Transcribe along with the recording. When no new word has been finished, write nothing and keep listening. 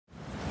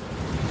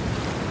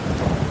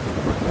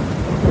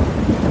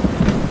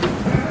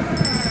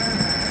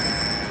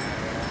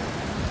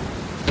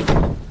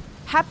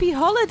Happy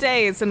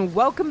holidays and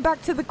welcome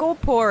back to the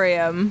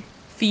Gorporium.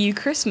 For you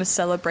Christmas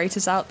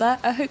celebrators out there,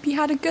 I hope you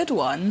had a good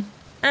one.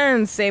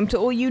 And same to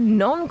all you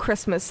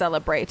non-Christmas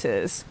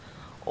celebrators.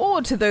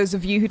 Or to those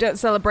of you who don't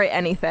celebrate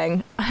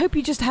anything, I hope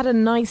you just had a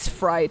nice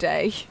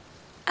Friday.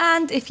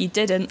 And if you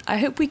didn't, I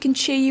hope we can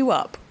cheer you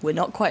up. We're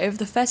not quite over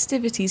the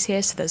festivities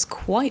here, so there's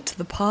quite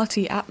the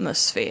party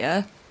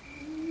atmosphere.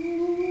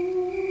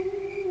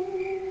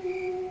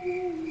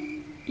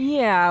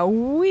 Yeah,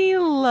 we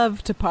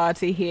love to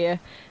party here.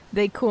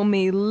 They call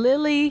me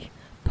Lily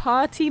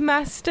Party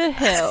Master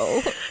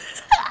Hill.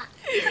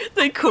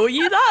 They call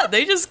you that?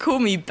 They just call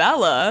me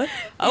Bella.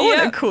 I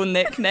want a cool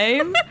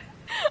nickname.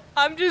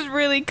 I'm just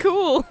really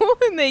cool,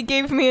 and they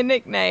gave me a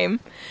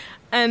nickname.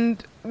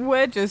 And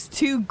we're just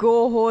two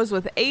gore whores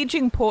with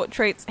aging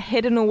portraits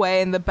hidden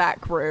away in the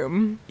back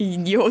room.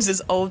 Yours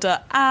is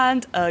older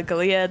and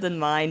uglier than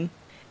mine.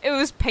 It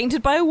was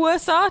painted by a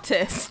worse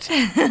artist.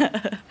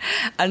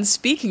 And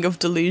speaking of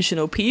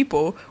delusional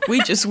people,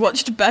 we just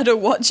watched Better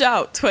Watch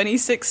Out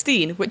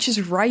 2016, which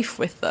is rife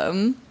with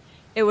them.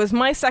 It was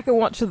my second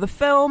watch of the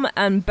film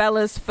and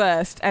Bella's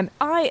first, and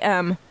I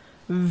am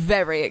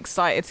very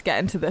excited to get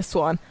into this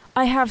one.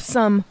 I have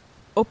some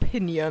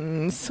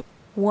opinions.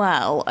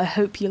 Well, I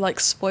hope you like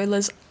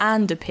spoilers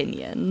and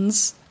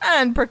opinions.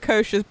 And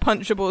precocious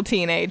punchable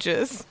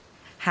teenagers.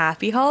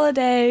 Happy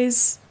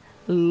holidays!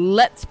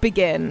 Let's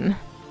begin.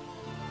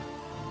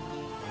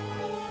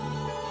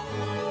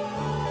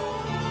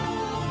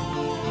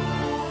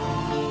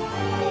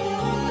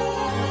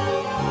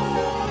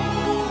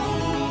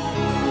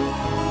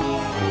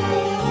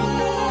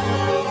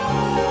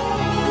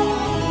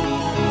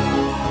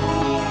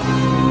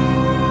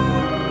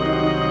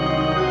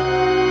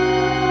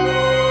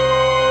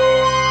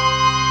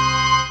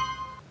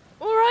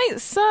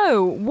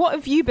 So, what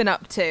have you been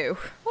up to?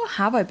 What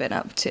have I been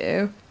up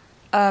to?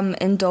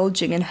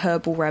 Indulging in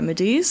herbal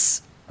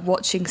remedies,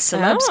 watching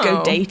celebs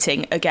go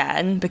dating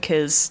again,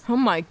 because oh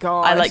my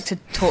god, I like to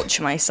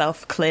torture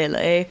myself,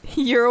 clearly.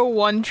 You're a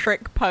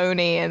one-trick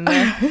pony in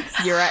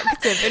your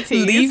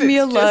activities. Leave me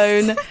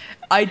alone.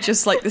 I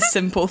just like the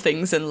simple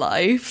things in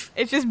life.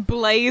 It's just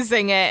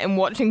blazing it and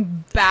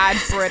watching bad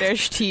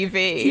British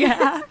TV.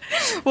 Yeah.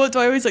 What do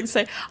I always like to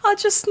say? I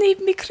just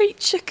need me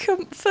creature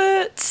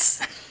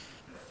comforts.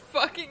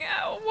 Fucking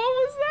hell, what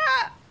was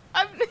that?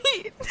 I'm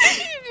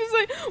just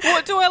like,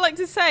 what do I like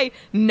to say?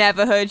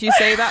 Never heard you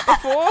say that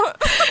before.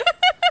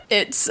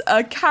 It's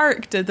a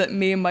character that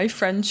me and my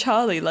friend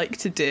Charlie like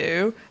to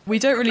do. We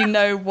don't really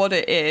know what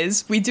it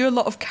is. We do a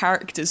lot of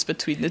characters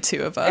between the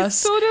two of us. It's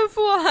sort of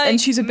like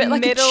and she's a bit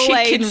like a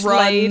chicken run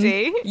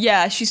lady.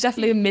 Yeah, she's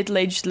definitely a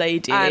middle-aged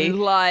lady. And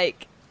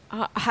like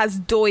has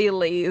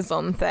doilies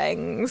on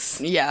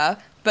things. Yeah.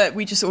 But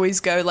we just always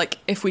go, like,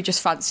 if we just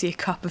fancy a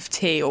cup of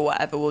tea or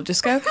whatever, we'll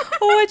just go,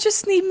 oh, I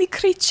just need me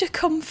creature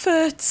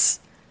comforts.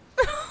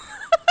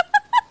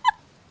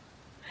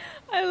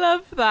 I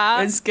love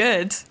that. It's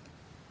good.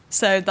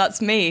 So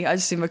that's me. I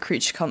just need my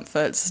creature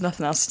comforts. There's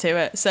nothing else to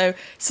it. So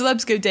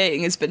Celebs Go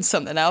Dating has been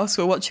something else.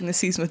 We're watching the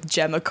season with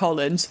Gemma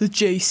Collins, the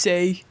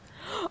JC.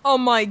 Oh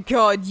my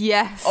god,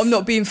 yes. I'm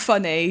not being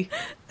funny.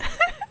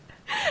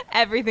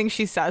 Everything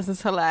she says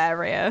is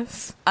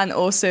hilarious. And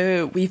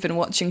also, we've been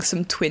watching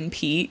some Twin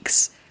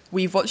Peaks.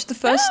 We've watched the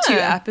first 2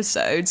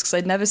 episodes, because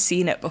I'd never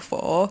seen it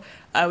before.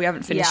 We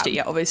haven't finished it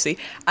yet, obviously.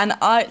 And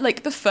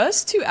the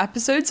first 2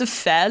 episodes are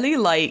fairly,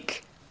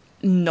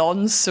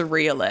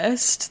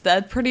 non-surrealist.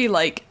 They're pretty,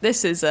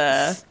 this is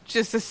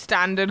just a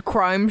standard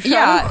crime show.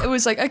 Yeah, it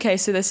was okay,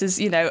 so this is,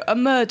 a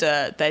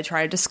murder. They're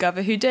trying to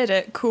discover who did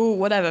it. Cool,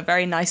 whatever.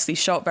 Very nicely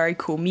shot, very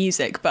cool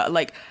music. But,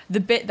 the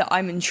bit that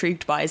I'm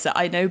intrigued by is that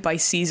I know by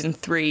season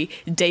 3,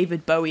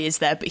 David Bowie is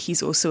there, but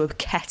he's also a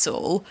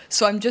kettle.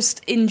 So I'm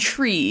just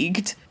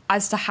intrigued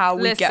as to how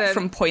we get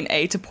from point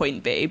A to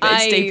point B. But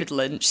it's David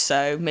Lynch,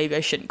 so maybe I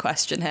shouldn't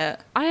question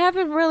it. I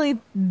haven't really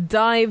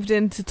dived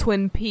into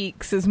Twin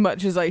Peaks as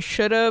much as I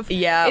should have.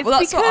 Yeah, well,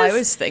 that's what I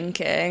was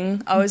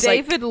thinking. I was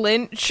David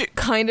Lynch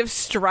kind of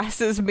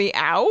stresses me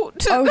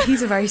out. Oh,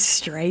 he's a very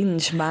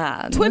strange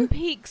man. Twin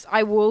Peaks,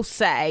 I will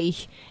say,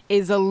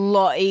 is a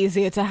lot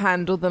easier to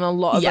handle than a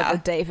lot of other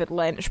David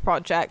Lynch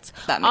projects.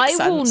 That makes sense.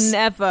 I will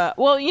never...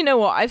 Well, you know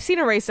what? I've seen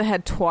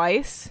Eraserhead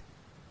twice.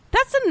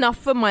 That's enough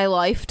for my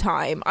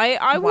lifetime.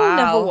 I will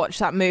never watch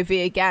that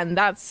movie again.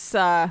 That's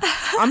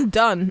I'm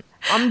done.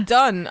 I'm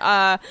done.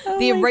 The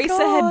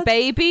Eraserhead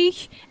baby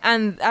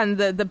and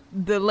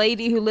the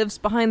lady who lives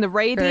behind the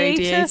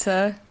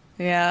radiator.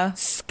 Yeah.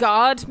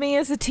 Scarred me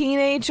as a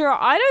teenager.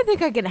 I don't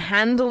think I can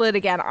handle it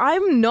again.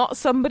 I'm not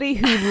somebody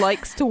who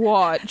likes to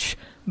watch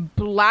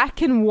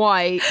black and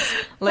white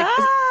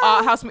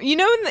art house. You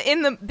know,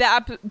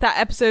 that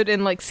episode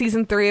in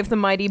season 3 of The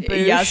Mighty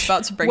Boosh. Yeah, I was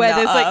about to bring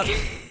that up.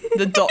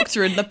 The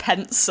doctor and the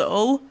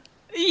pencil.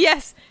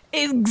 Yes,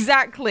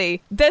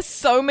 exactly. There's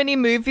so many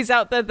movies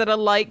out there that are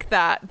like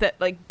that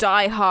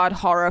die-hard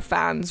horror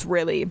fans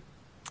really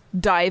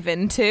dive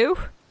into.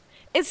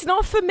 It's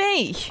not for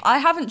me. I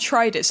haven't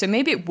tried it, so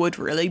maybe it would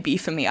really be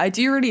for me. I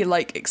do really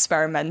like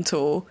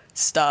experimental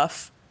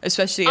stuff.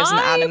 Especially as an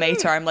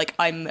animator,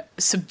 I'm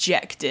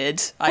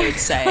subjected, I would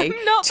say,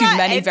 to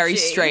many very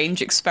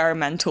strange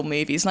experimental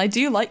movies, and I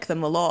do like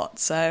them a lot,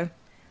 so...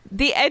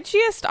 The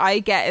edgiest I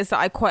get is that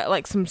I quite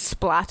like some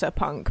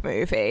splatterpunk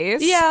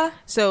movies. Yeah.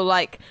 So,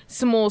 like,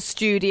 small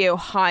studio,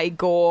 high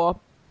gore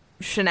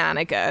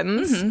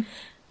shenanigans.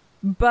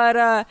 Mm-hmm.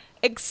 But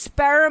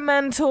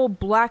experimental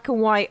black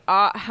and white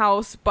art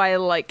house by,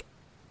 like,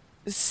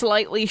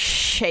 slightly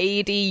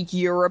shady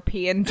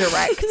European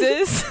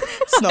directors.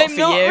 It's not for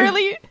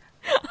you.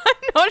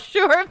 I'm not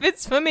sure if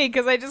it's for me,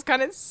 because I just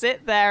kind of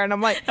sit there and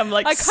I'm like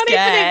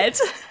scared.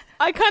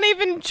 I can't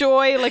even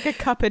enjoy, like, a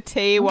cup of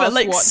tea whilst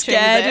watching this. But, like,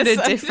 scared in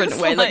a different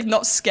way. Like,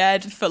 not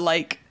scared for,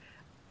 like,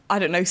 I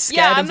don't know,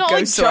 scared of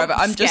ghosts or whatever.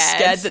 I'm just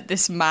scared that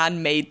this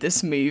man made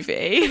this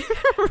movie.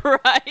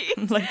 Right.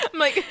 I'm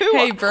like, who?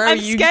 Hey, bro, I'm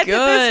you scared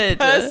good?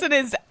 That this person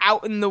is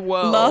out in the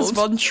world. Lars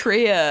von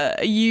Trier,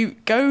 you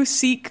go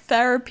seek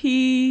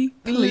therapy,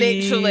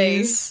 please.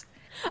 Literally.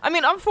 I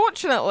mean,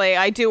 unfortunately,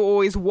 I do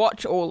always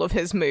watch all of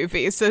his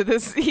movies, so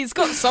he's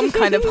got some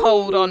kind of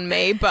hold on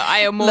me, but I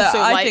am also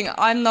I think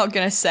I'm not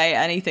going to say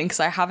anything because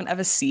I haven't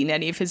ever seen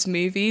any of his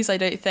movies, I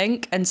don't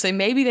think, and so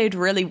maybe they'd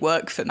really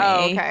work for me.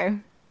 Oh, okay.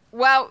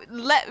 Well,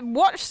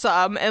 watch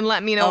some and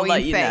let me know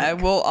what you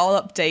think. I'll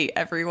update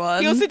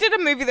everyone. He also did a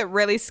movie that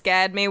really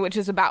scared me, which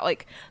is about,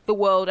 like, the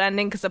world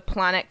ending because a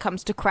planet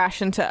comes to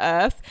crash into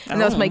Earth,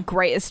 and that was my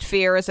greatest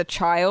fear as a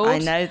child. I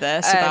know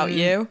this about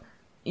you.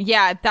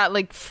 Yeah, that,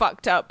 like,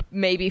 fucked up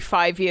maybe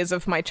 5 years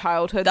of my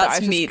childhood.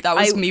 That's me. That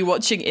was me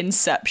watching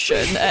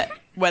Inception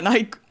when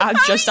after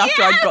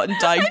I'd gotten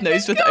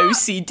diagnosed with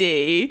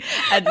OCD,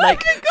 and,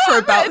 like, for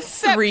about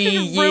 3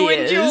 years.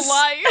 Ruined your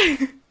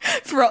life.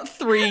 For about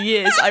 3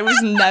 years, I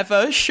was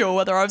never sure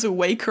whether I was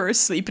awake or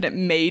asleep, and it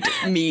made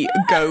me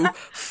go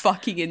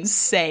fucking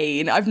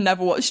insane. I've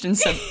never watched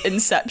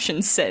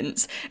Inception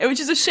since, which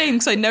is a shame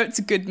because I know it's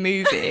a good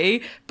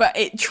movie, but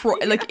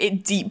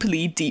it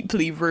deeply,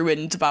 deeply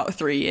ruined about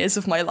 3 years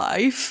of my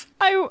life.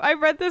 I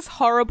read this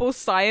horrible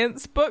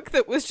science book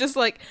that was just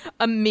like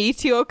a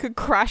meteor could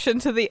crash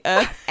into the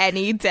Earth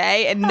any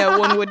day and no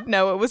one would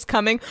know it was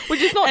coming, which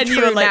is not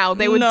true now.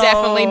 They would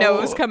definitely know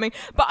it was coming.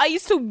 But I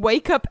used to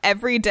wake up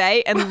every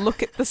day and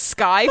look at the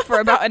sky for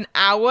about an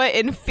hour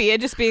in fear,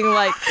 just being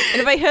like,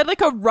 and if I heard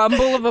like a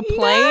rumble of a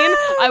plane,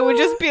 I would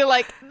just be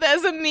like,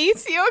 there's a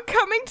meteor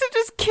coming to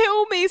just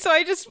kill me. So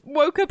I just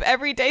woke up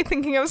every day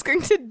thinking I was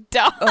going to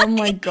die. Oh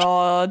my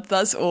God,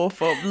 that's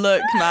awful.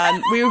 Look,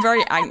 man, we were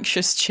very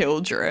anxious children. We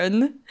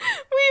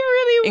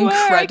really were.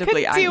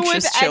 Incredibly I couldn't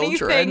anxious deal with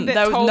children. Anything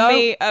that told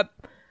me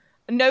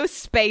no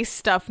space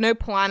stuff, no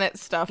planet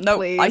stuff,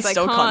 please. I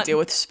still can't deal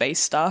with space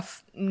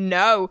stuff.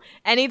 No.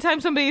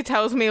 Anytime somebody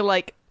tells me,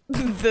 like,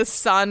 the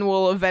sun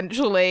will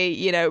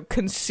eventually,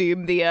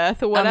 consume the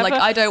Earth or whatever. I'm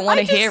like, I don't want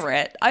to hear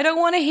it. I don't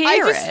want to hear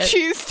it. I just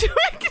choose to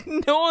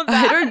ignore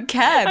that. I don't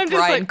care,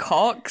 Brian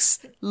Cox.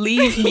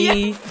 Leave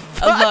me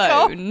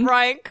alone. Off,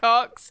 Brian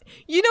Cox.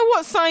 You know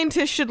what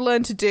scientists should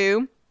learn to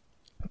do?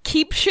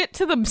 Keep shit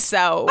to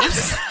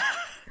themselves.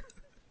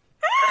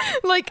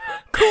 Like,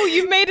 cool,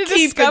 you've made a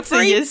discovery. Keep it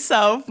to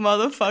yourself,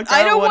 motherfucker.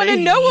 I don't want to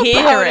know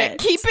about it.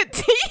 Keep it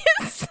to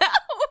yourself.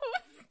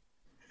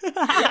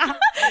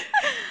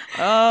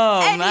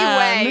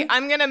 Anyway,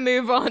 I'm gonna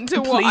move on to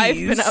what I've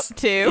been up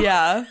to.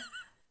 Yeah.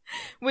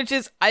 Which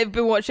is, I've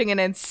been watching an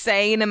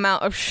insane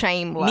amount of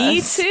Shameless.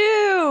 Me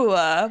too.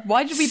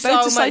 Why did we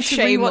both decide to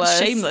rewatch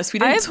Shameless? We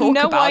didn't talk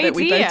about it.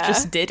 We both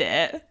just did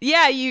it.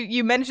 Yeah,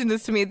 you mentioned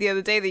this to me the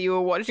other day that you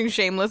were watching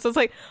Shameless. I was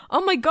like,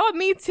 oh my God,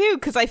 me too.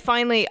 Because I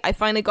finally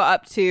got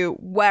up to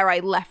where I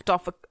left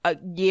off a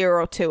year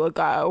or two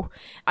ago.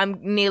 I'm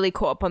nearly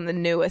caught up on the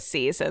newest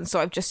season. So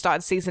I've just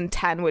started season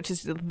 10, which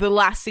is the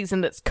last season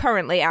that's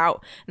currently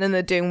out. And then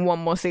they're doing one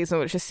more season,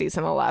 which is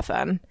season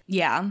 11.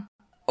 Yeah.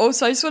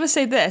 Also, I just want to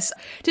say this.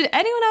 Did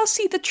anyone else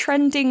see the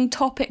trending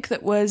topic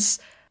that was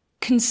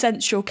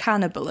consensual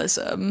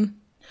cannibalism?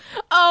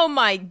 Oh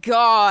my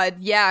God,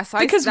 yes.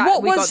 We got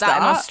that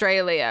in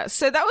Australia.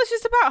 So that was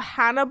just about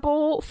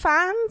Hannibal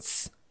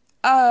fans.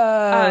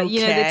 Oh, the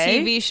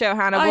TV show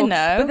Hannibal. I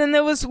know. But then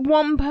there was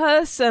one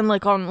person,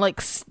 like, on,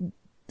 like,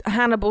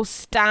 Hannibal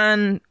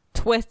Stan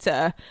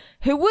Twitter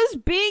who was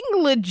being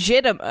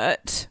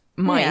legitimate,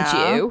 mind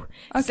you,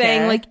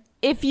 saying, like,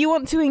 if you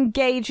want to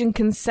engage in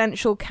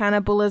consensual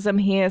cannibalism,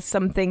 here's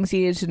some things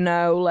you need to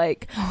know,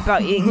 like,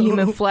 about eating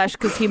human flesh,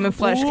 because human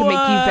flesh can make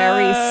you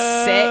very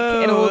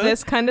sick and all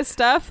this kind of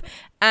stuff.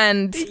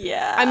 And,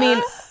 I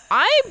mean,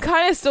 I'm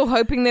kind of still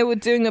hoping they were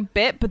doing a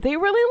bit, but they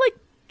really,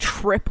 like,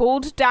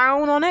 tripled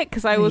down on it,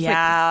 because I was,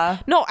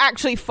 like, not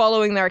actually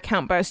following their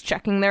account, but I was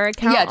checking their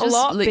account a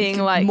lot, being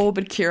like...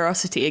 morbid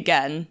curiosity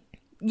again.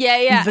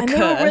 Yeah. And they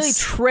were really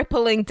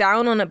tripling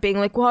down on it, being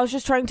like, well, I was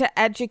just trying to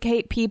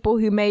educate people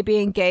who may be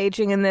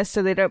engaging in this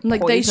so they don't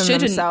poison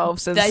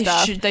themselves and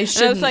stuff. They shouldn't,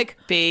 and I was like,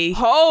 be.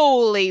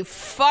 Holy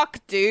fuck,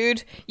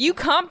 dude. You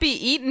can't be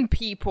eating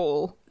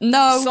people.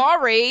 No.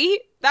 Sorry.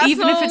 That's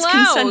even not if it's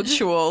allowed.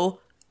 consensual.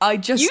 I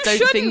just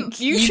don't think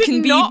you you should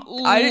can be. not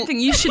I don't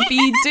think you should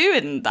be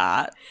doing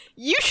that.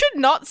 You should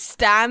not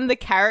stand the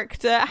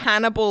character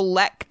Hannibal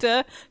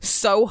Lecter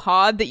so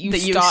hard that you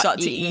start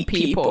to eating eat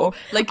people.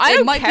 Like, I it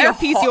don't might care be if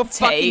he's your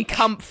fucking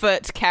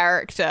comfort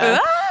character.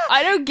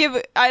 I don't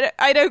give.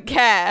 I don't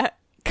care.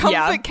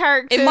 Comfort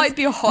characters. It might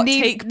be a hot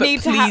take, but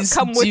please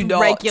come do with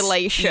not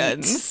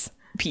regulations.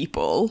 eat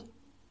people.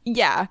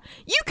 Yeah,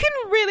 you can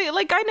really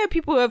like. I know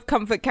people who have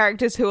comfort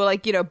characters who are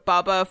like, you know,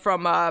 Bubba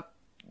from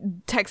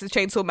Texas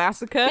Chainsaw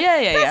Massacre.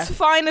 Yeah. That's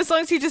fine as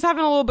long as you're just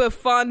having a little bit of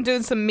fun,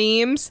 doing some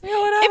memes.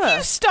 Yeah, whatever. If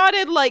you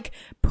started like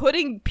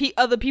putting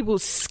other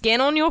people's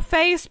skin on your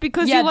face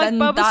because you like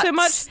Bubba so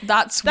much,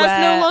 that's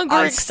where no longer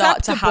I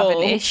acceptable. start to have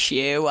an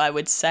issue, I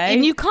would say.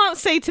 And you can't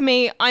say to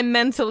me, I'm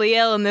mentally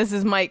ill and this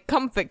is my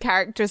comfort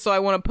character, so I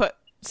want to put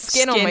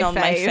skin on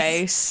my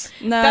face.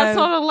 No. That's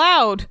not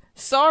allowed.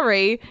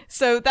 Sorry.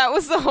 So that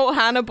was the whole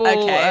Hannibal,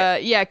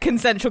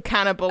 consensual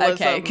cannibalism.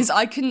 Okay, because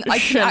I can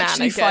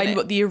actually find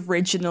what the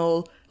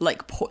original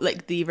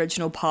the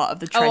original part of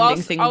the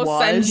trending thing was. I'll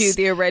send you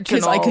the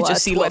original. Because I could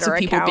just see lots of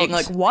people account. being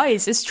like, "Why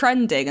is this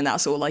trending?" And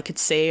that's all I could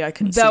see. I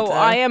couldn't see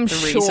I am the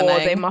sure reasoning.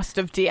 they must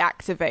have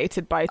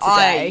deactivated by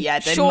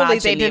today. Surely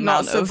they did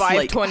not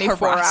survive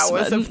 24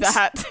 hours of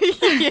that.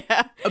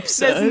 Yeah,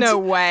 absurd. There's no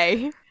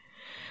way.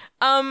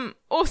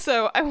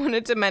 Also, I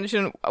wanted to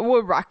mention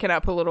we're racking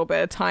up a little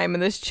bit of time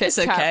in this chit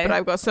chat, okay. but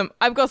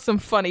I've got some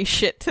funny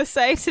shit to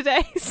say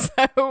today.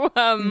 So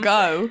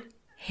go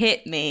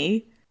hit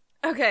me.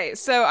 Okay,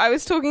 so I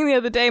was talking the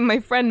other day, my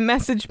friend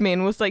messaged me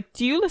and was like,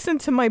 do you listen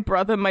to my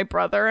brother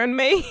and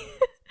me?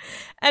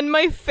 And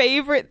my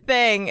favorite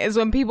thing is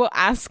when people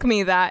ask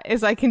me that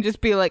is I can just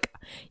be like,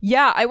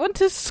 yeah, I went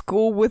to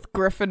school with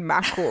Griffin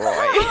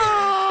McElroy.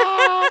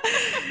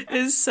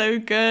 It's so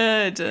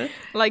good.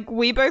 Like,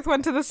 we both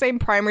went to the same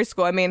primary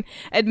school. I mean,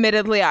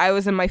 admittedly, I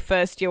was in my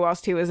first year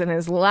whilst he was in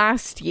his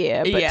last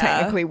year, but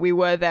technically we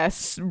were there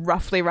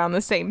roughly around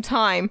the same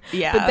time.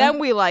 Yeah. But then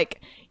we,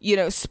 like, you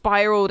know,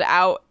 spiraled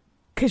out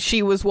because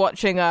she was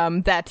watching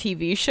that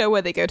TV show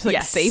where they go to,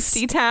 like,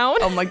 Safety Town.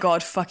 Oh my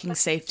god, fucking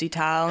Safety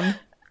Town.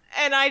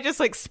 And I just,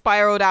 like,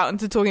 spiraled out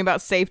into talking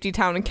about Safety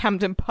Town and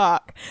Camden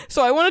Park.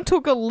 So I want to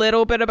talk a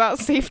little bit about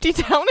Safety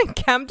Town and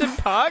Camden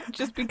Park,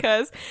 just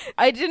because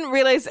I didn't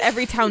realize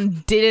every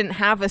town didn't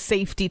have a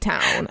Safety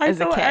Town as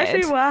a kid.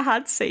 Everywhere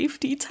had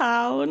Safety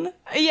Town.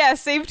 Yeah,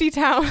 Safety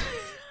Town.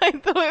 I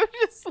thought it was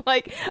just,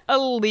 like, a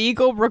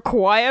legal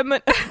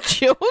requirement of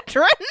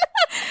children.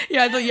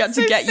 Yeah, I thought you had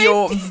to get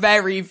your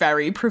very,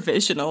 very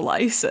provisional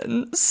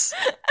license.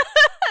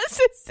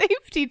 So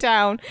Safety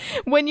Town,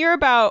 when you're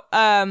about,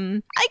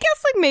 I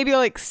guess, like, maybe,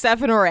 like,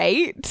 7 or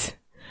 8,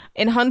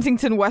 in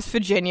Huntington, West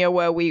Virginia,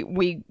 where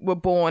we were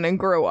born and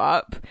grew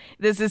up,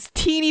 there's this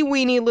teeny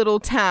weeny little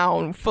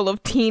town full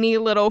of teeny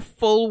little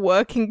full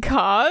working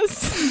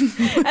cars.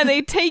 And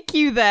they take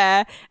you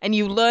there and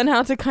you learn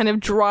how to kind of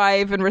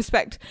drive and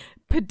respect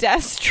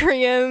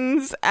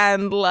pedestrians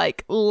and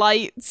like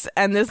lights,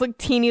 and there's like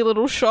teeny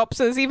little shops.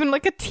 There's even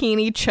like a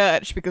teeny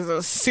church because it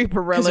was super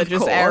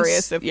religious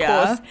areas. Of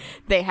course,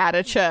 they had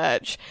a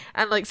church,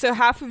 and like so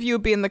half of you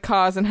would be in the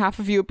cars and half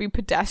of you would be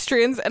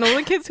pedestrians, and all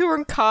the kids who were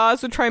in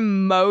cars would try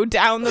and mow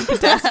down the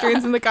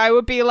pedestrians, and the guy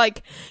would be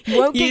like, "You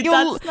won't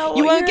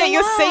get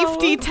your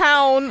Safety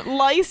Town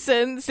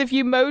license if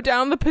you mow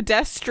down the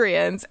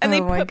pedestrians." And they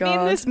put me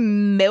in this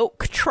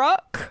milk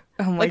truck.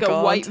 Like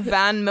a white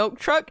van milk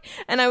truck,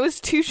 and I was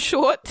too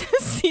short to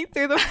see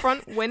through the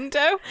front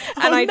window,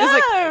 and I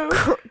just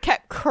like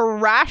kept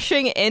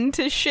crashing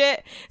into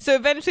shit. So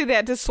eventually they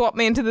had to swap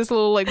me into this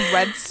little like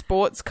red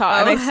sports car,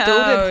 and I still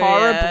did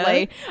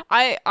horribly.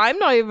 Yeah. I'm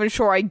not even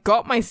sure I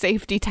got my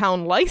Safety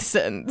Town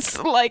license.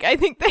 Like I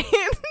think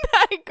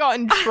I got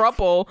in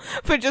trouble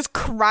for just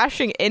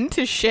crashing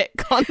into shit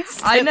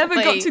constantly. I never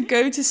got to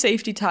go to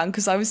Safety Town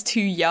because I was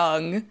too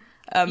young.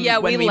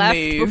 When we left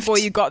moved. Before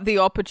you got the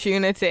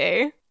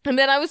opportunity. And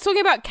then I was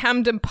talking about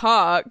Camden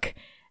Park,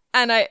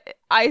 and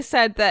I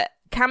said that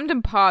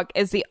Camden Park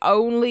is the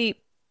only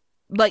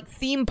like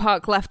theme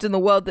park left in the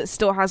world that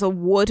still has a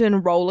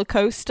wooden roller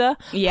coaster.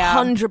 Yeah,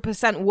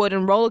 100%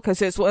 wooden roller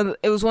coaster.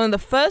 It was one of the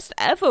first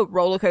ever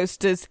roller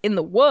coasters in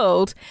the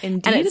world.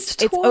 Indeed, and it's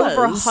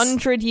over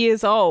 100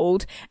 years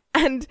old.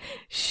 And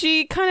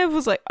she kind of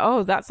was like,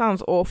 "Oh, that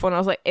sounds awful." And I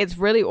was like, "It's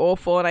really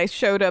awful." And I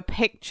showed her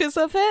pictures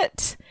of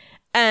it.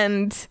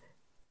 And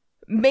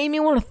made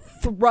me want to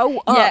throw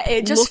up. Yeah,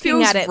 it just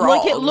feels at it. wrong.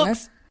 Like it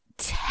looks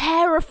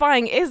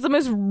terrifying. It's the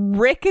most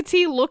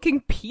rickety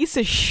looking piece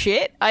of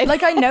shit I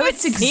know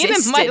it's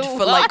existed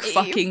for like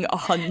fucking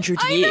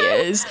 100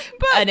 years,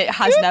 and it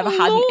has never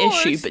had an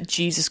issue. But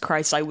Jesus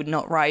Christ, I would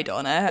not ride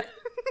on it.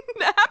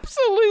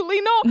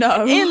 Absolutely not.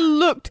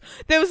 No.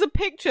 There was a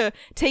picture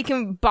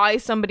taken by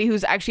somebody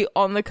who's actually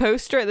on the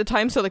coaster at the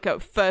time, so like a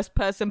first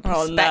person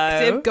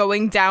perspective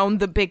going down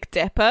the Big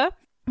Dipper.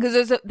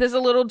 Because there's a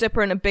Little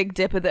Dipper and a Big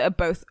Dipper that are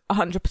both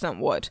 100%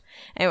 wood.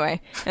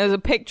 Anyway, there was a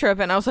picture of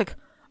it, and I was like,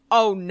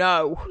 Oh,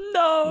 no.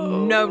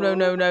 No.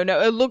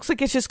 No. It looks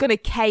like it's just going to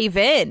cave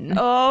in.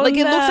 Oh, like,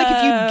 it looks like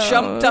if you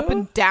jumped up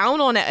and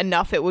down on it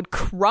enough, it would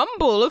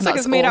crumble. It looks like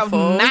it's made out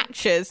of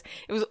matches.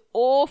 It was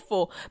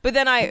awful. But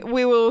then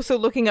we were also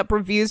looking up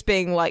reviews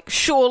being like,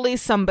 surely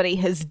somebody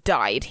has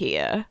died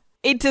here.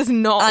 It does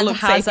not look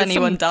safe. And has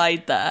anyone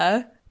died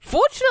there?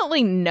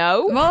 Fortunately,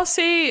 no. Well,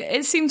 see,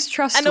 it seems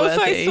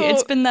trustworthy.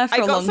 It's been there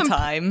for a long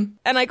time.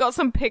 And I got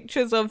some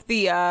pictures of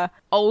the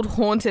old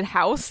haunted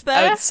house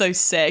there. Oh, it's so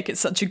sick. It's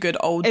such a good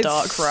old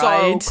dark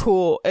ride. It's so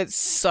cool. It's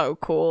so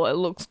cool. It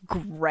looks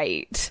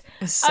great.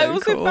 It's so I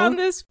also cool. found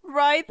this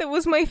ride that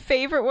was my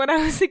favorite when I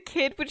was a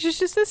kid, which is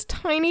just this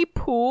tiny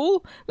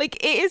pool. Like,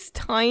 it is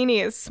tiny.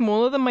 It's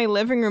smaller than my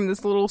living room.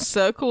 This little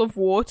circle of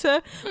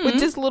water with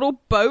just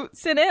little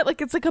boats in it.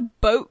 Like, it's like a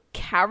boat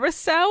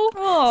carousel.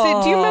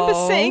 So do you remember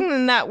sitting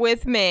in that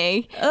with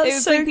me? That's it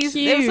was so like these,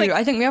 cute. it was like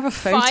I think we have a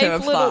photo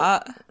of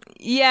that.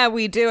 Yeah,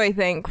 we do, I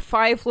think.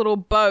 5 little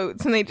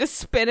boats, and they just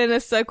spin in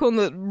a circle in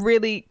the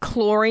really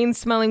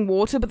chlorine-smelling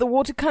water, but the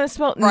water kind of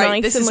smelled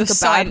nice in like a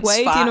bad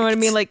way. Fact. Do you know what I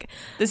mean? Like,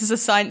 this is a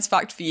science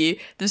fact for you.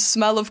 The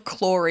smell of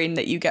chlorine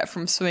that you get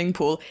from swimming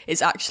pool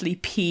is actually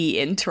pee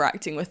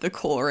interacting with the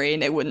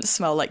chlorine. It wouldn't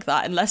smell like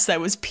that unless there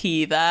was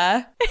pee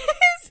there.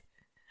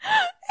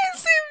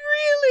 Is it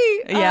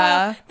really?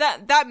 Yeah.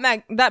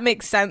 That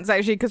makes sense,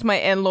 actually, because my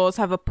in-laws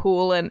have a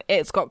pool and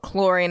it's got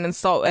chlorine and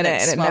salt in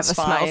it, and it never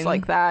smells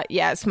like that.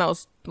 Yeah, it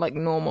smells like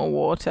normal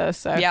water.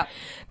 So yeah,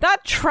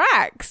 that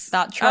tracks.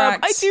 I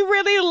do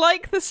really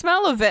like the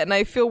smell of it, and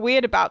I feel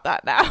weird about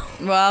that now.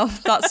 Well,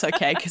 that's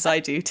okay, because I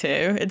do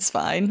too. It's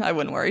fine. I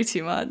wouldn't worry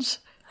too much.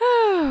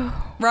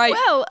 Right.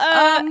 Well,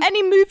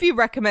 any movie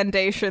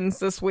recommendations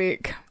this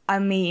week? I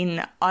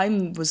mean,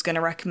 I was going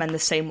to recommend the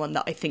same one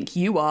that I think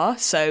you are,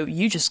 so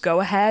you just go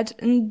ahead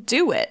and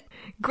do it.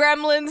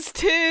 Gremlins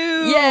 2!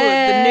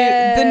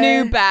 Yeah! The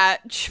new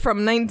batch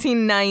from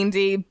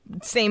 1990.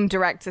 Same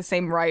director,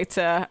 same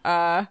writer.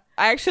 I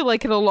actually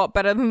like it a lot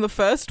better than the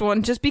first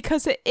one, just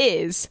because it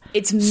is.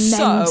 It's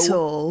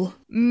mental.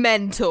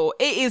 Mental.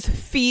 It is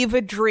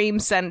fever dream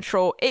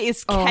central. It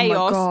is chaos. Oh my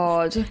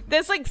god.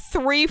 There's like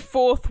 3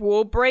 fourth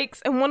wall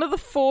breaks, and one of the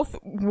fourth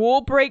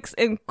wall breaks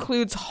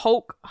includes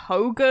Hulk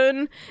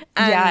Hogan.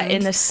 And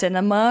in the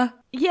cinema.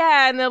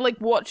 Yeah, and they're like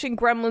watching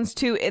Gremlins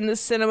 2 in the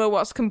cinema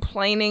whilst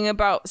complaining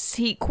about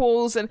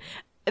sequels, and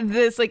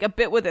there's like a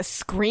bit where the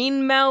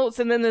screen melts,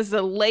 and then there's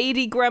a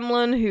lady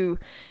gremlin who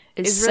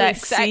is really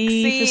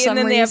sexy for some and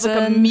then they have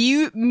like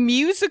a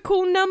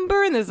musical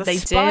number, and there's a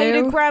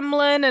spider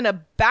gremlin and a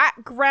bat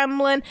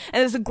gremlin, and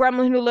there's a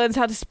gremlin who learns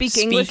how to speak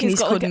English. He's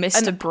called like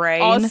Mr.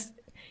 Brain. And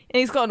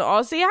he's got an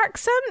Aussie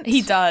accent.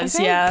 He does,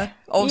 yeah.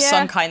 Or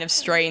some kind of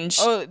strange...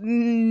 Or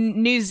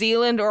New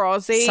Zealand or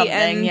Aussie.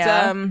 Something,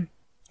 and,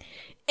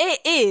 it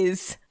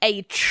is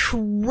a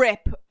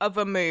trip of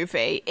a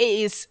movie. It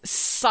is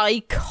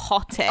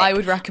psychotic. I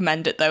would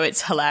recommend it, though.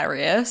 It's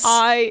hilarious.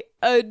 I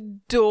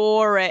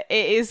adore it.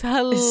 It is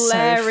hilarious. It's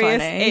so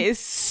funny. It is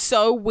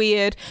so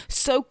weird,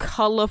 so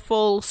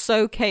colourful,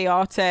 so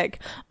chaotic.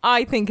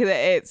 I think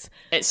that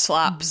it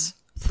slaps.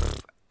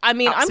 I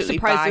mean, Absolutely I'm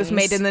surprised bangs. it was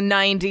made in the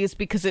 90s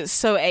because it's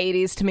so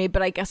 80s to me,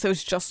 but I guess it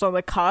was just on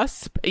the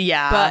cusp.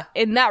 Yeah. But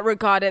in that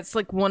regard, it's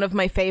like one of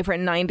my favourite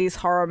 90s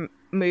horror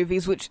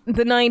movies, which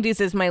the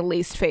 90s is my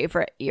least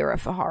favourite era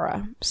for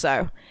horror.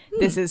 So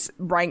this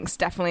ranks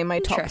definitely in my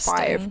top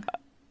 5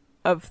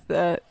 of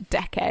the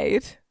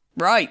decade.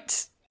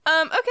 Right.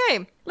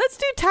 Okay, let's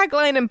do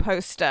tagline and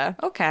poster.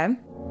 Okay.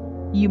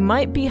 You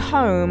might be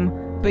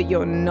home, but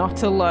you're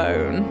not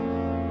alone.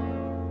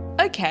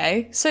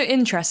 Okay, so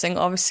interesting.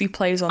 Obviously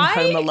plays on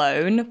Home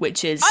Alone,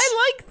 which is...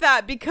 I like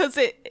that because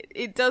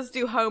it does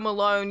do Home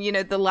Alone. You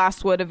know, the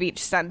last word of each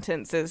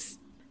sentence is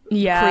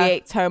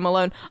creates Home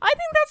Alone. I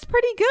think that's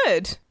pretty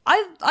good.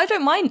 I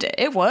don't mind it.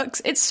 It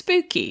works. It's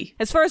spooky.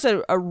 As far as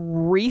a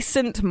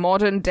recent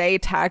modern day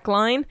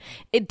tagline,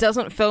 it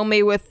doesn't fill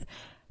me with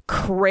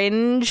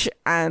cringe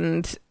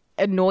and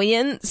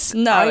annoyance.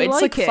 No, I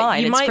it's like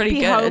fine. You it's might pretty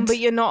be good. home, but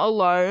you're not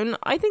alone.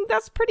 I think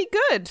that's pretty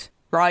good.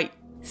 Right.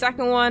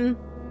 Second one,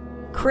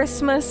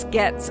 Christmas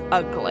gets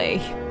ugly.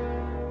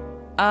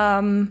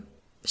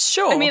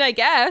 Sure. I mean, I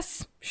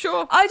guess.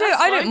 Sure. I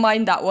don't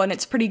mind that one.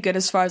 It's pretty good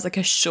as far as like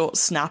a short,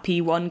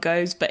 snappy one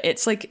goes, but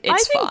it's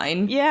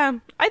fine. Yeah.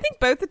 I think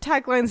both the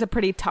taglines are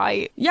pretty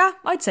tight. Yeah,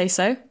 I'd say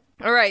so.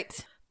 All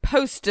right.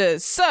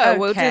 Posters. So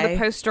we'll do Okay. the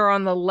poster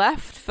on the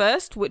left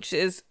first, which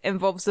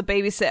involves the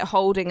babysitter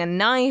holding a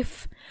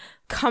knife,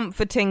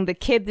 comforting the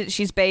kid that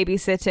she's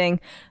babysitting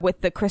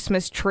with the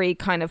Christmas tree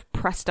kind of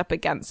pressed up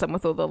against them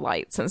with all the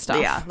lights and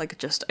stuff. Yeah, like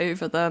just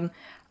over them.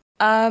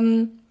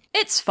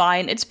 It's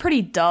fine. It's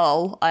pretty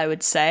dull, I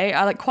would say.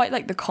 I quite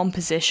like the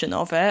composition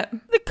of it.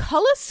 The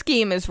color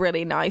scheme is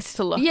really nice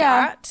to look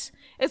at.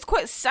 It's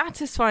quite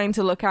satisfying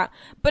to look at,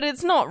 but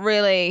it's not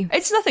really...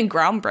 It's nothing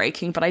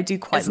groundbreaking, but I do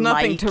quite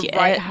like it. It's nothing to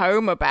write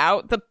home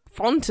about. The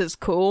font is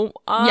cool.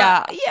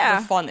 Yeah.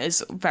 The font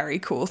is very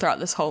cool throughout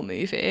this whole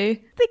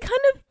movie. They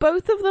kind of,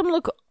 both of them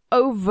look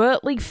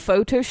overtly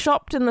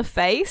photoshopped in the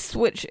face,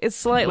 which is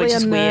slightly which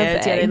is unnerving.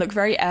 weird. Yeah, they look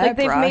very airbrushed. Like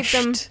they've made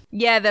them,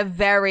 yeah, they're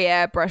very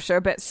airbrushed. They're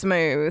a bit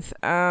smooth.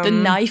 The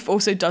knife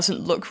also doesn't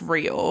look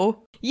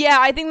real. Yeah,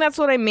 I think that's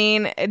what I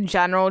mean in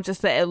general,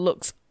 just that it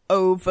looks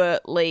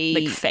overtly...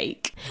 like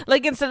fake.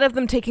 Like, instead of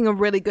them taking a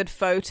really good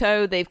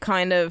photo, they've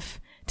kind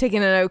of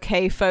taken an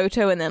okay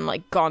photo and then,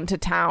 like, gone to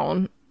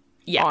town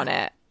on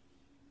it.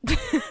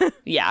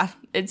 Yeah,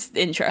 it's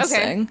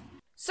interesting. Okay.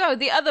 So,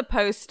 the other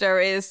poster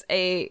is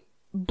a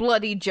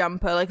bloody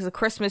jumper, like it's a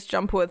Christmas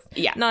jumper with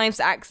knives,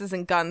 axes,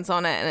 and guns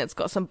on it, and it's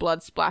got some blood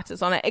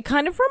splatters on it. It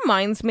kind of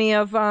reminds me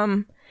of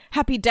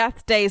Happy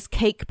Death Day's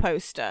cake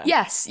poster.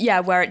 Yes, yeah,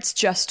 where it's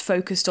just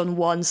focused on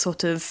one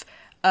sort of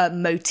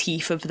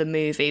motif of the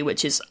movie,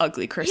 which is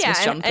ugly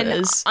Christmas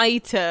jumpers. An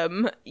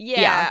item.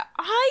 Yeah,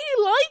 I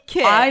like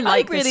it.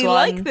 I really this one.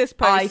 Like this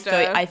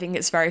poster. I think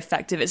it's very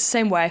effective. It's the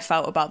same way I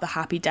felt about the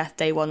Happy Death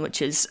Day one,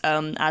 which is,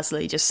 as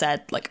Lee just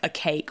said, like a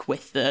cake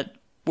with the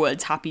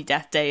words Happy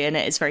Death Day in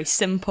it. It's very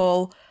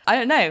simple. I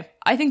don't know.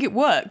 I think it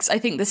works. I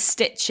think the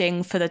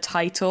stitching for the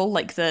title,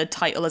 like the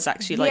title is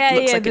actually looks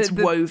like it's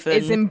woven.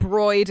 It's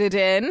embroidered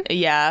in.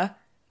 Yeah.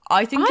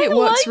 I think it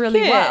works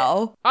really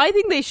well. I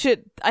think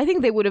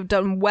they would have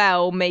done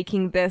well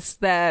making this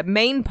their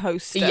main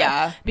poster.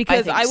 Yeah.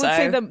 Because I would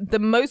say the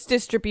most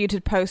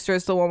distributed poster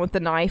is the one with the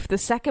knife. The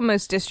second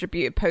most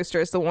distributed poster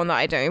is the one that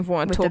I don't even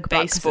want to talk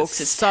about because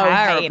it's so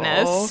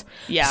heinous.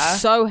 Yeah.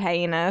 So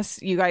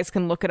heinous. You guys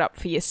can look it up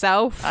for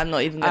yourself. I'm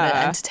not even going to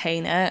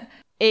entertain it.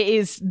 It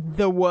is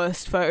the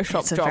worst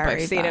Photoshop job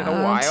I've seen in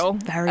a while.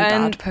 Very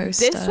bad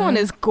poster. This one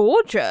is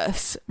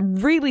gorgeous.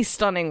 Really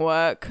stunning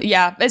work.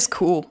 Yeah, it's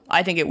cool.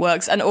 I think it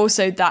works. And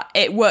also that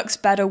it works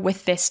better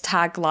with this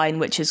tagline,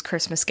 which is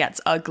Christmas Gets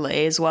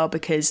Ugly as well,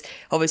 because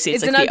obviously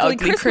it's like the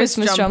ugly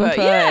Christmas jumper.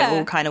 Yeah. It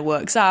all kind of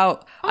works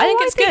out. I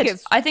think it's good.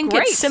 I think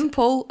it's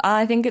simple.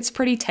 I think it's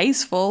pretty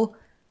tasteful.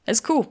 It's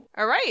cool.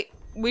 All right.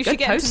 We should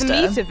get to the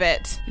meat of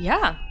it.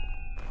 Yeah.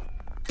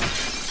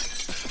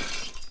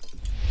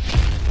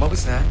 What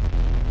was that?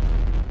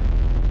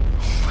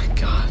 Oh my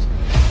god.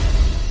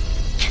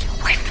 Get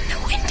away from the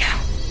window.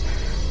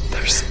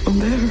 There's someone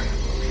there.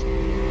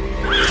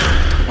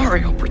 Don't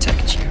worry, I'll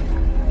protect you.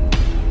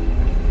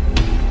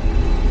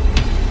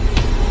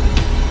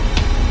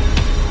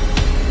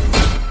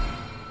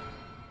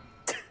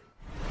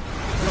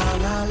 La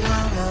la la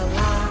la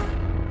la.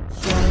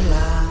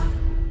 La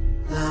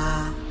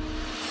la.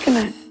 Good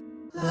night.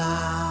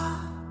 La.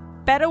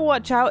 Better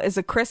Watch Out is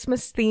a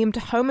Christmas-themed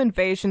home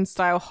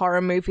invasion-style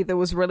horror movie that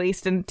was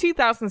released in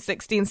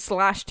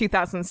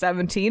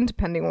 2016/2017,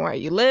 depending on where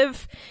you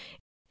live.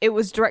 It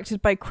was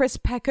directed by Chris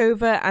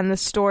Peckover, and the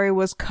story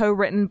was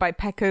co-written by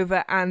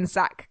Peckover and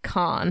Zach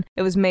Kahn.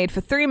 It was made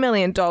for $3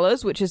 million,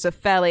 which is a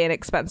fairly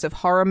inexpensive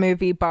horror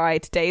movie by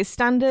today's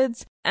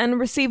standards, and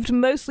received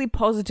mostly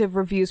positive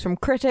reviews from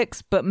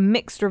critics, but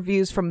mixed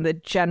reviews from the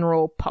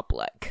general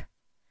public.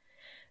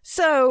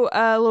 So,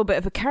 a little bit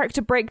of a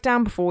character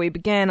breakdown before we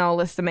begin. I'll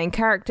list the main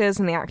characters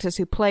and the actors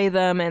who play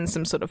them and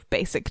some sort of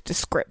basic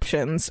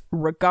descriptions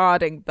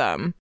regarding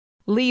them.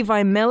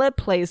 Levi Miller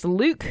plays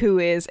Luke, who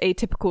is a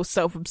typical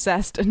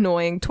self-obsessed,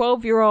 annoying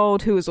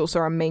 12-year-old who is also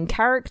our main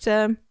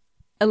character.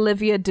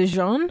 Olivia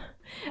DeJonge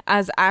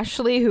as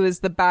Ashley, who is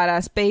the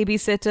badass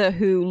babysitter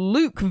who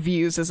Luke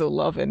views as a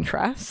love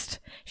interest.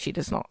 She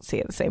does not see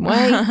it the same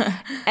way.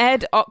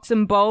 Ed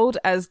Oxenbould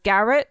as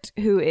Garrett,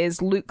 who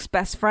is Luke's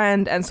best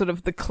friend and sort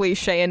of the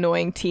cliche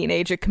annoying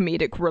teenager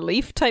comedic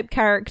relief type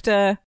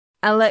character.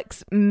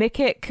 Alex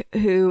Mikic,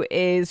 who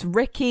is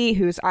Ricky,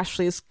 who's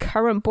Ashley's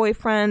current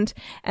boyfriend,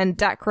 and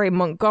Dacre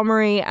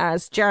Montgomery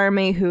as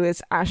Jeremy, who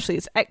is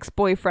Ashley's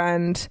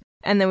ex-boyfriend.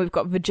 And then we've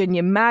got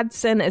Virginia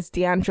Madsen as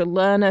Deandra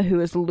Lerner, who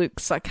is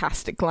Luke's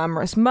sarcastic,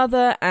 glamorous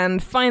mother.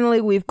 And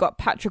finally, we've got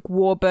Patrick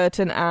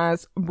Warburton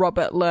as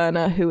Robert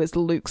Lerner, who is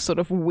Luke's sort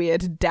of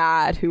weird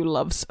dad who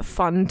loves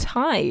fun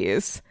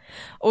ties.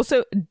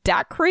 Also,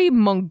 Dacre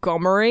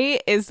Montgomery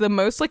is the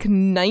most, like,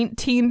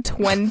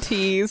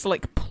 1920s,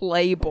 like,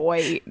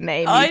 Playboy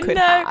name you could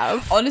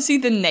have. Honestly,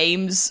 the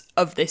names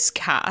of this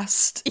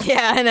cast.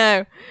 Yeah, I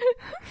know.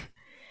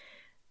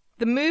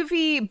 The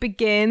movie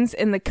begins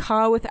in the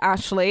car with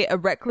Ashley, a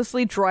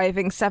recklessly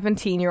driving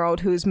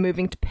 17-year-old who is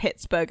moving to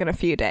Pittsburgh in a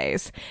few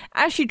days.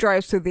 As she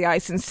drives through the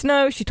ice and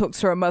snow, she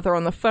talks to her mother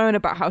on the phone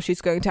about how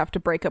she's going to have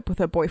to break up with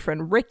her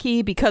boyfriend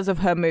Ricky because of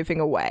her moving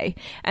away,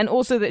 and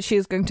also that she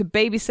is going to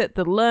babysit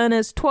the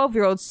Lerners'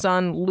 12-year-old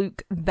son,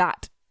 Luke,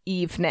 that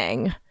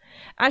evening.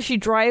 As she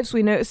drives,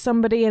 we notice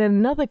somebody in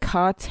another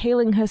car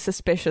tailing her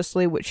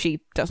suspiciously, which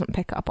she doesn't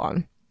pick up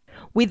on.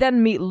 We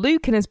then meet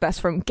Luke and his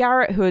best friend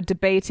Garrett, who are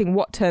debating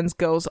what turns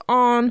girls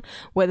on,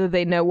 whether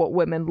they know what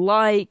women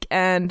like,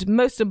 and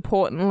most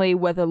importantly,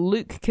 whether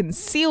Luke can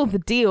seal the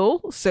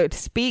deal, so to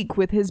speak,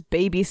 with his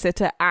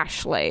babysitter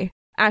Ashley.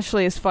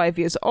 Ashley is 5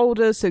 years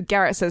older, so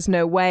Garrett says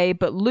no way,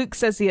 but Luke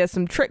says he has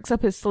some tricks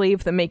up his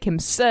sleeve that make him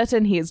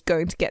certain he is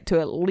going to get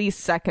to at least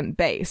second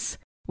base.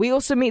 We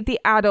also meet the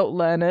adult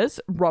Lerners,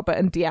 Robert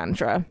and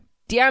Deandra.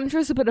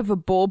 Deandra's a bit of a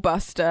ball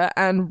buster,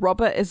 and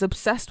Robert is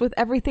obsessed with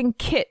everything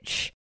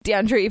kitsch.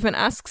 Deandra even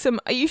asks him,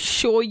 "Are you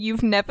sure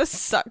you've never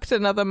sucked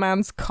another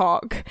man's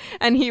cock?"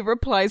 And he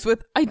replies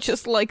with, "I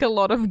just like a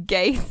lot of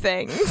gay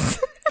things."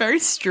 Very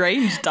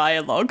strange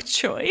dialogue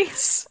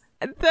choice.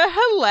 They're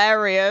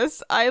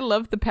hilarious. I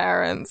love the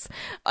parents.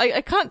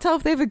 I can't tell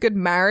if they have a good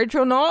marriage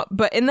or not,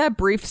 but in their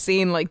brief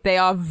scene, like, they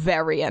are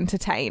very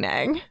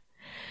entertaining.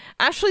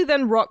 Ashley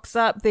then rocks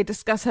up. They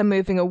discuss her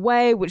moving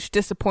away, which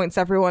disappoints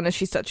everyone as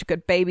she's such a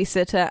good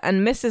babysitter,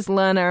 and Mrs.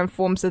 Lerner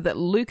informs her that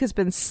Luke has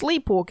been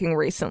sleepwalking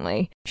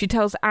recently. She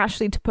tells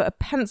Ashley to put a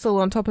pencil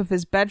on top of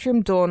his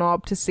bedroom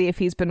doorknob to see if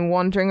he's been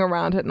wandering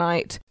around at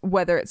night,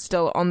 whether it's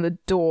still on the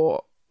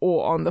door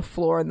or on the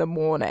floor in the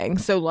morning.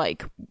 So,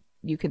 like,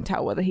 you can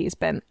tell whether he's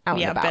been out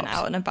and about. Yeah, been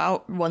out and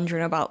about,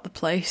 wandering about the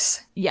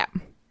place. Yeah.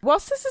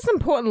 Whilst this is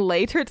important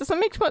later, it doesn't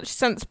make much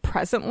sense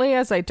presently,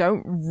 as I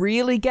don't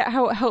really get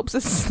how it helps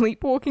a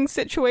sleepwalking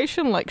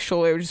situation. Like,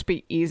 surely it would just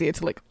be easier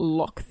to, like,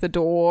 lock the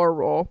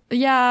door or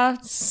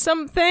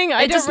something.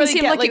 I don't really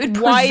get, like,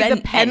 why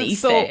the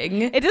pencil.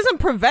 Anything. It doesn't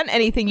prevent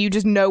anything. You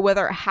just know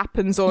whether it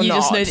happens or not. You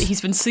just know that he's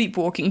been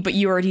sleepwalking, but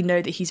you already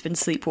know that he's been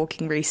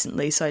sleepwalking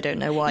recently, so I don't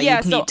know why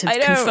you'd need to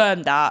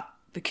confirm that.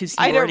 Because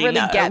I don't really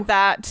get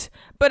that,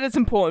 but it's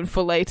important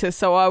for later,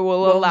 so I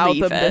will allow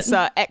them this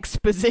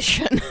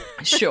exposition.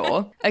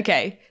 Sure.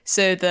 Okay,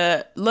 so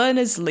the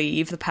Lerners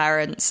leave, the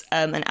parents,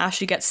 and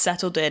Ashley gets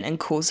settled in and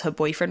calls her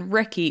boyfriend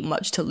Ricky,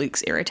 much to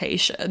Luke's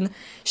irritation.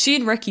 She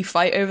and Ricky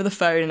fight over the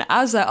phone, and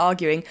as they're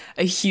arguing,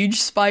 a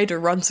huge spider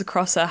runs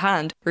across her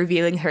hand,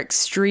 revealing her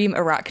extreme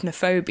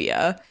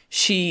arachnophobia.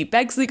 She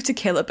begs Luke to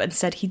kill it, but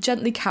instead he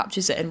gently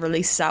captures it and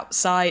releases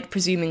outside,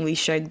 presumably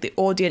showing the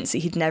audience that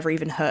he'd never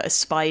even hurt a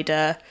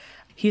spider.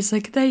 He's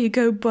like, "There you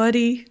go,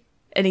 buddy."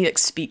 And he, like,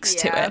 speaks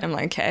to it. I'm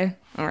like, okay,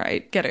 all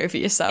right, get over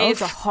yourself.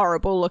 It's a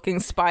horrible-looking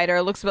spider.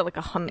 It looks a bit like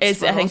a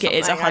huntsman. I think it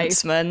is a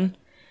huntsman.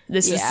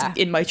 This is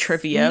in my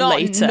trivia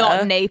later. It's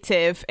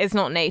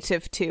not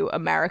native to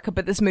America,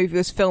 but this movie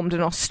was filmed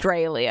in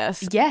Australia.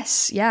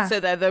 Yes, yeah.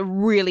 So they're the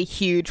really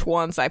huge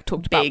ones I've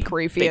talked about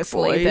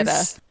previously that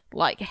are,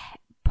 like,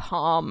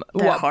 palm,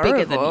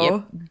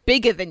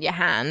 bigger than your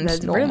hand.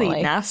 They're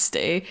really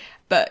nasty.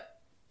 But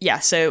yeah,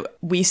 so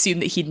we assume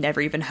that he'd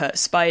never even hurt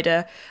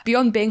Spider.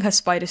 Beyond being her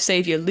spider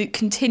savior, Luke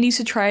continues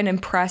to try and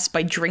impress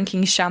by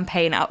drinking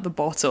champagne out the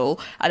bottle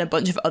and a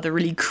bunch of other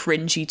really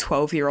cringy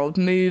 12-year-old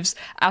moves.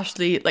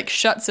 Ashley, like,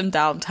 shuts him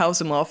down,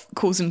 tells him off,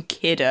 calls him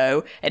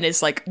kiddo, and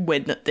is like,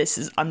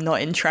 I'm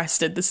not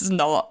interested, this is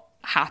not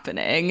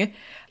happening.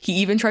 He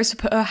even tries to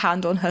put her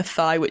hand on her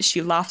thigh, which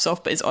she laughs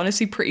off, but is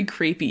honestly pretty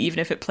creepy, even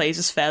if it plays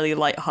as fairly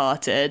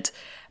lighthearted.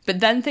 But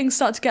then things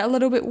start to get a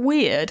little bit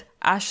weird.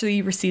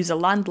 Ashley receives a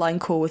landline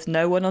call with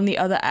no one on the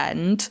other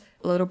end.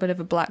 A little bit of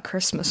a Black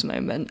Christmas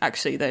moment.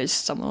 Actually, there's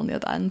someone on the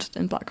other end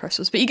in Black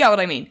Christmas, but you get what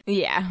I mean.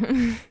 Yeah.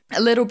 A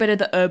little bit of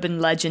the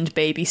urban legend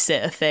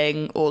babysitter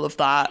thing, all of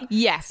that.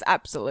 Yes,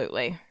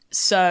 absolutely.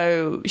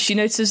 So she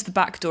notices the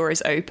back door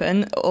is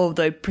open,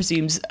 although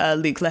presumes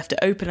Luke left it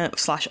open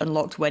 /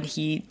 unlocked when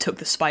he took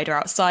the spider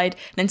outside.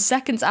 And then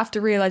seconds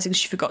after realizing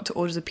she forgot to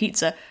order the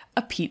pizza,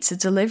 a pizza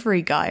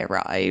delivery guy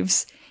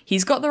arrives.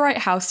 He's got the right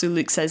house, so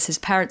Luke says his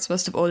parents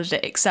must have ordered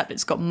it, except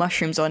it's got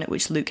mushrooms on it,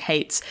 which Luke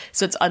hates,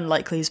 so it's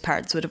unlikely his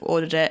parents would have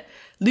ordered it.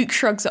 Luke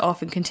shrugs it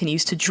off and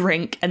continues to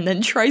drink, and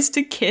then tries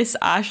to kiss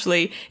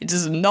Ashley. It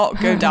does not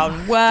go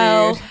down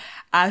well. Dude.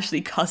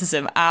 Ashley cusses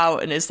him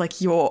out and is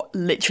like, "You're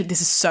literally,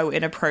 this is so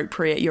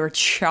inappropriate, you're a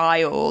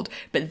child."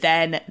 But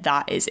then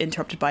that is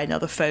interrupted by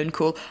another phone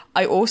call.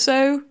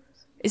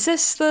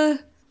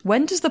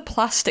 When does the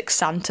plastic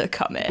Santa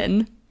come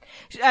in?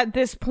 At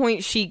this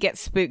point, she gets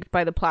spooked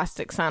by the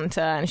plastic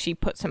Santa and she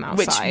puts him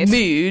outside. Which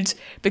mood,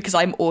 because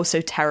I'm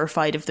also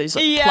terrified of those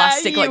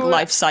plastic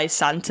life-size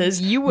Santas.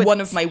 You were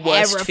one of my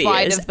worst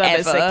fears of them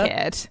ever. As a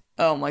kid.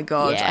 Oh my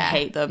god, I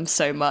hate them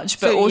so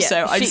much. But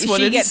I just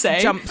wanted to say,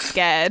 jump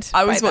scared.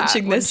 I was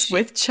watching this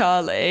with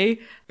Charlie,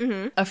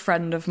 a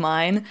friend of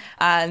mine,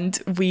 and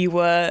we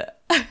were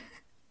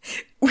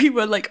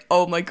like,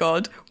 oh my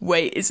god,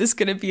 wait, is this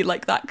going to be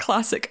like that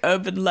classic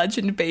urban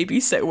legend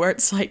babysit where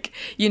it's like,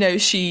 you know,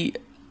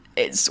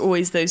 it's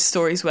always those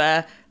stories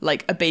where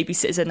like a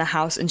babysitter's in the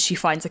house and she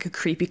finds like a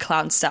creepy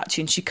clown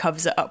statue and she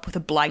covers it up with a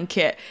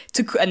blanket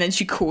and then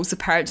she calls the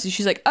parents and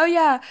she's like, "Oh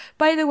yeah,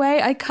 by the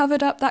way, I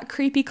covered up that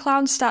creepy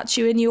clown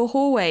statue in your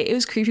hallway. It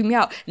was creeping me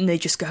out." And they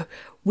just go,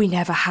 "We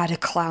never had a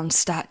clown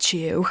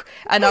statue."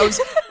 And I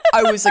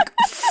was like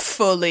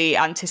fully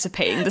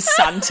anticipating the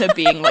Santa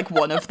being like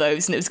one of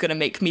those and it was going to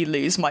make me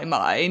lose my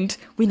mind.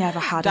 We never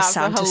had a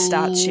Santa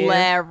statue. That's a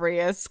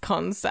hilarious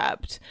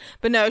concept.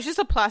 But no, it's just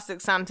a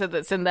plastic Santa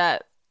that's in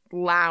that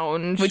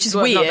lounge. Which is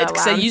weird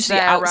because they're usually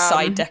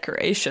outside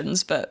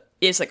decorations, but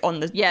it's like on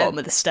the bottom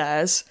of the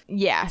stairs.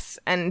 Yes,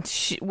 and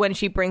when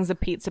she brings the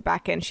pizza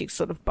back in, she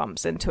sort of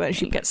bumps into it and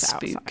she gets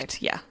spooked. Outside.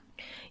 Yeah.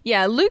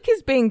 Yeah, Luke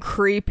is being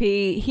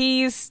creepy.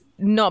 He's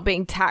not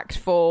being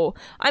tactful.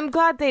 I'm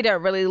glad they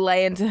don't really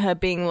lay into her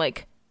being,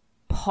 like,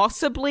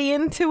 possibly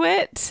into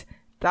it.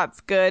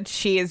 That's good.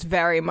 She is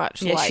very much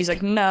she's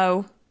like,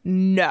 no.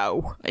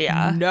 No.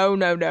 Yeah.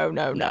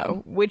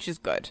 No. Which is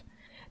good.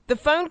 The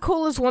phone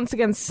call is once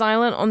again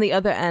silent on the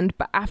other end,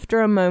 but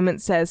after a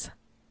moment says,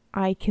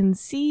 "I can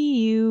see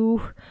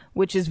you,"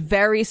 which is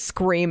very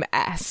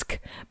Scream-esque.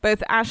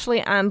 Both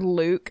Ashley and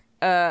Luke,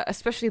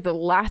 especially the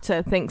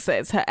latter, thinks that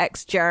it's her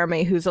ex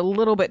Jeremy who's a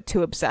little bit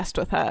too obsessed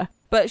with her.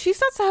 But she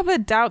starts to have her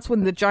doubts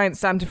when the giant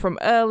Santa from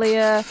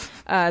earlier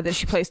that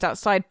she placed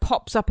outside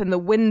pops up in the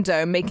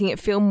window, making it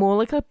feel more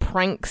like a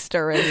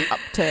prankster is up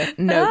to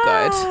no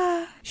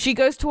good. She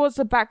goes towards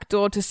the back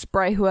door to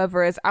spray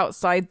whoever is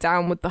outside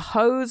down with the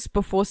hose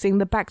before seeing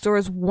the back door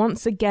is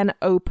once again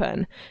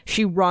open.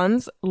 She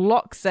runs,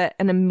 locks it,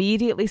 and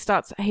immediately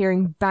starts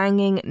hearing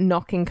banging,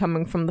 knocking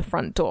coming from the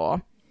front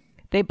door.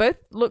 They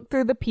both look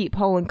through the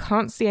peephole and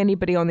can't see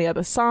anybody on the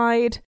other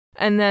side.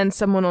 And then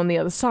someone on the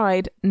other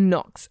side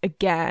knocks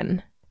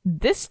again.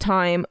 This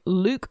time,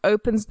 Luke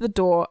opens the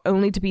door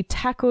only to be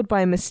tackled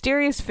by a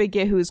mysterious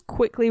figure who is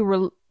quickly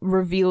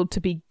revealed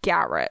to be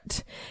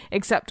Garrett.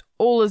 Except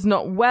all is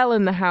not well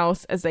in the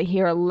house as they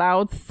hear a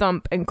loud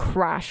thump and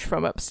crash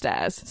from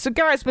upstairs. So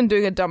Garrett's been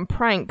doing a dumb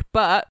prank,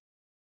 but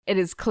it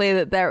is clear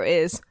that there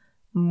is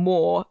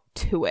more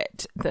to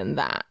it than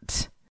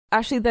that.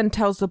 Ashley then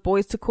tells the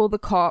boys to call the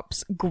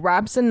cops,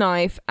 grabs a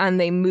knife, and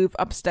they move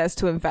upstairs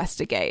to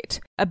investigate.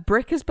 A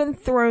brick has been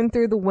thrown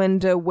through the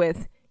window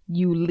with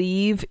 "You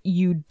leave,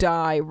 you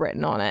die"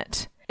 written on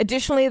it.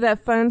 Additionally, their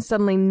phones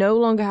suddenly no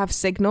longer have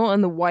signal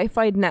and the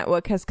Wi-Fi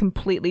network has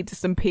completely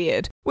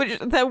disappeared. Which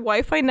their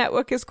Wi-Fi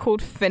network is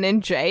called Finn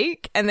and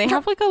Jake, and they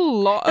have like a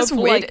lot of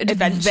weird like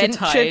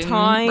Adventure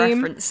Time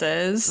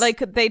references. Like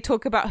they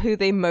talk about who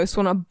they most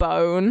want to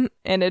bone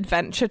in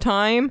Adventure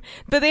Time,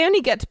 but they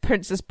only get to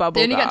Princess Bubblegum.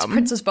 They only get to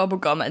Princess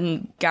Bubblegum,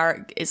 and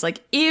Garrett is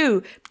like,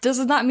 "Ew,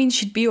 doesn't that mean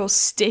she'd be all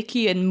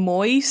sticky and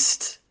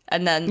moist?"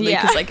 And then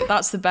Luke is like,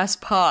 "That's the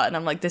best part." And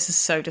I'm like, this is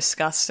so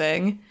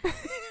disgusting.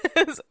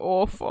 It's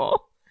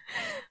awful.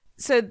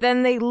 So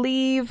then they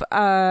leave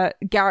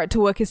Garrett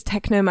to work his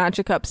techno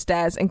magic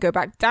upstairs and go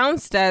back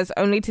downstairs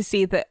only to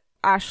see that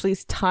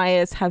Ashley's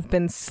tires have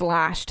been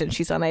slashed and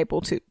she's unable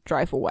to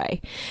drive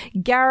away.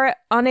 Garrett,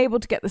 unable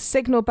to get the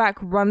signal back,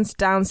 runs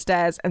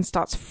downstairs and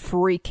starts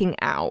freaking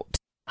out.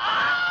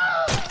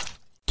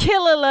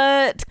 Kill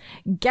alert!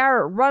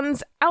 Garrett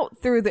runs out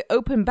through the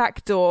open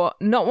back door,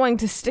 not wanting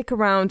to stick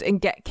around and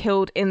get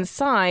killed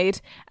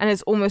inside, and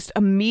is almost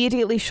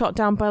immediately shot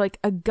down by like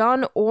a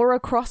gun or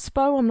a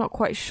crossbow. I'm not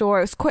quite sure.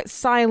 It was quite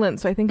silent,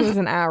 so I think it was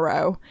an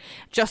arrow,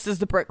 just as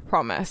the brick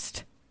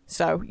promised.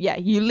 So, yeah,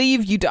 you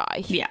leave, you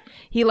die. Yeah.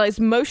 He lies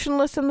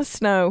motionless in the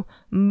snow,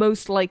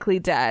 most likely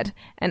dead,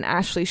 and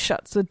Ashley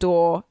shuts the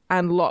door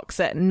and locks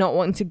it, not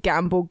wanting to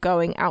gamble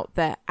going out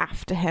there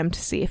after him to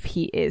see if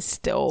he is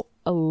still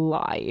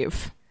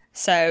alive.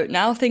 So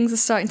now things are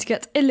starting to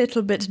get a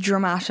little bit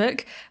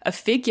dramatic. A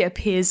figure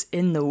appears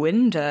in the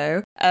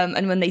window,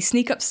 and when they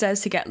sneak upstairs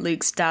to get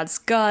Luke's dad's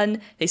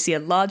gun, they see a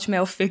large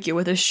male figure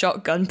with a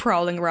shotgun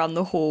prowling around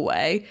the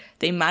hallway.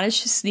 They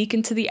manage to sneak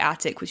into the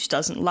attic, which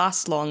doesn't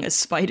last long as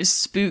spiders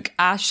spook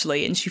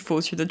Ashley and she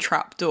falls through the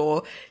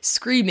trapdoor,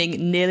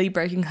 screaming, nearly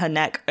breaking her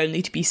neck,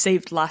 only to be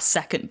saved last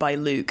second by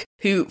Luke,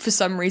 who for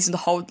some reason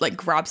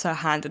grabs her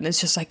hand and is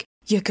just like,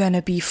 "You're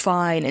gonna be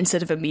fine,"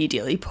 instead of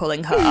immediately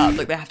pulling her up.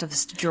 Like, they have to have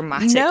this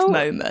dramatic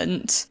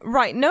moment.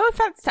 Right, no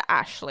offense to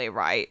Ashley,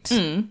 right?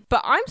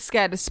 But I'm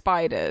scared of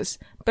spiders.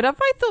 But have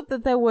I thought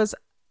that there was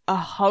a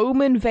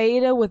home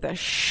invader with a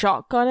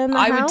shotgun in the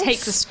house? I would take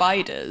the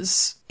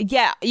spiders.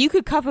 Yeah, you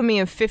could cover me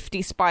in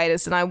 50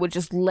 spiders and I would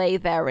just lay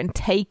there and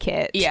take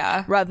it.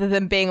 Yeah. Rather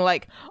than being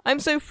like, I'm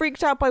so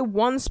freaked out by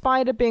one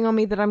spider being on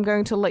me that I'm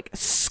going to like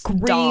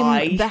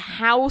scream the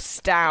house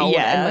down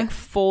and like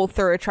fall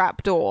through a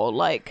trapdoor.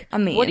 Like, I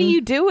mean, what are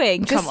you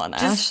doing? Come on,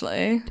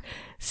 Ashley.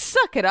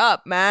 Suck it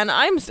up, man.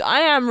 I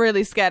am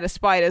really scared of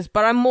spiders,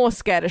 but I'm more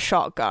scared of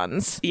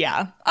shotguns.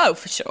 Yeah. Oh,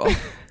 for sure.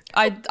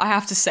 I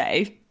have to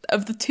say,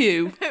 of the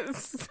two,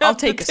 I'll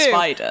take a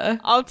spider.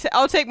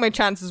 I'll take my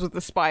chances with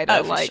the spider.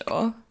 Oh, for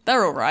sure.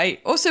 They're all right.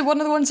 Also, one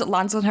of the ones that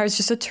lands on her is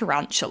just a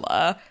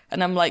tarantula,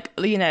 and I'm like,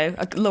 a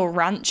little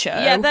rancho.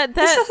 Yeah,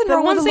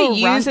 the ones they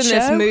use in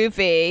this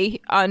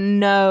movie are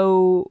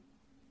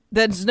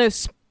there's no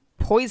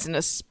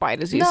poisonous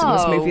spiders used in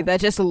this movie. They're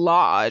just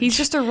large. He's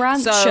just a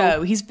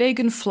rancho. He's big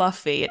and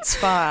fluffy. It's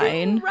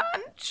fine.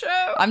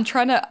 Rancho.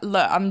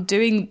 I'm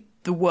doing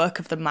the work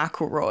of the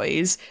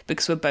McElroys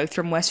because we're both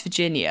from West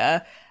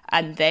Virginia,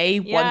 and they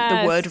want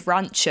the word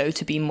rancho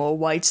to be more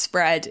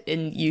widespread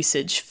in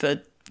usage for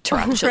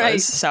tarantulas.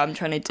 Right. So I'm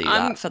trying to do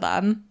that for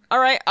them. All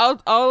right,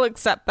 I'll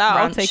accept that.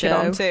 Rancho. I'll take it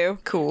on too.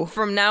 Cool.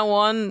 From now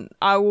on,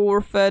 I will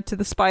refer to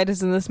the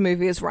spiders in this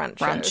movie as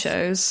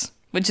ranchos.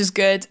 Which is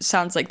good.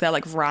 Sounds like they're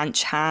like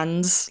ranch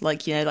hands,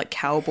 like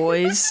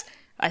cowboys.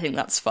 I think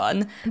that's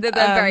fun. They're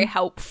very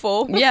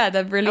helpful. Yeah,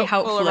 they're really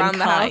helpful around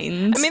and the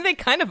kind. house. I mean, they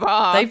kind of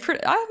are.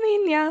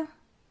 Yeah.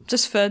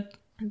 Just for...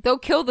 They'll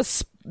kill the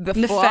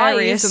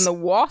flies and the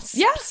wasps.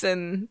 Yeah.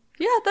 And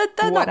yeah,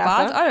 they're not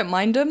bad. I don't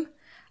mind them.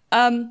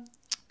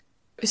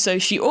 So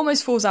she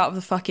almost falls out of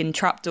the fucking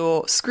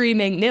trapdoor,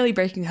 screaming, nearly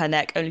breaking her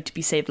neck, only to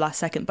be saved last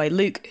second by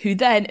Luke, who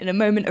then, in a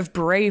moment of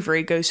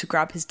bravery, goes to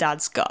grab his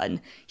dad's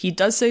gun. He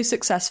does so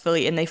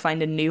successfully, and they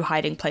find a new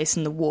hiding place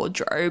in the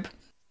wardrobe.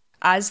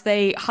 As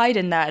they hide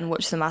in there and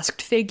watch the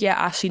masked figure,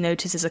 Ashley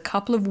notices a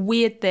couple of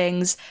weird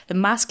things. The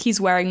mask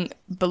he's wearing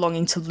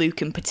belonging to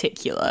Luke in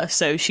particular,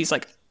 so she's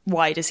like,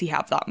 why does he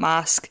have that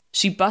mask?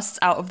 She busts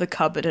out of the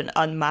cupboard and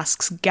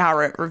unmasks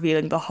Garrett,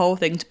 revealing the whole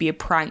thing to be a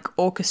prank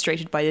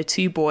orchestrated by the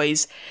two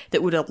boys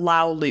that would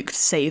allow Luke to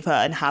save her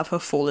and have her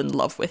fall in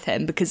love with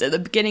him. Because at the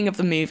beginning of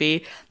the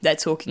movie, they're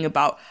talking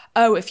about,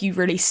 oh, if you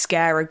really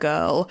scare a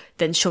girl,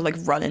 then she'll like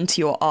run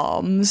into your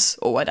arms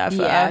or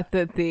whatever. Yeah,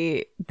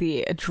 the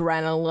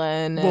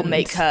adrenaline will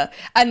make her.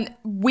 And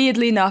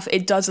weirdly enough,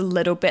 it does a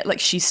little bit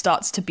like she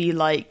starts to be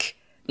like,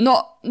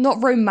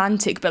 not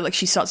romantic, but like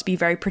she starts to be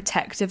very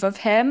protective of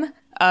him,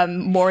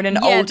 more in an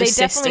older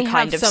sister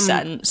kind of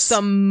sense.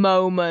 Some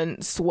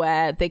moments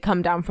where they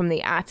come down from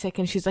the attic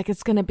and she's like,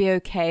 it's gonna be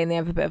okay, and they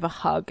have a bit of a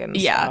hug and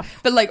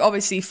stuff. But like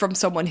obviously from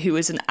someone who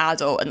is an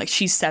adult and like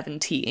she's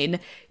 17,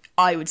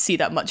 I would see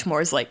that much more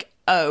as like,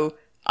 oh,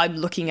 I'm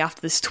looking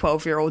after this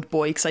 12-year-old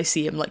boy because I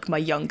see him like my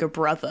younger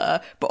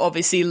brother. But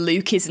obviously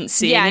Luke isn't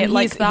seeing it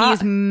like that.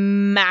 He's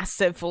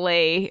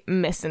massively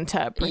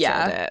misinterpreted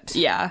it.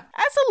 Yeah.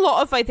 As a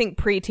lot of, I think,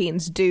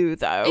 preteens do,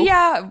 though.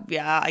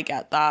 Yeah, I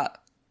get that.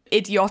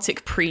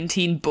 Idiotic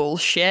preteen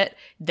bullshit.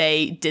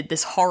 They did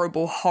this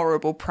horrible,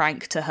 horrible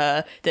prank to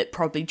her that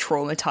probably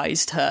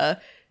traumatized her.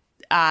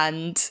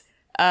 And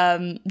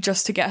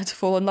just to get her to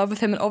fall in love with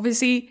him, and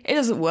obviously it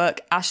doesn't work.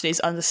 Ashley is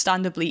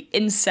understandably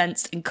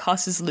incensed and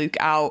cusses Luke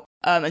out,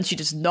 and she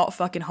does not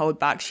fucking hold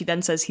back. She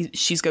then says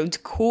she's going to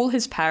call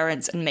his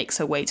parents and makes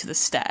her way to the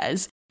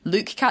stairs.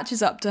 Luke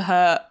catches up to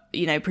her,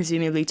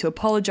 presumably to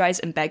apologize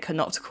and beg her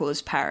not to call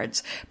his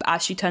parents, but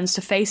as she turns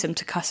to face him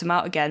to cuss him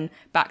out again,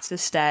 back to the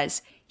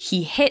stairs,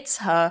 he hits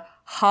her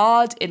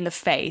hard in the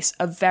face,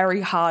 a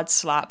very hard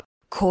slap,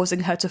 causing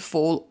her to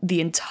fall the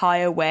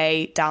entire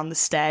way down the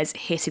stairs,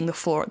 hitting the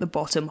floor at the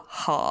bottom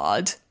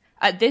hard.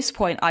 At this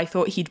point, I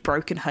thought he'd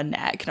broken her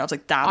neck, and I was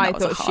like, damn, that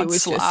was a hard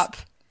slap.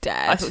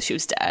 Dead. I thought she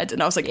was dead,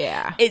 and I was like,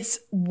 yeah.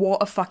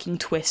 What a fucking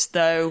twist,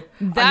 though.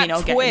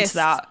 I'll get into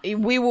that.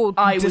 We will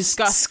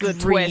discuss the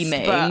twist,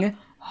 but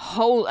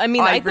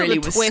I thought really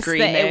the twist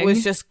that it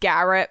was just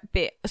Garrett.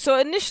 So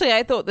initially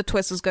I thought the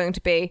twist was going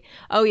to be,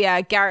 oh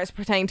yeah, Garrett's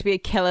pretending to be a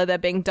killer, they're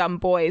being dumb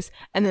boys,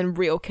 and then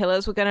real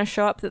killers were going to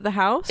show up at the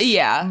house.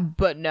 Yeah.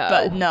 But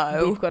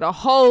no. We've got a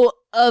whole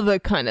other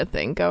kind of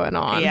thing going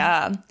on.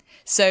 Yeah.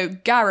 So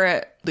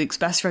Garrett, Luke's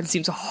best friend,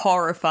 seems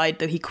horrified,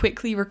 though he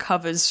quickly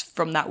recovers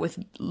from that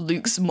with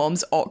Luke's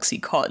mom's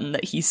Oxycontin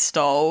that he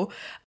stole.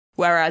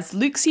 Whereas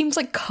Luke seems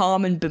like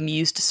calm and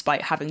bemused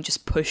despite having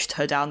just pushed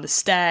her down the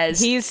stairs.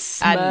 He's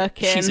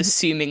smirking. And she's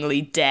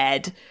assumingly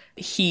dead.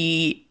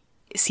 He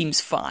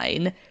seems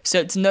fine. So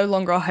it's no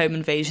longer a home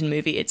invasion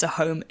movie, it's a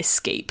home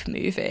escape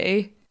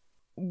movie.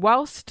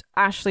 Whilst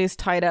Ashley is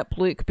tied up,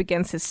 Luke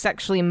begins his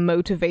sexually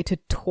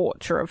motivated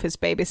torture of his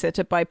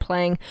babysitter by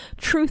playing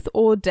Truth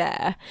or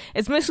Dare.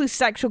 It's mostly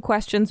sexual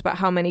questions about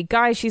how many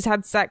guys she's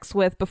had sex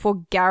with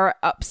before Garrett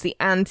ups the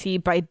ante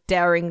by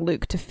daring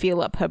Luke to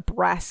feel up her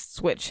breasts,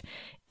 which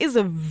is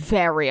a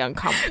very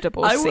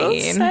uncomfortable scene. I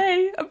will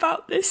say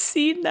about this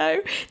scene, though,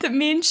 that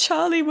me and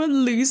Charlie were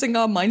losing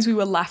our minds. We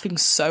were laughing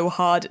so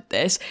hard at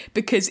this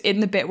because in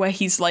the bit where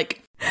he's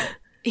like...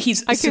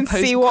 I can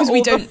see what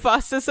all the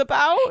fuss is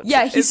about.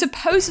 Yeah, he's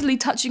supposedly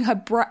touching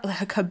her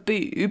her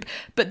boob,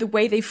 but the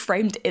way they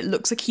framed it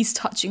looks like he's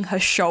touching her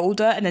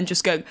shoulder and then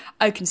just going,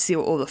 I can see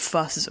what all the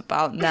fuss is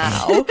about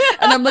now.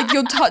 And I'm like,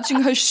 you're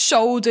touching her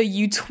shoulder,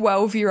 you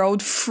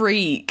 12-year-old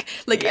freak.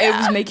 Like, It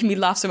was making me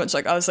laugh so much.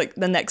 Like, I was like,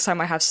 the next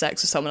time I have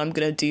sex with someone, I'm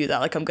gonna do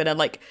that. Like, I'm gonna,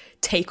 like,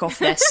 take off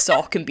their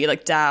sock and be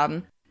like,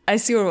 damn, I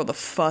see what all the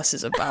fuss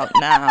is about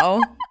now.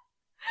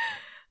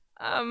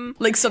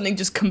 Like something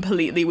just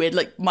completely weird,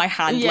 like my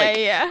hand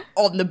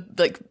on the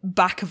like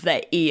back of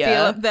their ear.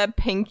 Feel up their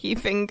pinky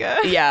finger.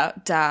 Yeah,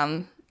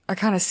 damn. I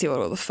kind of see what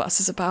all the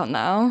fuss is about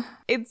now.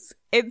 It's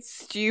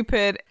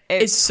stupid.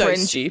 It's so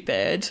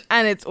stupid.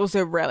 And it's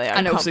also really uncomfortable.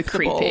 And also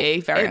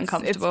creepy, very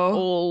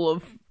uncomfortable.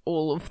 It's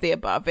all of the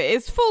above. It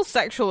is full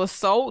sexual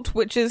assault,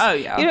 which is...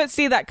 you don't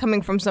see that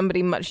coming from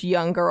somebody much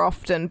younger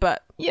often,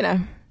 but,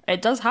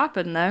 It does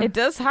happen, though. It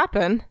does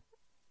happen.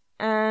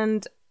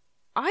 And...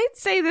 I'd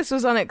say this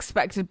was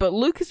unexpected, but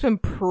Luke has been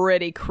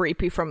pretty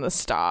creepy from the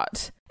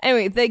start.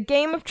 Anyway, the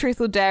game of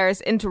Truth or Dare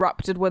is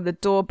interrupted when the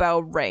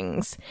doorbell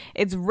rings.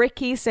 It's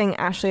Ricky saying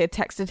Ashley had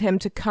texted him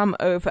to come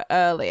over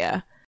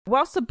earlier.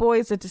 Whilst the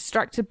boys are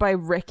distracted by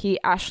Ricky,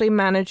 Ashley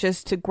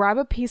manages to grab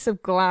a piece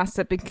of glass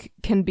that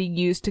can be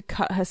used to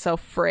cut herself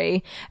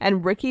free,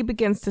 and Ricky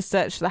begins to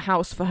search the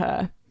house for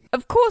her.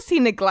 Of course he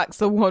neglects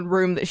the one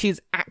room that she's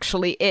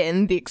actually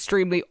in, the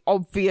extremely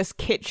obvious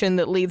kitchen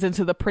that leads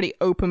into the pretty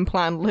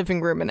open-plan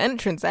living room and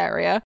entrance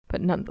area.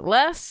 But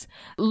nonetheless,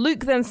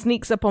 Luke then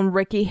sneaks up on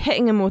Ricky,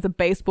 hitting him with a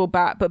baseball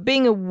bat, but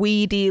being a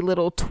weedy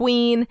little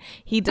tween,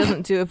 he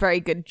doesn't do a very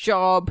good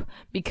job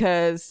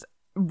because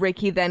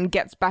Ricky then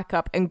gets back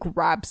up and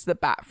grabs the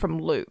bat from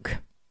Luke.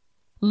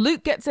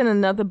 Luke gets in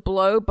another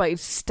blow by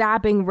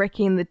stabbing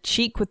Ricky in the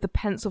cheek with the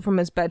pencil from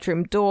his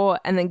bedroom door,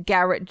 and then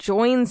Garrett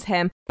joins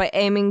him by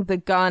aiming the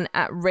gun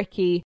at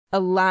Ricky,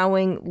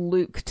 allowing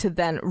Luke to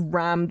then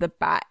ram the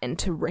bat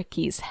into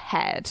Ricky's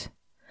head.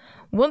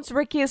 Once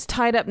Ricky is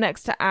tied up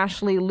next to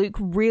Ashley, Luke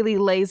really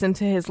lays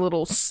into his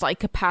little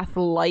psychopath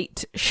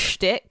light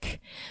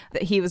shtick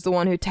that he was the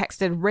one who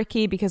texted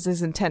Ricky because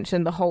his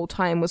intention the whole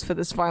time was for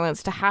this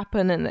violence to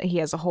happen and that he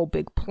has a whole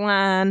big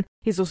plan.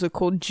 He's also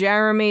called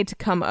Jeremy to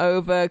come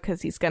over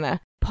because he's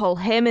gonna pull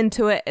him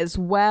into it as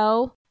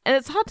well. And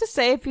it's hard to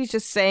say if he's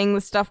just saying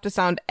the stuff to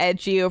sound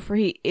edgy or if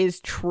he is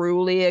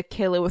truly a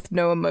killer with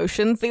no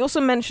emotions. They also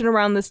mention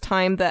around this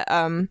time that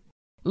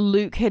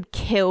Luke had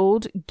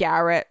killed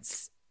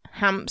Garrett's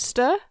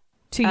hamster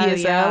 2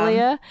 years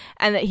earlier,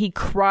 and that he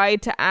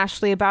cried to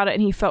Ashley about it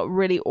and he felt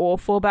really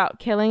awful about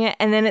killing it.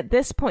 And then at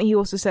this point he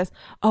also says,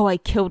 oh, I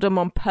killed him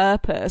on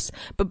purpose,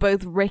 but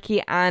both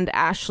Ricky and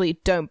Ashley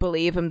don't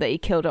believe him that he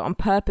killed it on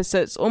purpose.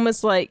 So it's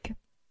almost like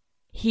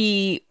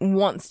he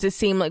wants to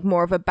seem like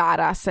more of a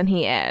badass than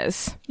he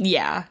is.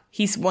 Yeah,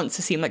 he wants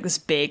to seem like this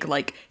big,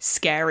 like,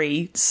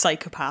 scary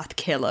psychopath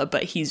killer,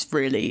 but he's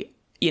really,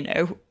 you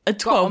know, a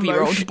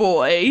 12-year-old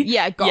boy.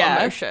 Yeah,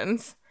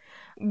 emotions.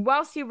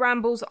 Whilst he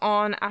rambles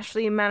on,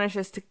 Ashley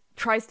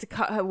tries to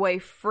cut her way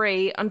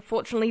free,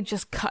 unfortunately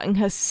just cutting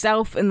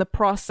herself in the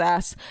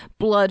process,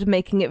 blood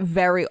making it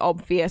very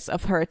obvious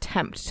of her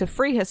attempt to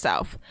free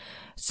herself.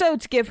 So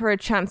to give her a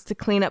chance to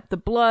clean up the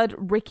blood,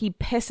 Ricky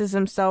pisses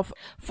himself,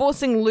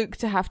 forcing Luke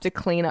to have to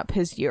clean up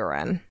his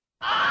urine.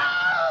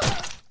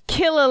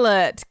 Kill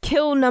alert!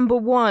 Kill number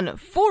 1.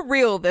 For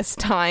real this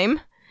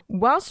time.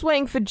 Whilst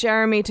waiting for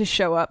Jeremy to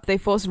show up, they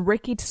force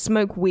Ricky to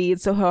smoke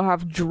weed so he'll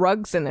have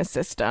drugs in his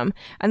system,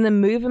 and then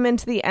move him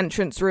into the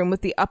entrance room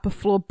with the upper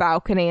floor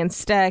balcony and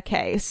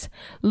staircase.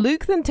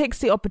 Luke then takes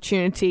the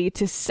opportunity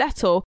to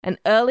settle an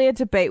earlier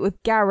debate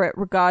with Garrett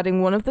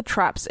regarding one of the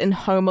traps in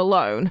Home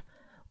Alone.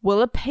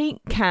 Will a paint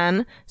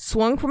can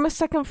swung from a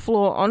second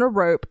floor on a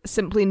rope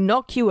simply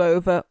knock you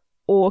over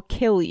or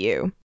kill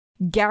you?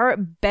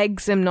 Garrett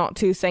begs him not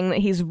to, saying that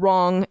he's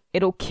wrong,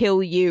 it'll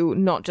kill you,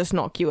 not just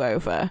knock you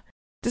over.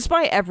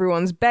 Despite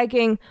everyone's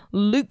begging,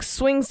 Luke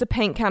swings the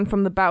paint can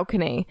from the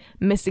balcony,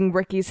 missing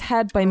Ricky's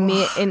head by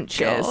mere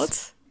inches. God.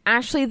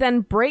 Ashley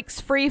then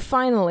breaks free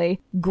finally,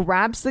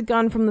 grabs the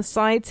gun from the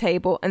side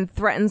table, and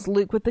threatens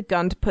Luke with the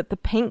gun to put the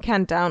paint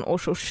can down or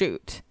she'll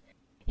shoot.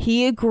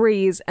 He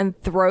agrees and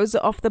throws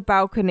it off the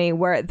balcony,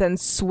 where it then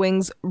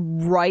swings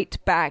right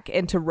back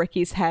into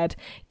Ricky's head,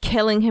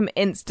 killing him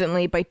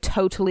instantly by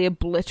totally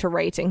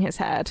obliterating his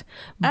head.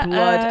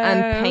 Blood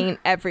and paint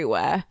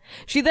everywhere.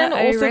 She then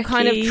also Ricky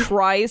kind of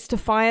tries to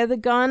fire the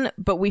gun,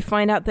 but we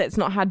find out that it's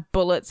not had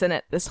bullets in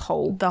it the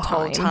whole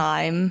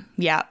time.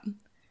 Yep.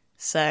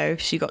 So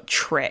she got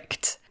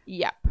tricked.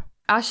 Yep.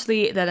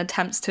 Ashley then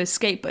attempts to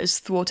escape, but is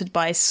thwarted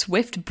by a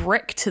swift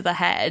brick to the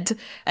head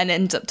and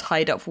ends up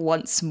tied up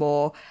once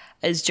more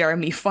as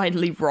Jeremy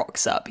finally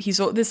rocks up. He's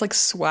sort of this like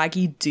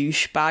swaggy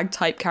douchebag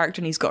type character,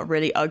 and he's got a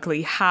really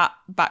ugly hat,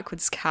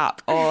 backwards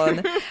cap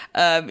on.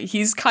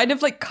 He's kind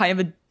of a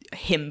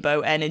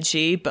himbo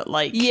energy, but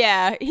like...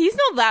 Yeah, he's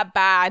not that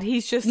bad.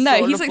 He's just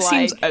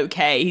seems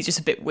okay. He's just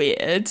a bit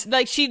weird.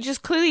 Like, she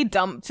just clearly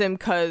dumped him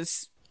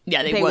because...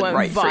 Yeah, they weren't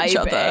right for each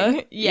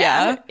other.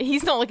 Yeah.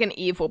 He's not like an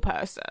evil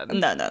person.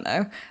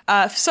 No.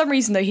 For some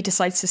reason, though, he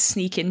decides to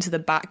sneak into the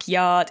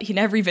backyard. He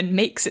never even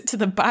makes it to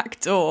the back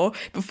door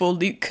before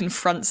Luke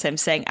confronts him,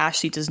 saying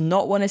Ashley does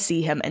not want to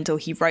see him until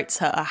he writes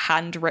her a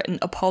handwritten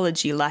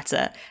apology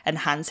letter and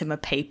hands him a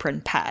paper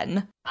and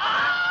pen.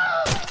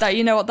 That,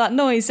 you know what that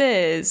noise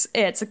is?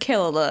 It's a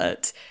kill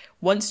alert.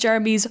 Once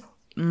Jeremy's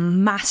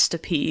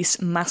masterwork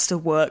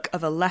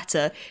of a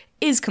letter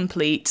is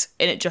complete,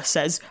 and it just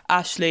says,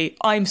 Ashley,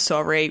 I'm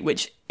sorry,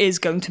 which is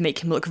going to make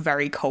him look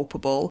very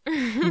culpable.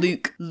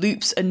 Luke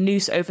loops a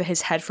noose over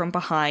his head from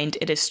behind.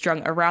 It is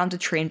strung around a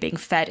tree and being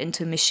fed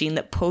into a machine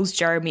that pulls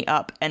Jeremy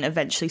up and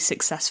eventually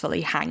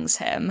successfully hangs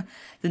him.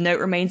 The note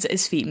remains at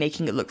his feet,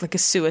 making it look like a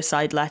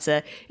suicide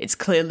letter. It's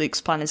clear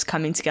Luke's plan is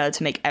coming together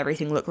to make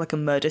everything look like a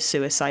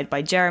murder-suicide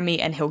by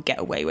Jeremy, and he'll get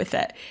away with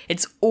it.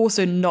 It's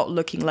also not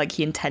looking like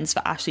he intends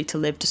for Ashley to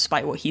live,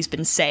 despite what he's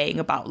been saying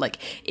about, like,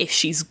 if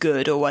she's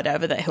good or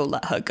whatever, that he'll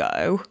let her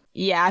go.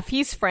 Yeah, if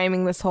he's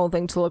framing this whole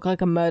thing to look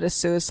like a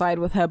murder-suicide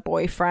with her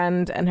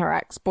boyfriend and her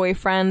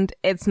ex-boyfriend,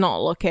 it's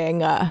not looking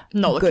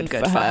good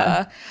for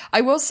her.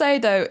 I will say,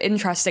 though,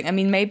 interesting, I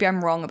mean, maybe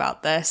I'm wrong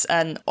about this,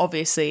 and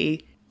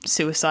obviously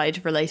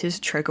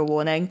suicide-related trigger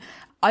warning.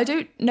 I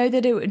don't know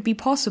that it would be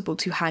possible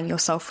to hang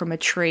yourself from a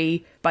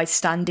tree by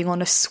standing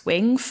on a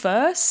swing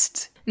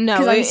first.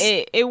 No,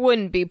 it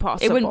wouldn't be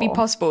possible. It wouldn't be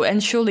possible,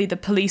 and surely the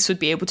police would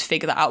be able to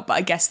figure that out, but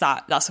I guess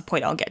that's a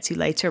point I'll get to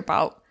later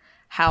about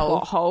how...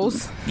 Plot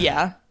holes.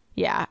 Yeah.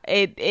 Yeah,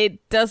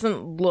 it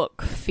doesn't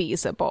look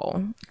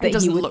feasible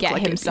that he would get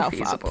himself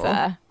up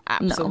there.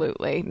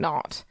 Absolutely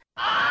not.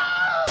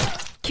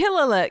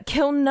 Kill alert,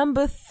 kill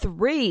number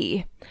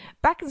 3.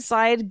 Back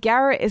inside,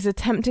 Garrett is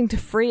attempting to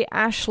free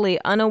Ashley,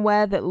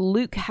 unaware that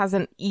Luke has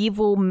an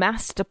evil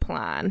master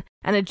plan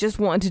and had just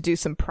wanted to do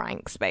some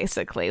pranks,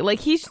 basically. Like,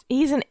 he's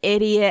an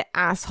idiot,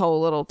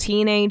 asshole little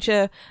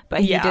teenager, but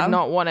he did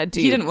not want to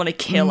do He didn't want to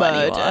kill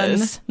murders.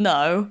 anyone.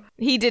 No.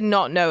 He did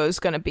not know it was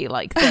going to be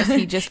like this.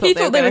 He just thought He they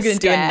thought were they were going to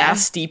do a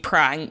nasty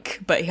prank,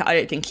 but I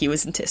don't think he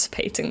was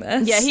anticipating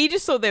this. Yeah, he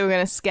just thought they were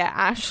going to scare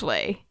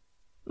Ashley.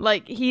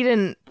 Like, he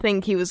didn't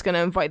think he was going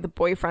to invite the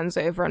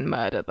boyfriends over and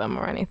murder them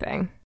or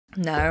anything.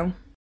 No.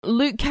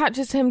 Luke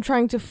catches him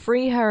trying to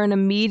free her and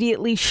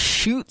immediately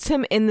shoots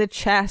him in the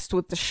chest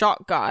with the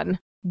shotgun.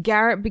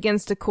 Garrett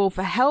begins to call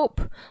for help.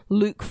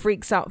 Luke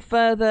freaks out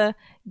further.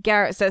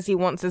 Garrett says he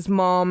wants his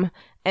mom,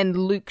 and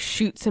Luke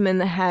shoots him in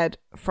the head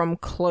from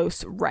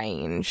close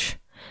range.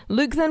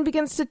 Luke then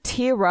begins to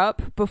tear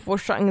up before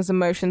shutting his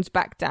emotions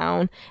back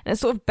down, and it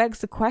sort of begs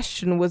the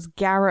question, was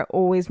Garrett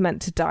always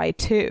meant to die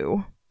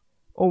too?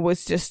 Or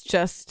was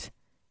just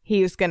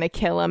he was going to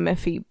kill him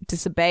if he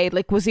disobeyed?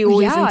 Like, was he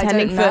always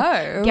intending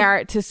for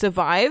Garrett to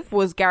survive?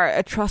 Was Garrett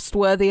a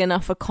trustworthy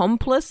enough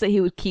accomplice that he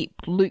would keep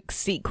Luke's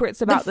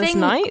secrets about this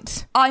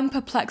night? I'm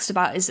perplexed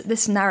about is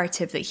this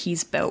narrative that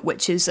he's built,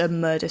 which is a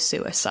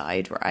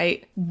murder-suicide,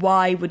 right?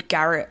 Why would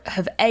Garrett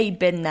have A,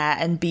 been there,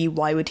 and B,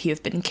 why would he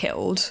have been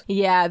killed?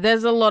 Yeah,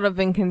 there's a lot of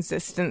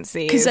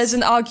inconsistencies. Because there's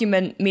an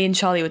argument, me and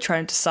Charlie were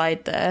trying to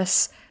decide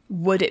this.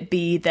 Would it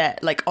be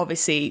that, like,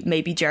 obviously,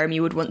 maybe Jeremy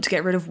would want to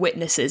get rid of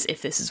witnesses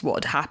if this is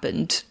what had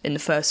happened in the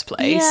first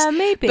place? Yeah,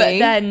 maybe. But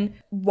then,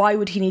 why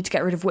would he need to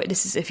get rid of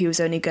witnesses if he was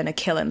only going to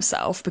kill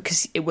himself?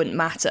 Because it wouldn't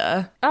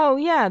matter. Oh,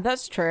 yeah,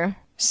 that's true.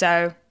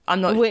 So, I'm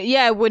not...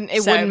 it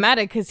wouldn't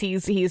matter because he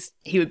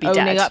would be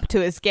owning up to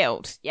his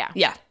guilt. Yeah.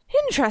 Yeah.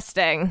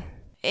 Interesting.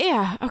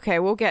 Yeah, okay,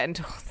 we'll get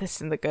into all this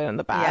in the good and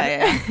the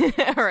bad.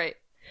 Yeah. All right.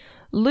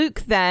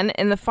 Luke then,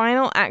 in the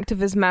final act of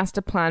his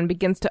master plan,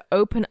 begins to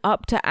open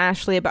up to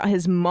Ashley about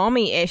his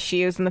mommy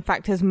issues and the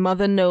fact his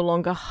mother no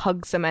longer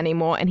hugs him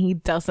anymore and he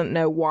doesn't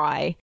know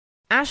why.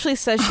 Ashley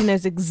says she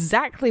knows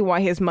exactly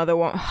why his mother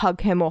won't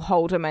hug him or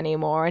hold him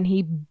anymore, and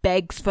he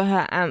begs for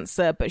her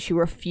answer, but she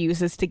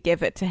refuses to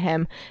give it to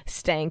him,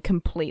 staying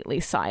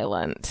completely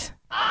silent.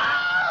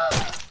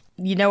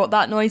 You know what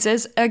that noise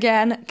is?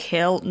 Again,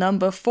 kill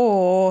number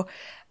 4.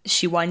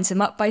 She winds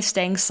him up by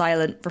staying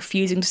silent,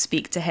 refusing to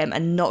speak to him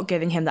and not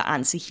giving him the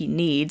answer he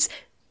needs.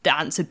 The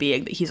answer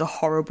being that he's a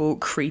horrible,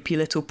 creepy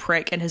little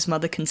prick and his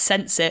mother can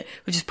sense it,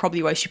 which is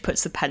probably why she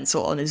puts the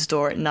pencil on his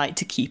door at night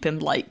to keep him,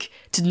 like,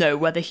 to know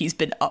whether he's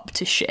been up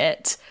to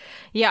shit.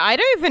 Yeah, I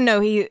don't even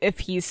know if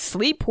he's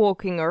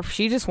sleepwalking or if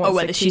she just wants to keep him.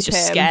 Or whether she's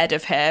just scared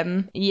of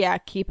him. Yeah,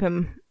 keep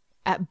him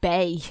at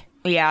bay.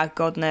 Yeah,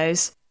 God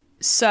knows.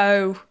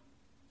 So,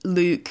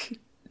 Luke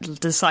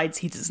decides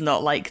he does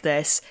not like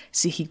this,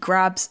 so he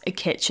grabs a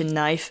kitchen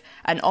knife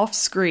and off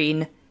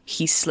screen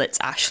he slits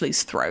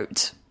Ashley's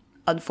throat.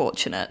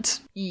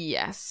 Unfortunate.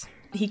 Yes.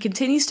 He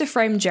continues to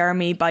frame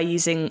Jeremy by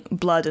using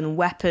blood and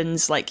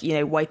weapons, like, you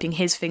know, wiping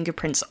his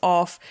fingerprints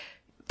off,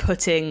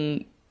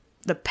 putting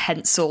the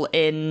pencil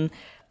in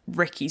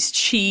Ricky's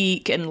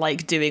cheek and,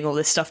 like, doing all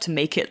this stuff to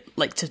make it,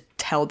 like, to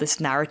tell this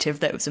narrative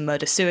that it was a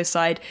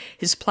murder-suicide.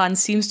 His plan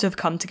seems to have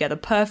come together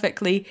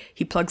perfectly.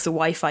 He plugs the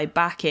Wi-Fi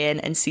back in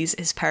and sees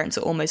his parents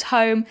are almost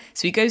home,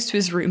 so he goes to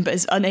his room but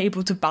is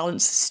unable to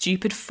balance the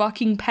stupid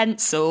fucking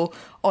pencil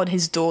on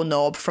his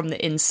doorknob from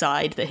the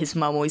inside that his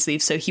mum always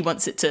leaves, so he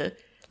wants it to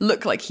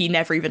look like he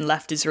never even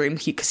left his room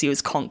because he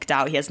was conked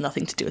out. He has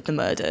nothing to do with the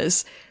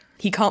murders.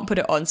 He can't put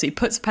it on, so he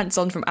puts the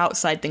pencil on from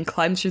outside, then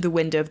climbs through the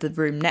window of the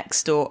room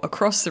next door,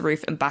 across the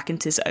roof, and back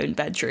into his own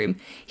bedroom.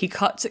 He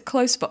cuts it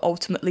close, but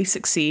ultimately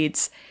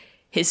succeeds.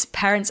 His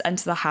parents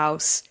enter the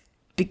house,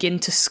 begin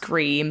to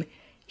scream.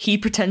 He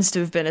pretends to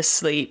have been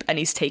asleep, and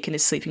he's taken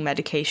his sleeping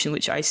medication,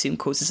 which I assume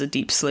causes a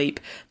deep sleep.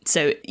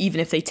 So even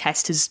if they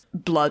test his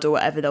blood or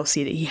whatever, they'll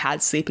see that he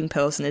had sleeping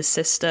pills in his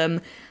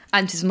system.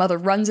 And his mother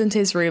runs into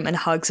his room and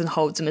hugs and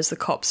holds him as the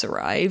cops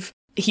arrive.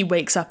 He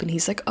wakes up and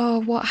he's like,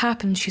 oh, what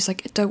happened? She's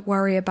like, don't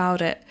worry about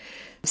it.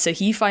 So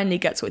he finally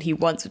gets what he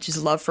wants, which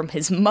is love from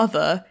his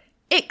mother,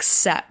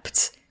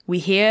 except we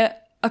hear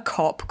a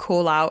cop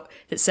call out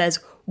that says,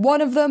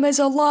 one of them is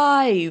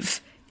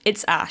alive.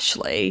 It's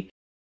Ashley.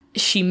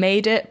 She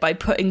made it by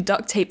putting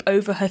duct tape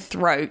over her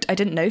throat. I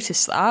didn't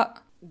notice that.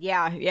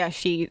 Yeah,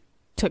 she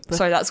took the...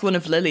 Sorry, that's one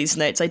of Lily's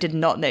notes. I did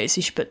not notice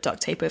she put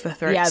duct tape over her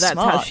throat. Yeah, that's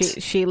Smart. how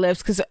she lives.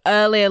 Because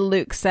earlier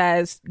Luke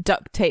says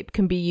duct tape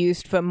can be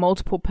used for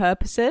multiple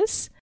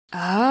purposes.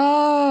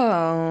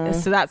 Oh.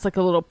 So that's like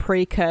a little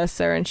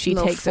precursor, and she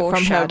takes it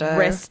from her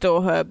wrist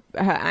or her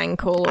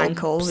ankle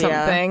or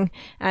something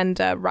and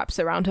wraps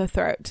it around her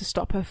throat to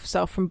stop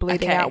herself from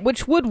bleeding out,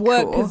 which would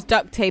work because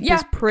duct tape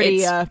is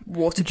pretty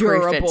waterproof.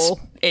 durable.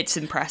 It's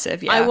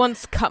impressive, yeah. I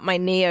once cut my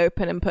knee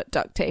open and put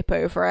duct tape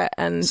over it,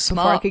 and before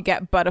I could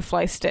get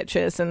butterfly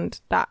stitches, and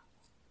that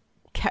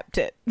kept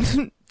it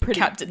pretty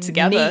kept it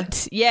together.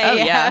 Neat.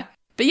 Yeah.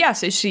 But yeah,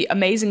 so she,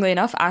 amazingly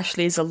enough,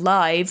 Ashley is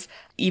alive,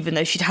 even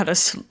though she'd had her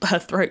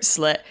throat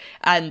slit.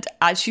 And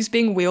as she's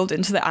being wheeled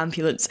into the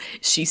ambulance,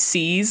 she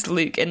sees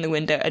Luke in the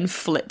window and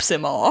flips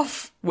him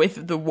off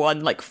with the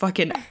one, like,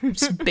 fucking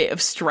bit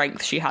of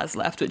strength she has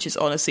left, which is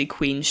honestly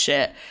queen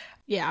shit.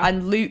 Yeah.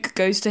 And Luke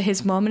goes to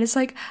his mom and is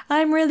like,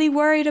 I'm really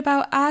worried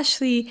about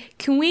Ashley.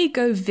 Can we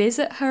go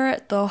visit her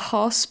at the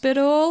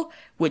hospital?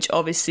 Which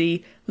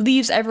obviously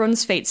leaves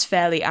everyone's fates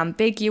fairly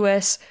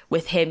ambiguous,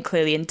 with him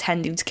clearly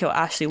intending to kill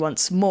Ashley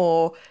once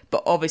more,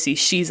 but obviously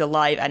she's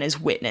alive and is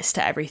witness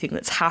to everything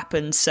that's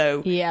happened,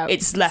 so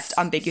it's left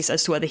ambiguous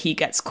as to whether he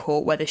gets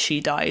caught, whether she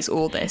dies,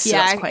 all this. So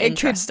that's quite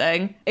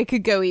interesting. It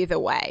could go either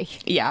way.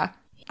 Yeah.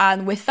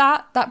 And with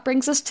that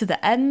brings us to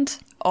the end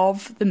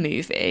of the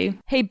movie.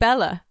 Hey,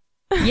 Bella.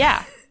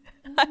 Yeah.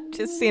 I've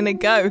just seen a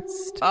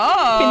ghost.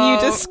 Oh. Can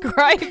you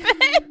describe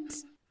it?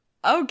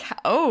 Oh,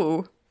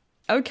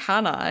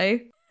 can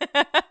I?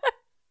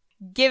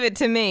 Give it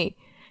to me.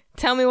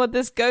 Tell me what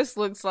this ghost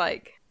looks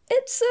like.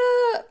 It's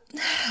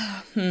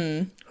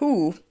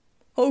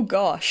Oh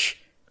gosh.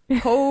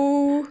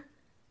 Oh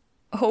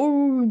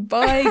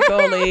by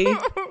golly.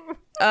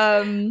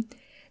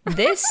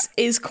 This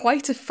is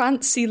quite a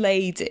fancy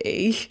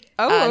lady.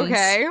 Oh,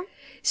 okay.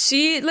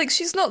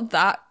 She's not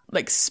that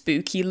like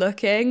spooky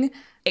looking,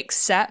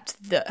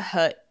 except that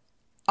her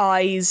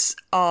eyes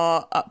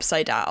are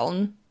upside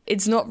down.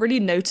 It's not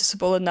really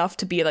noticeable enough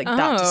to be like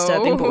that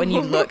disturbing, but when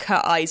you look,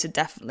 her eyes are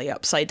definitely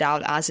upside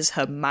down, as is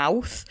her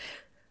mouth.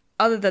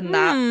 Other than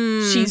that,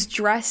 she's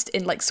dressed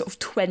in like sort of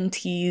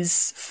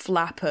 20s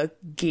flapper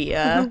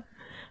gear.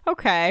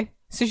 Okay.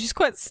 So she's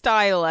quite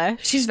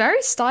stylish. She's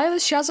very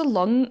stylish. She has a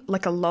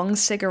long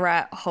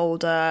cigarette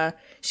holder.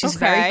 She's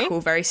very cool,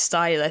 very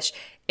stylish,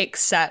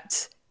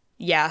 except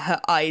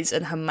her eyes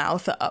and her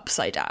mouth are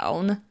upside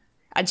down,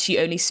 and she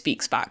only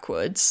speaks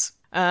backwards.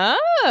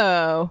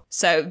 Oh.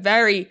 So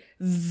very,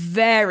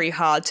 very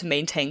hard to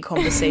maintain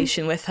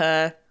conversation with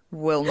her.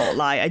 Will not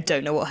lie. I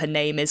don't know what her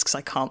name is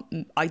because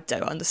I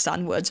don't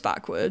understand words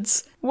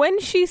backwards. When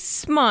she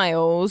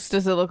smiles,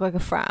 does it look like a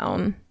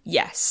frown?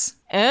 Yes.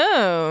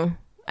 Oh.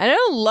 I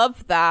don't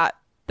love that.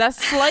 That's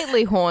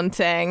slightly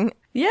haunting.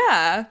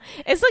 Yeah.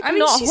 It's like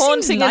not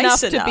haunting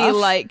enough to be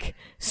like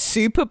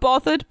super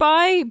bothered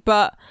by,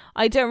 but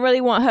I don't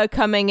really want her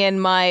coming in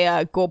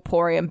my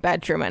Gorporium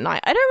bedroom at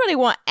night. I don't really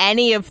want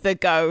any of the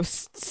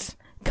ghosts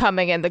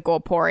coming in the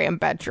Gorporium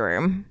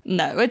bedroom.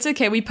 No, it's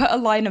okay. We put a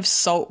line of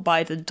salt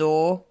by the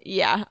door.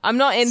 Yeah, I'm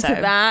not into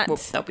that.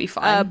 That'll be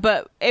fine.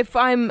 But if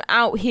I'm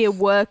out here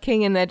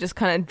working and they're just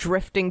kind of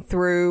drifting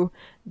through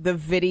the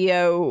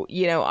video,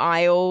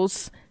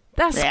 aisles,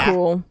 that's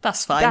cool.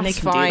 That's fine. That's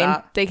they can fine. do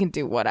that. They can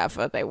do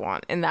whatever they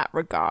want in that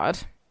regard.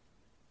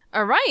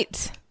 All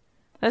right.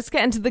 Let's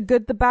get into the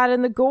good, the bad,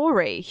 and the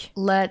gory.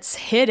 Let's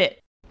hit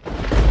it.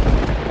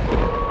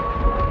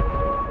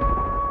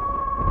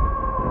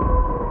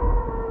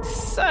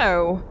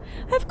 So,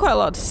 I have quite a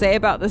lot to say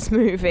about this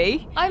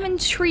movie. I'm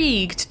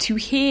intrigued to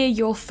hear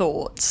your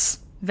thoughts.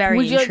 Very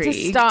intrigued. Would you like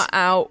to start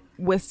out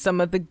with some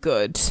of the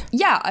good?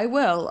 Yeah, I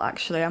will,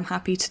 actually. I'm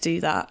happy to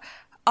do that.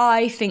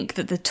 I think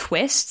that the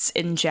twists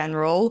in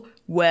general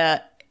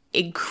were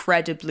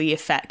incredibly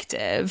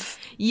effective.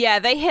 Yeah,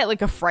 they hit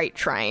like a freight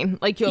train.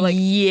 Like, you're like,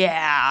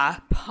 yeah,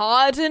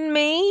 pardon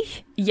me?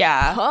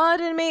 Yeah.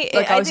 Pardon me?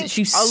 Like, I was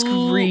literally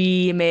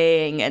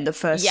screaming in the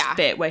first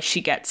bit where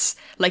she gets,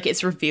 like,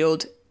 it's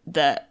revealed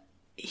that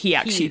he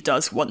actually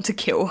does want to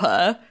kill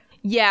her.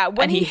 Yeah,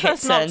 when he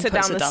first knocks her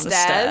down the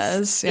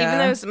stairs. Yeah. Even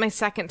though it was my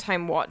second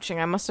time watching,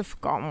 I must have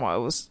forgotten what it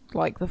was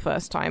like the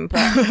first time, but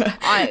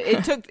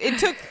it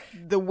took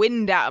the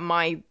wind out of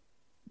my...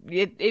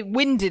 It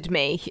winded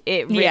me.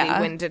 It really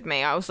winded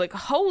me. I was like,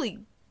 holy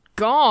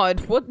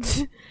God,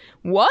 what?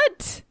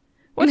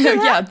 What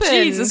happened?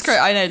 Jesus Christ.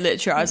 I know,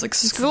 literally, I was like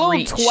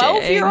screeching. This little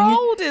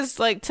 12-year-old is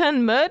like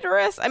turned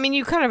murderous. I mean,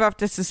 you kind of have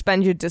to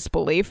suspend your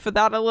disbelief for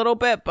that a little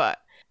bit, but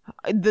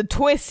the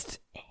twist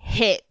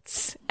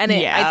hits, and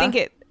I think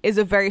it is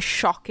a very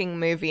shocking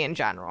movie in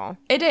general.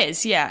 It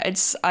is, yeah.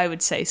 I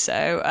would say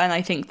so, and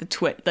I think the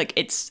twist, like,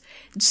 it's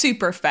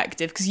super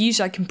effective because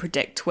usually I can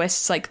predict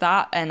twists like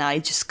that, and I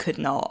just could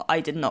not.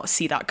 I did not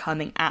see that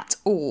coming at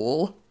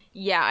all.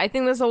 Yeah, I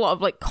think there's a lot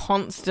of like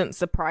constant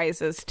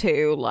surprises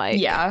too. Like,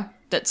 yeah,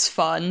 that's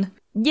fun.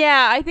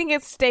 Yeah, I think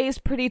it stays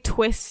pretty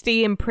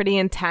twisty and pretty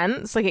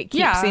intense. Like, it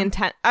keeps the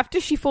intent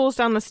after she falls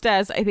down the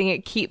stairs. I think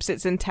it keeps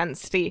its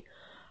intensity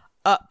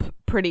up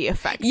pretty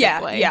effectively.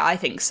 Yeah, I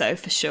think so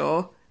for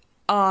sure.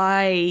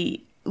 I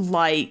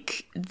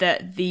like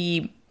that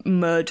the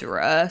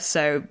murderer,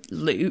 so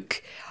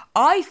Luke,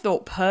 I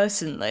thought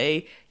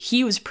personally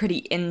he was pretty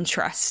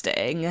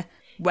interesting,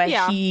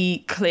 where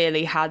he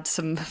clearly had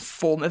some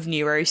form of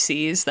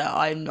neuroses that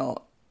I'm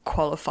not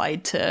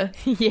qualified to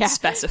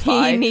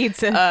specify. He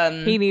needs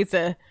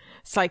a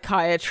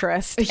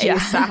psychiatrist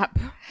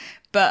ASAP.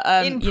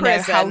 But in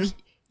prison.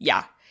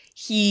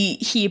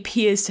 he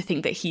appears to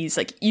think that he's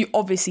like,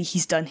 obviously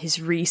he's done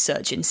his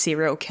research in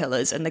serial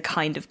killers and the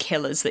kind of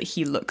killers that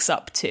he looks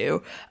up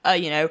to,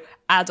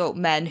 adult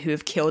men who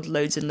have killed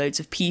loads and loads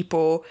of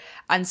people,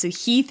 and so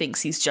he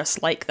thinks he's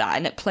just like that.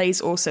 And it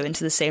plays also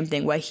into the same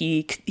thing where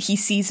he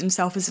sees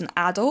himself as an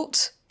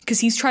adult because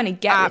he's trying to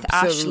get with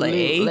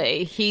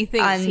Ashley. He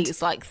thinks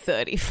he's like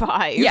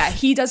 35. Yeah,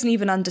 he doesn't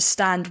even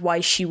understand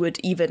why she would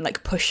even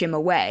like push him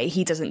away.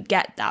 He doesn't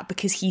get that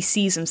because he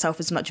sees himself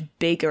as much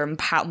bigger and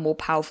more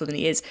powerful than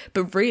he is.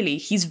 But really,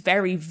 he's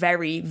very,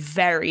 very,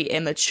 very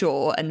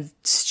immature and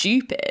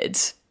stupid.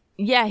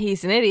 Yeah,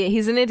 he's an idiot.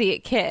 He's an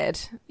idiot kid.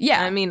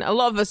 Yeah. I mean, a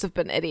lot of us have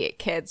been idiot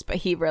kids, but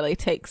he really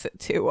takes it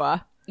to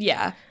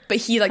yeah, but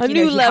he like, he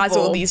has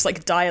all these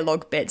like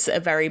dialogue bits that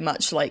are very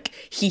much like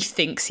he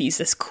thinks he's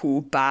this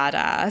cool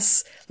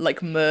badass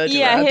like murderer.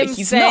 Yeah, him but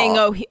he's saying,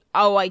 not.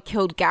 I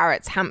killed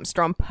Garrett's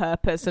hamster on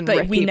purpose, and But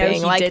Ricky we know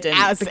being he like, didn't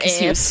as because if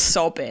he was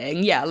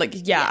sobbing. Yeah,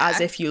 as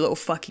if you little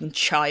fucking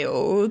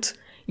child.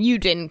 You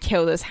didn't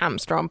kill this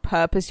hamster on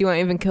purpose. You won't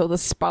even kill the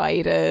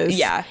spiders.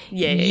 Yeah.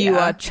 You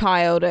are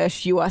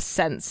childish. You are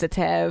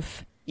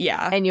sensitive.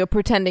 Yeah. And you're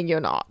pretending you're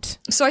not.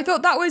 So I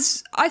thought that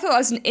was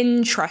an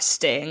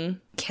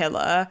interesting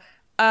killer.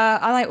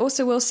 And I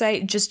also will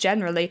say, just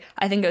generally,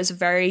 I think it was a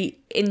very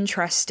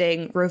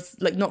interesting,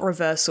 not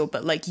reversal,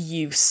 but like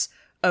use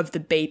of the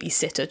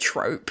babysitter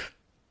trope.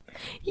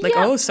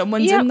 Like,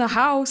 someone's in the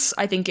house.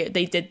 I think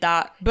they did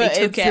that. But they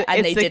took it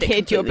and they did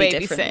it completely you're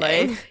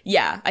differently.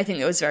 Yeah, I think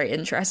it was very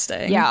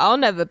interesting. Yeah, I'll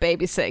never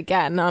babysit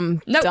again.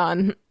 I'm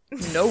done.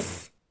 Nope.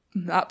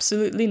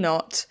 Absolutely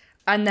not.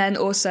 And then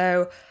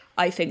also,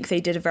 I think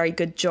they did a very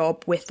good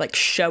job with like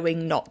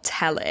showing, not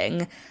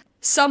telling.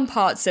 Some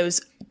parts there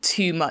was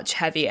too much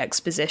heavy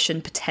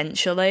exposition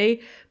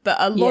potentially, but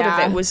a lot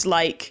of it was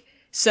like,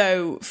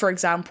 so for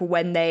example,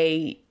 when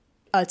they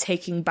are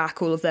taking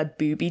back all of their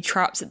booby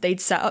traps that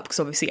they'd set up, because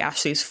obviously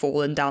Ashley's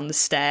fallen down the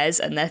stairs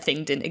and their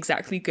thing didn't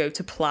exactly go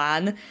to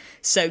plan.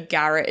 So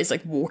Garrett is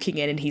like walking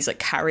in and he's like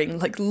carrying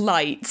like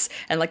lights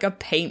and like a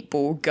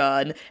paintball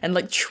gun and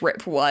like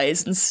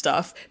tripwires and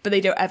stuff, but they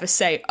don't ever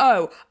say,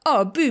 oh,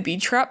 booby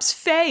traps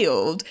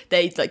failed.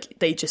 They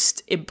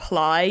just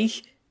imply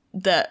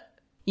that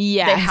they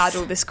had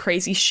all this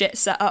crazy shit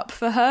set up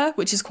for her,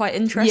 which is quite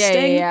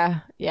interesting.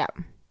 Yeah.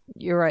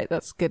 You're right,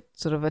 that's good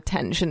sort of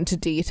attention to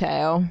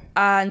detail.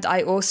 And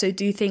I also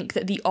do think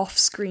that the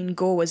off-screen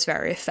gore was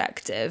very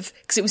effective,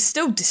 because it was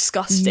still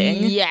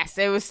disgusting. Yes,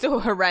 it was still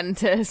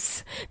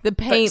horrendous. The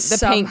paint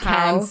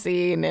can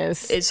scene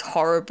is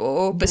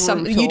horrible, but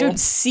you don't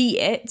see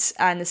it.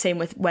 And the same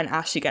with when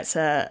Ashley gets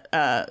her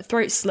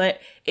throat slit,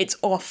 it's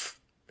off,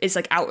 it's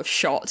like out of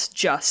shot,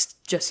 just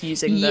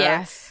using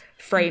the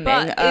framing.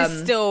 But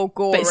it's still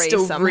gory, but it's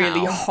still somehow.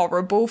 really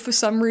horrible for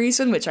some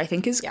reason, which I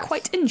think is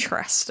quite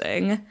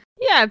interesting.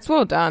 Yeah, it's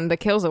well done. The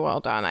kills are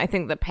well done. I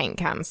think the paint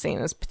can scene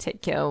is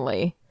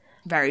particularly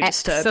very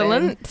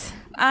excellent. Disturbing.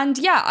 And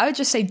yeah, I would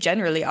just say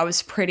generally I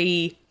was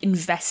pretty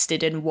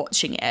invested in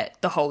watching it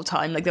the whole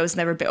time. Like there was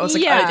never a bit I was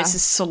like, oh, this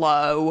is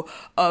slow.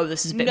 Oh,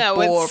 this is a bit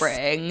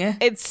boring.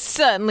 It's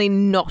certainly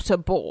not a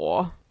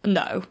bore.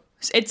 No.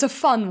 It's a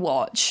fun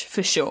watch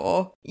for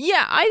sure.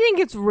 Yeah, I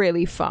think it's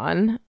really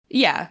fun.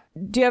 Yeah.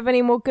 Do you have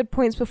any more good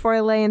points before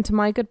I lay into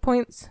my good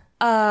points?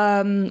 I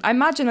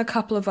imagine a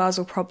couple of ours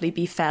will probably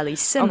be fairly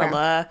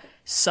similar,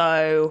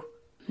 so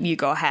you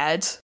go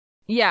ahead.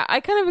 Yeah,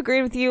 I kind of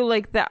agreed with you,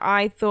 like, that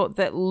I thought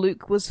that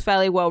Luke was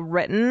fairly well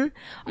written.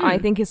 I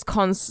think his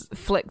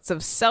conflicts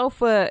of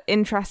self were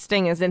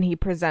interesting, as in he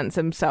presents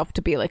himself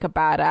to be, like, a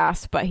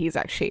badass, but he's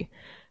actually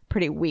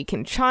pretty weak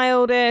and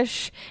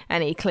childish,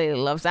 and he clearly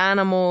loves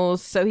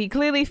animals, so he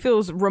clearly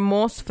feels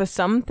remorse for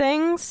some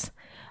things,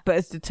 but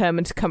is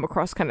determined to come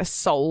across kind of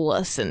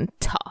soulless and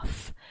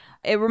tough.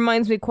 It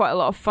reminds me quite a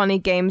lot of Funny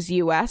Games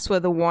US, where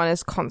the one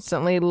is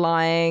constantly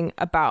lying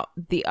about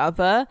the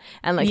other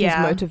and like his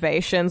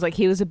motivations. Like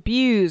he was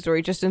abused or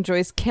he just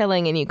enjoys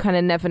killing and you kind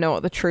of never know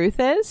what the truth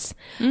is.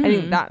 I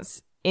think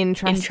that's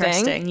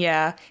interesting.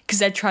 Yeah. Because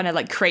they're trying to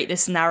like create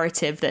this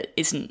narrative that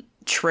isn't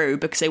true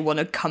because they want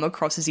to come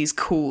across as these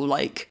cool,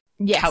 like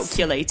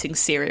calculating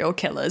serial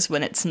killers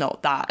when it's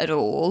not that at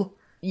all.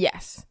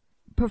 Yes.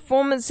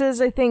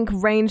 Performances, I think,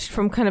 ranged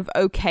from kind of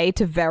okay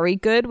to very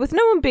good, with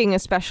no one being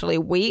especially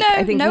weak. No,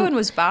 I think no one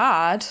was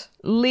bad.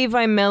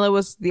 Levi Miller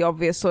was the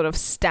obvious sort of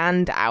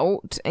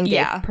standout and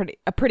gave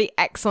a pretty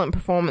excellent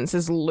performance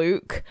as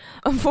Luke.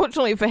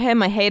 Unfortunately for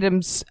him, I hate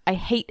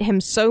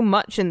him so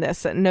much in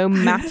this that no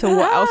matter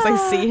what else I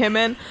see him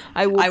in,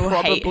 I will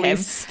probably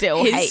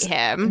still hate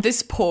him.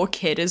 This poor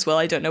kid as well.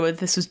 I don't know whether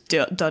this was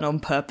done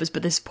on purpose,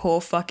 but this poor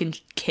fucking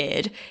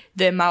kid,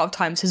 the amount of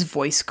times his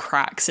voice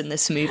cracks in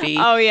this movie.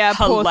 Oh yeah,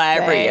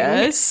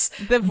 hilarious.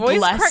 The voice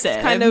cracks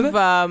kind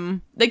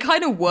of they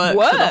kind of worked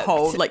for the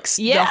whole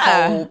the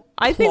whole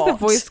I think the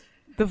voice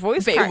but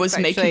cracks it was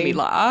making me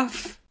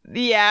laugh.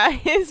 Yeah,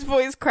 his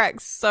voice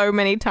cracks so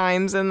many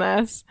times in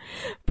this.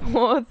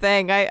 Poor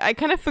thing. I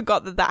kind of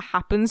forgot that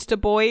happens to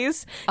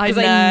boys. I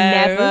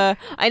know.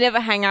 I never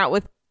hang out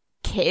with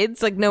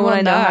kids. Like, no one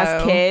I know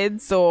has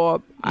kids,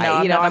 or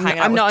I'm not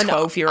with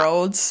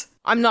 12-year-olds.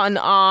 I'm not an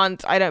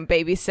aunt. I don't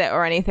babysit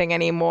or anything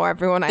anymore.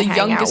 Everyone I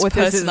hang out with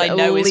is I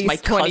know at is least my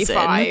cousin.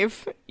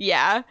 25.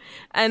 Yeah,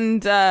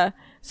 and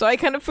so I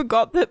kind of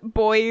forgot that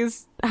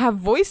boys have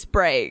voice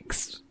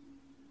breaks.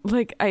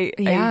 Like,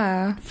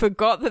 I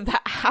forgot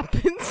that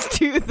happens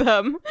to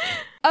them.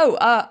 Oh,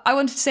 I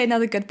wanted to say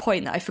another good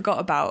point that I forgot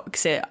about,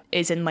 because it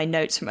is in my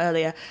notes from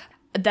earlier.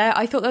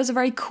 I thought there was a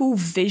very cool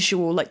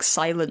visual, like,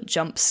 silent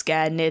jump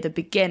scare near the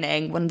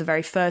beginning, one of the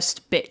very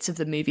first bits of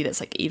the movie that's,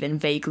 like, even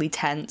vaguely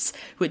tense,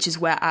 which is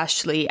where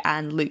Ashley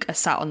and Luke are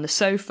sat on the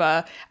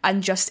sofa,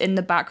 and just in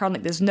the background,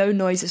 like, there's no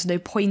noise, there's no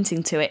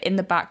pointing to it. In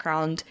the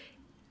background,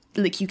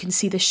 like, you can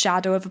see the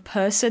shadow of a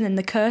person in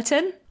the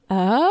curtain.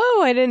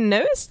 Oh, I didn't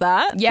notice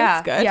that.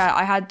 Yeah, That's good. yeah.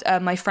 I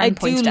had my friend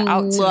pointed it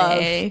out to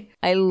me.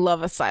 I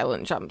love a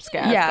silent jump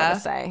scare, I've gotta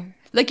say.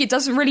 Like, it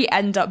doesn't really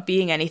end up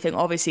being anything,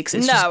 obviously, because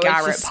it's just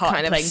Garrett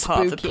playing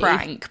part of the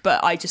prank.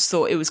 But I just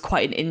thought it was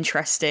quite an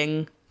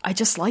interesting... I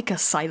just like a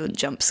silent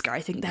jump scare.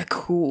 I think they're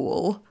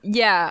cool.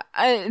 Yeah.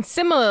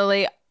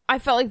 Similarly, I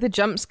felt like the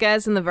jump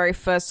scares in the very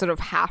first sort of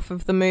half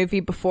of the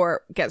movie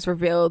before it gets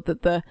revealed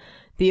that the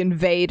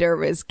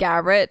invader is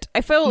Garrett.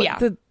 I felt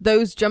like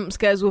those jump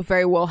scares were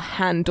very well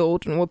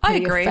handled and were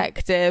pretty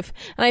effective.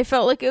 And I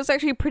felt like it was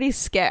actually pretty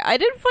scary. I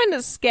didn't find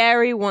it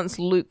scary once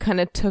Luke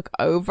kind of took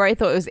over. I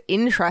thought it was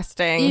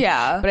interesting.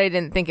 Yeah. But I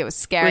didn't think it was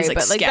scary.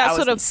 But like that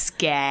sort of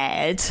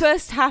scared.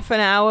 First half an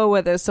hour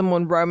where there's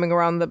someone roaming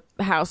around the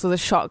house with a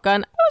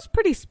shotgun, I was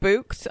pretty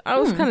spooked. I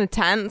was kind of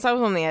tense. I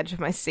was on the edge of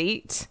my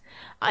seat.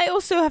 I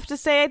also have to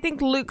say, I think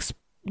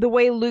the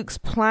way Luke's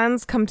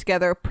plans come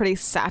together are pretty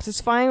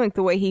satisfying. Like,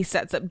 the way he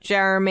sets up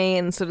Jeremy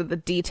and sort of the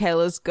detail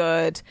is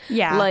good.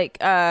 Yeah. Like,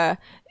 there's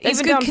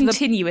even good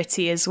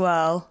continuity as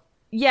well.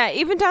 Yeah,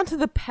 even down to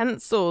the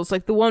pencils.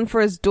 Like, the one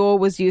for his door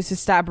was used to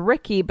stab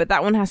Ricky, but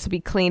that one has to be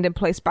cleaned and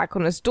placed back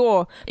on his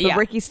door. But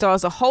Ricky still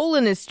has a hole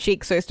in his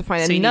cheek, so he has to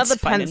find another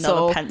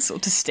pencil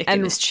to stick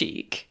in his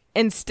cheek.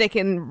 And stick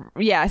in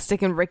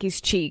Ricky's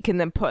cheek, and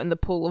then put in the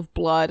pool of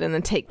blood, and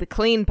then take the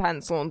clean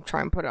pencil and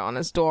try and put it on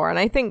his door. And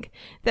I think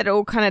that it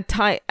all kind of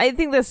I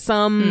think there's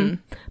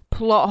some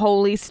plot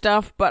holey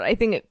stuff, but I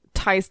think it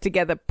ties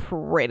together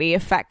pretty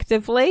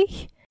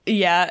effectively.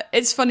 Yeah,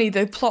 it's funny,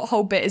 the plot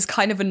hole bit is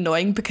kind of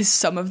annoying because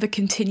some of the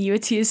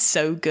continuity is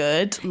so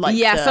good. Like,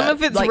 some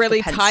of it's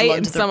really tight,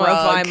 and some of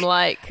I'm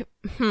like,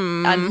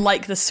 And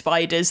like the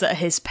spiders that are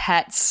his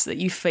pets that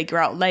you figure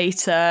out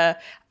later.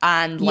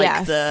 And like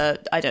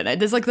I don't know,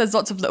 there's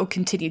lots of little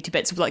continuity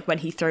bits of like when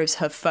he throws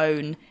her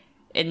phone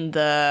in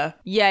the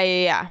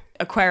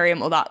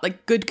aquarium, or that,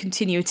 like, good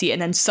continuity,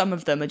 and then some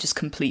of them are just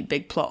complete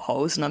big plot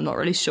holes, and I'm not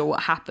really sure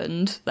what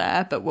happened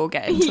there, but we'll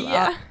get into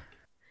that.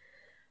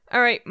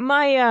 All right,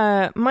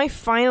 my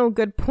final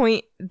good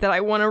point that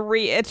I want to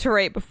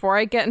reiterate before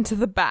I get into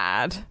the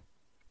bad.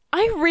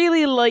 I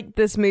really liked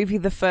this movie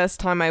the first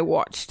time I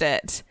watched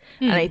it,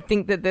 and I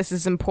think that this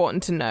is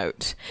important to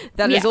note.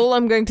 That is all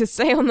I'm going to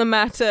say on the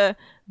matter,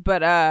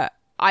 but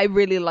I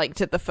really liked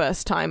it the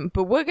first time,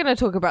 but we're going to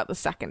talk about the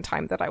second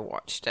time that I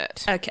watched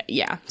it. Okay,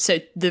 yeah. So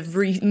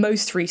the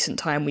most recent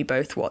time we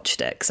both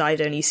watched it, because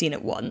I'd only seen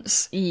it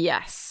once.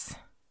 Yes.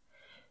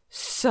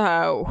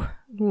 So,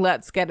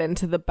 let's get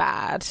into the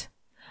bad.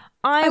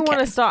 I want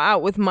to start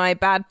out with my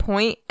bad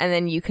point, and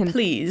then you can...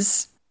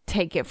 Please.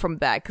 Take it from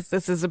there, because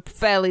this is a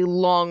fairly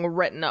long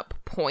written up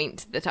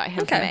point that I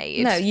have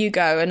made. No, you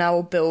go, and I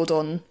will build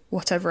on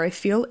whatever I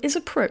feel is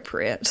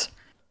appropriate.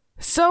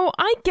 So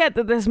I get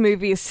that this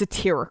movie is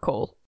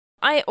satirical.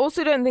 I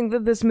also don't think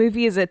that this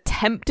movie is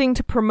attempting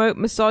to promote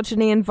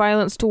misogyny and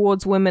violence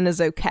towards women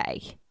is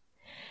okay.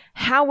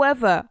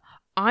 However,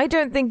 I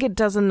don't think it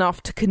does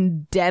enough to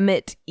condemn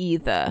it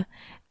either.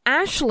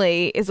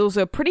 Ashley is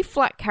also a pretty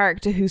flat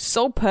character whose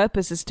sole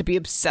purpose is to be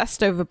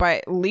obsessed over by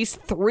at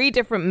least 3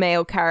 different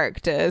male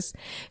characters.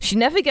 She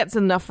never gets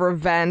enough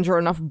revenge or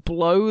enough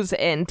blows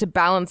in to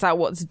balance out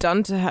what's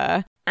done to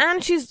her.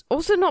 And she's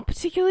also not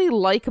particularly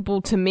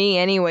likable to me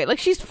anyway. Like,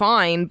 she's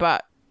fine,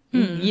 but,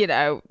 you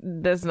know,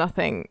 there's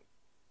nothing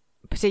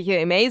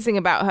particularly amazing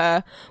about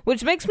her,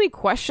 which makes me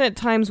question at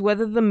times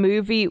whether the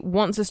movie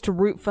wants us to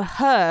root for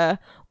her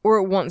or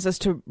it wants us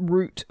to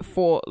root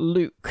for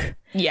Luke.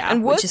 Yeah,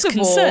 and which is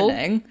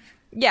concerning.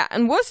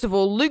 And worst of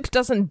all, Luke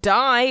doesn't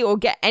die or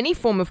get any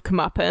form of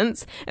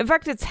comeuppance. In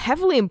fact, it's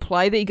heavily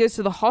implied that he goes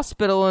to the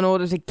hospital in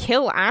order to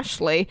kill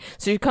Ashley,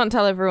 so you can't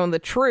tell everyone the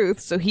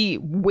truth, so he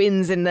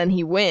wins and then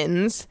he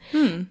wins.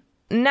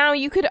 Now,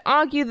 you could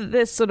argue that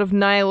this sort of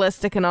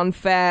nihilistic and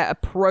unfair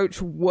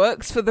approach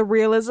works for the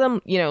realism,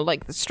 you know,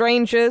 like The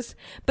Strangers,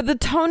 but the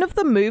tone of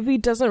the movie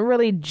doesn't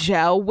really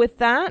gel with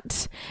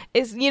that.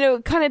 It's, you know,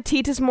 it kind of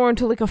teeters more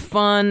into like a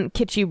fun,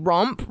 kitschy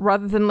romp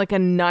rather than like a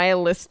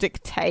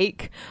nihilistic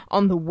take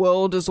on the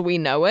world as we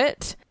know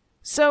it.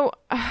 So,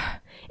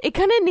 it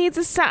kind of needs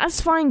a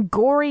satisfying,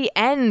 gory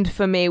end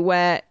for me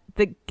where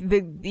the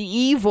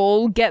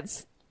evil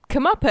gets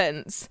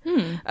comeuppance,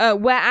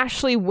 where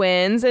Ashley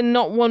wins and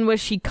not one where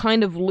she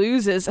kind of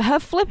loses. Her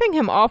flipping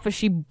him off as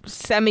she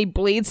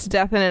semi-bleeds to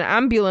death in an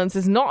ambulance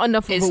is not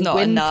enough of a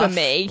win for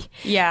me.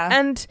 Yeah.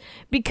 And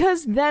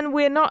because then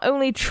we're not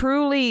only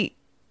truly,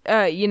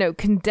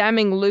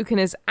 condemning Luke and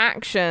his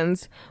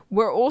actions,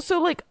 we're also,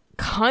 like,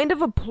 kind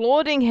of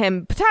applauding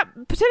him,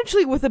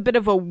 potentially with a bit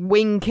of a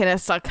wink in a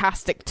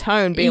sarcastic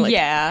tone, being like,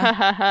 ha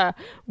ha ha,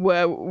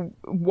 we're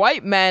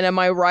white men, am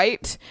I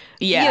right?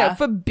 Yeah.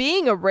 For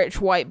being a rich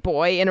white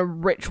boy in a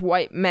rich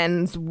white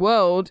men's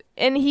world,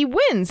 and he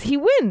wins,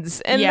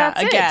 and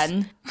that's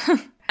again.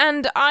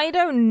 And I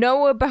don't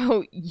know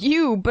about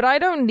you, but I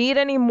don't need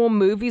any more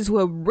movies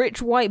where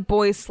rich white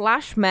boys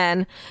 /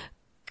 men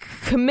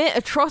commit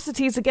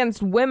atrocities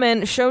against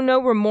women, show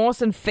no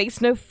remorse, and face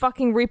no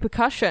fucking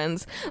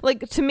repercussions.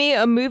 Like, to me,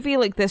 a movie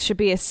like this should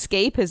be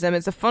escapism.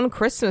 It's a fun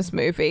Christmas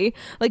movie.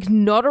 Like,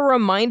 not a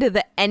reminder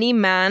that any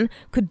man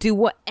could do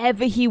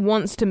whatever he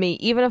wants to me,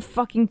 even a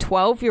fucking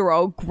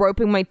 12-year-old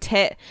groping my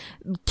tit,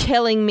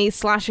 killing me,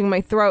 slashing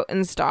my throat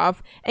and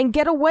stuff, and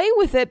get away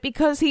with it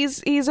because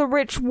he's a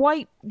rich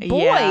white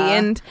boy. Yeah.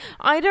 And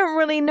I don't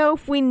really know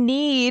if we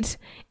need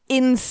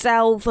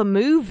Incel the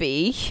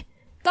movie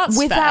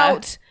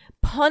without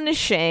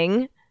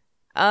punishing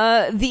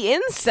the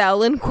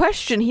incel in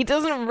question. He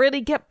doesn't really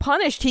get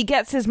punished. He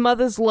gets his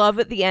mother's love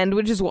at the end,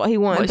 which is what he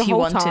wanted the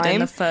whole time.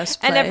 In the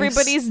first place. And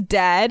everybody's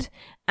dead,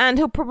 and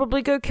he'll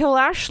probably go kill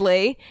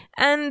Ashley.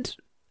 And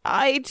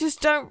I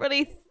just don't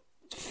really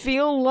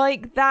feel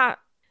like that,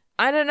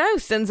 I don't know,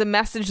 sends a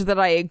message that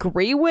I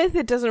agree with.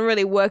 It doesn't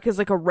really work as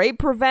like a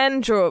rape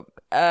revenge or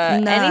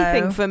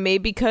anything for me,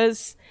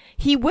 because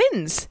he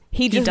wins.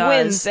 He just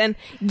wins. And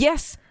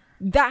yes,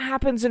 that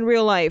happens in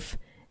real life.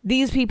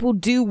 These people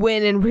do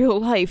win in real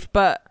life,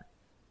 but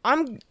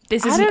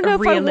this isn't a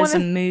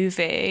realism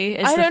movie.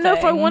 I don't know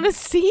if I want to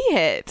see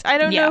it. I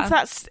don't know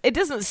if it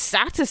doesn't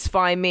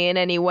satisfy me in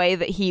any way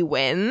that he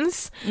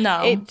wins.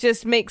 No. It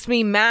just makes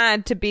me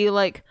mad to be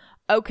like,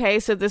 okay,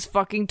 so this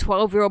fucking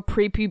 12-year-old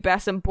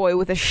prepubescent boy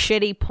with a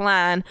shitty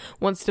plan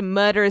wants to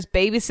murder his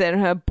babysitter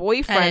and her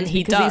boyfriend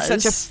because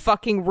he's such a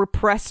fucking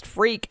repressed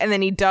freak, and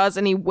then he does,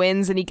 and he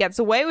wins, and he gets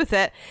away with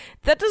it.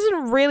 That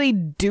doesn't really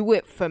do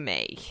it for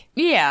me.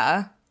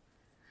 Yeah.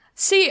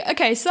 See,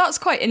 okay, so that's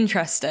quite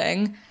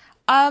interesting.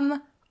 So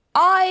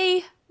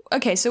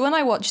when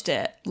I watched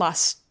it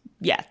last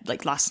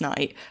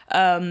night,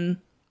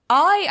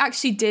 I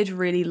actually did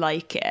really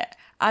like it.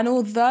 And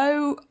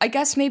although I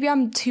guess maybe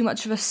I'm too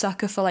much of a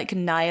sucker for like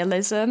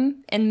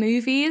nihilism in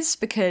movies,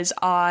 because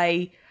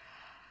I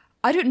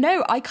don't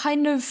know, I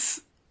don't know.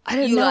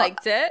 You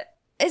liked it?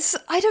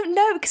 I don't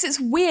know, because it's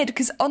weird,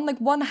 because on like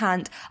one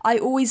hand, I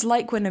always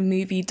like when a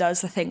movie does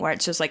the thing where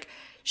it's just like,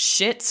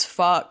 shit's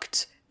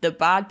fucked, the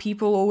bad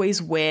people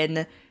always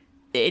win,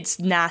 it's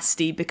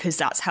nasty because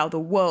that's how the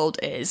world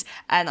is.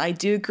 And I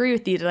do agree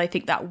with you that I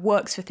think that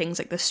works for things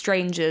like The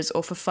Strangers,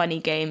 or for funny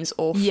games,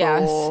 or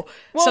for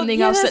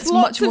something else that's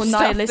much more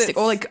nihilistic,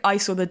 or like I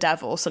Saw the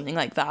Devil, or something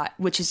like that,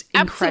 which is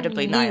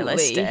incredibly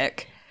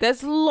nihilistic.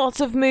 There's lots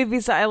of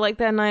movies that I like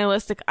that are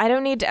nihilistic. I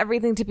don't need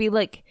everything to be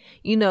like,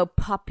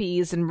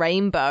 puppies and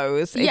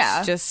rainbows.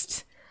 It's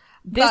just...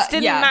 This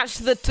didn't match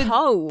the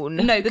tone.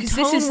 No, because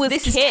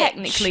this is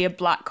technically a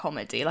black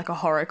comedy, like a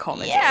horror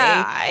comedy.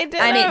 Yeah, I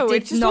don't know. And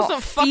it did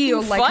not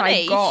feel like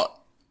funny. I got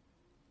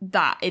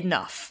that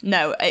enough.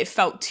 No, it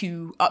felt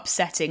too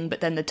upsetting,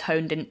 but then the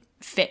tone didn't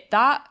fit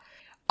that.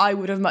 I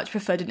would have much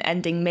preferred an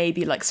ending,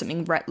 maybe like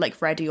something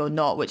like Ready or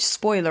Not, which,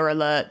 spoiler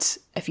alert,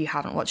 if you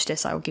haven't watched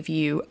this, I will give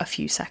you a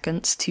few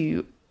seconds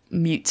to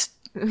mute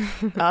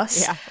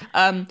us.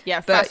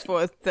 Fast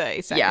forward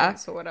 30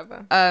 seconds or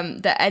whatever.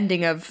 The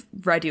ending of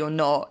Ready or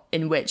Not,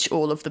 in which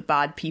all of the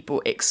bad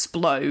people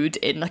explode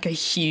in like a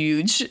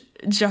huge,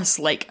 just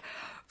like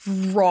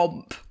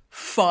romp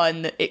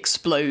fun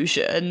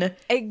explosion.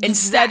 Exactly.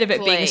 Instead of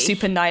it being a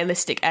super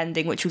nihilistic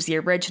ending, which was the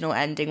original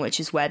ending, which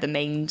is where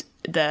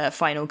the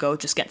final girl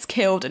just gets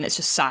killed and it's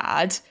just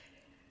sad.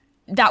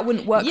 That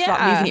wouldn't work for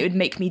that movie, and it would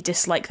make me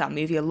dislike that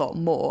movie a lot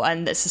more.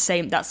 And it's the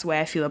same, that's the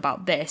way I feel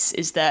about this,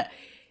 is that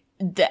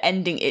the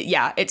ending,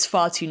 it's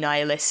far too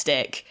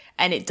nihilistic,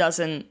 and it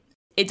doesn't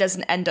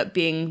end up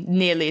being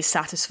nearly as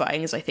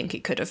satisfying as I think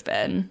it could have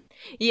been.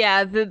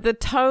 Yeah, the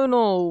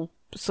tonal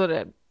sort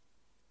of,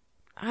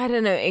 I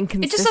don't know,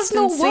 inconsistencies. It just doesn't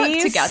all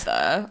work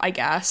together, I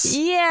guess.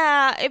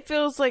 Yeah, it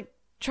feels like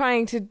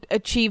trying to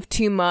achieve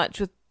too much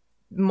with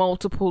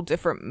multiple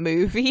different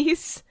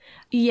movies.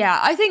 Yeah,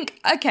 I think,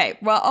 okay,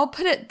 well, I'll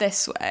put it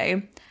this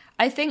way.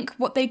 I think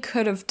what they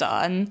could have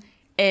done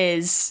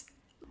is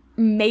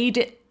made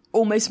it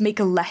almost make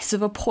a less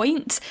of a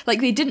point. Like,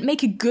 they didn't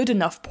make a good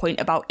enough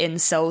point about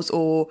incels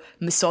or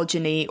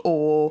misogyny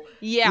or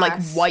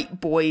like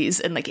white boys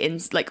and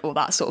like all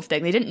that sort of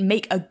thing. They didn't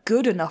make a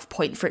good enough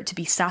point for it to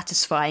be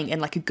satisfying in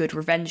like a good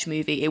revenge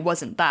movie. It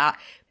wasn't that.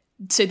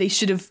 So they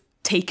should have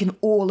taken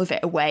all of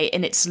it away,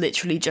 and it's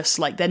literally just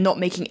like they're not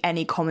making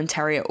any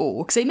commentary at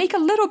all, because they make a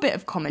little bit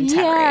of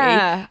commentary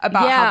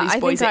about how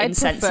these boys are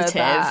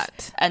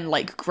insensitive and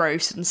like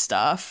gross and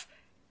stuff.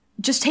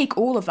 just take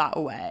all of that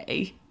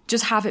away.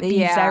 Just have it be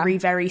very,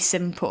 very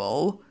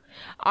simple.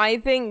 I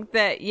think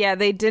that,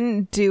 they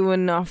didn't do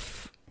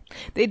enough.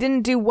 They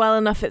didn't do well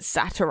enough at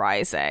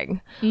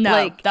satirizing.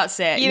 No, that's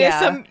it.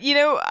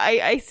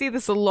 I see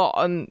this a lot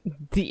on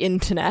the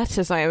internet,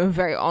 as I am a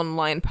very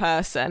online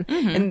person.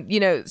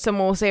 And,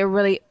 someone will say a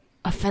really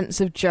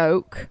offensive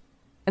joke,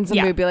 and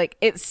somebody will be like,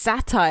 it's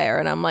satire.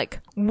 And I'm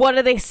like, what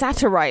are they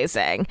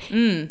satirizing?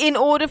 In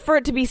order for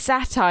it to be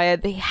satire,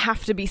 they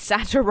have to be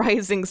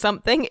satirizing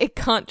something. It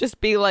can't just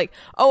be like,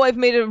 oh, I've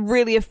made a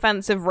really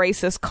offensive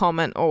racist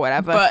comment or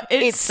whatever. But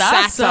it's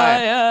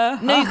satire.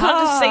 No, you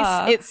can't just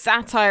say it's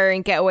satire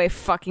and get away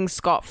fucking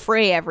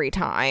scot-free every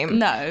time.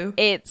 No.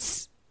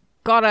 It's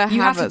gotta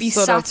you have to a be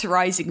sort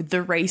satirizing the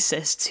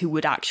racists who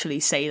would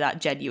actually say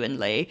that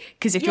genuinely.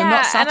 Because if you're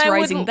not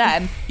satirizing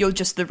them, you're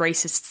just the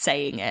racist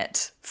saying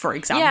it, for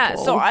example. Yeah,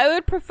 so I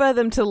would prefer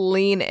them to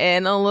lean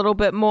in a little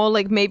bit more,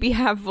 like maybe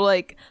have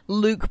like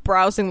Luke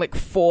browsing like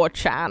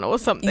 4chan or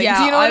something. Yeah,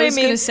 do you know what I mean? was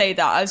going to say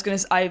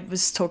that. I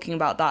was talking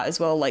about that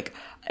as well. Like,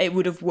 it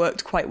would have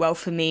worked quite well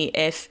for me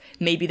if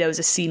maybe there was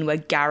a scene where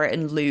Garrett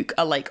and Luke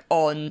are like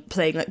on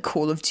playing like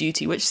Call of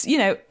Duty, which,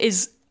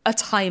 is a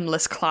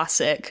timeless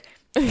classic.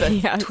 For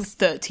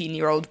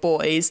 13-year-old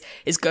boys,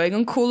 is going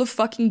on Call of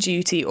fucking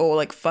Duty or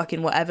like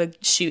fucking whatever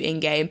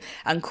shooting game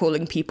and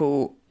calling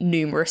people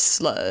numerous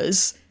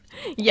slurs.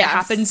 Yeah, it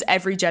happens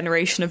every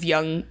generation of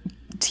young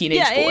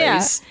teenage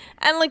boys.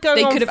 And like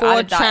going on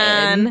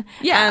 4chan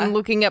and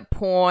looking at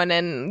porn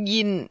and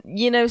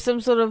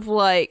some sort of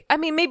like, I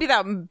mean, maybe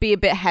that would be a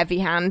bit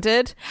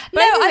heavy-handed,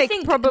 but I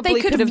think probably they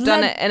could have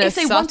done it in a subtle way. If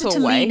they wanted to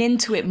lean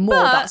into it more,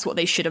 that's what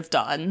they should have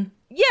done.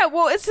 Yeah,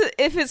 well,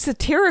 if it's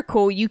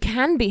satirical, you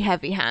can be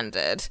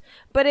heavy-handed,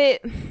 but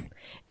it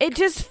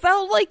just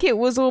felt like it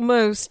was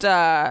almost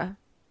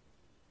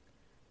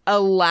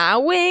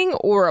allowing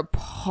or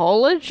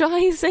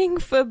apologizing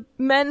for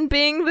men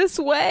being this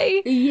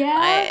way.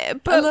 Yeah,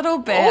 but a little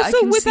bit. Also,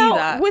 I can see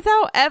that.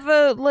 without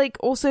ever like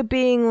also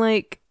being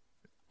like,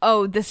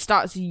 oh, this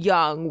starts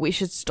young, we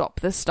should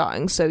stop this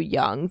starting so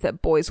young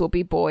that boys will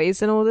be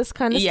boys and all this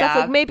kind of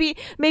stuff. Like maybe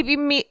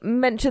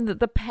mention that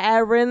the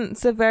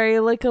parents are very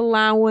like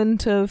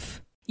allowant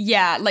of.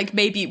 Yeah, like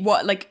maybe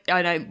what if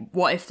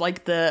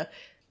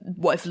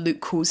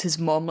Luke calls his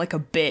mom like a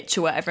bitch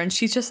or whatever, and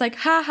she's just like,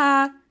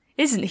 haha,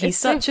 isn't he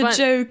such a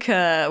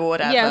joker or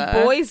whatever.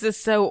 Yeah, boys are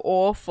so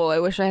awful, I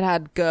wish I'd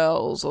had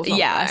girls or something.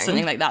 Yeah,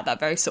 something like that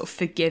very sort of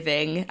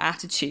forgiving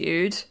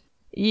attitude.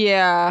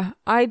 Yeah,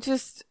 I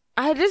just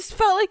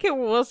felt like it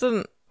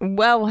wasn't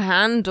well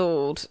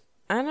handled.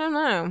 I don't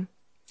know.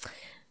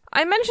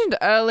 I mentioned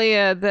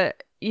earlier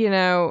that,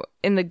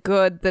 in The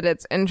Good, that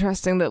it's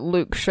interesting that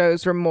Luke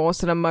shows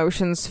remorse and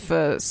emotions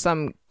for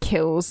some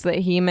kills that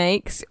he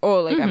makes.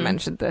 Or, I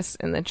mentioned this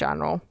in the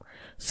general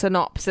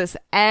synopsis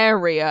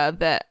area,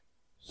 that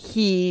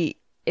he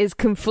is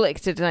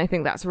conflicted, and I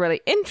think that's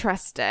really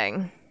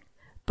interesting.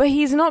 But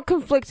he's not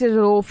conflicted at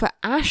all for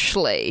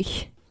Ashley.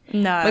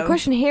 No. My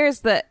question here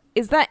is that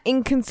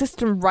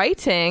inconsistent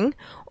writing,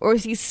 or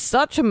is he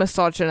such a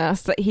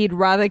misogynist that he'd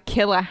rather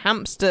kill a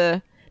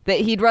hamster,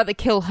 that he'd rather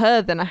kill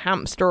her than a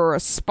hamster or a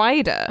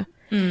spider?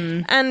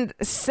 And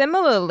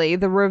similarly,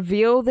 the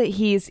reveal that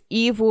he's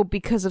evil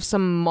because of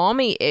some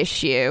mommy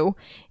issue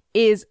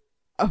is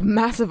a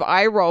massive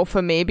eye roll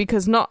for me,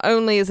 because not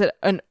only is it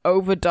an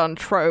overdone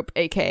trope,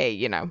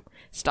 aka,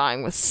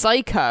 starring with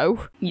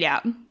Psycho. Yeah.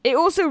 It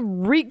also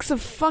reeks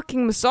of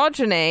fucking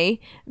misogyny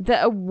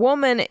that a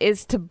woman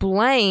is to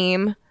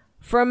blame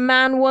for a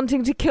man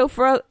wanting to kill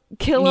other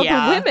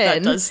women.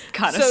 That does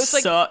kind of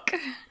suck.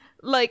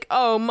 Like,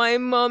 oh, my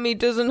mommy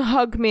doesn't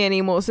hug me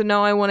anymore, so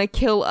now I want to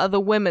kill other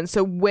women.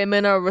 So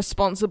women are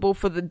responsible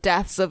for the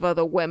deaths of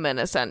other women,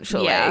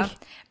 essentially. Yeah.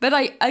 But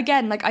I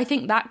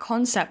think that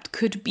concept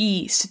could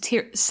be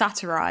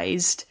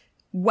satirized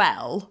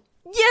well.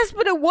 Yes,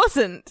 but it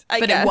wasn't. I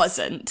guess. It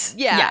wasn't.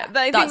 Yeah,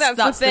 I think that's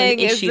the thing.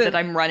 The issue that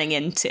I'm running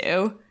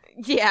into.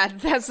 Yeah,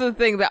 that's the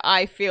thing that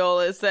I feel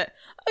is that,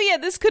 oh yeah,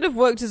 this could have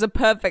worked as a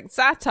perfect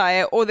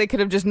satire, or they could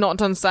have just not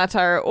done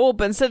satire at all,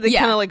 but instead they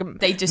kind of like...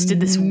 They just did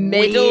this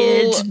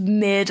weird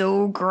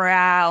middle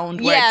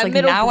ground where it's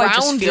like, now I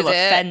just feel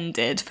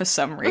offended for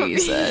some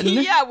reason.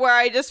 Yeah, where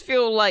I just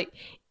feel like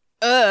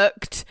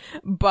irked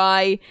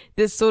by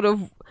this sort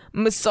of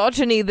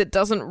misogyny that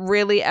doesn't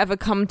really ever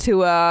come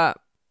to a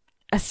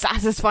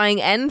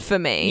satisfying end for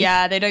me.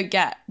 Yeah, they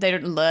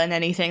don't learn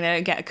anything, they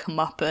don't get a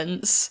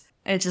comeuppance.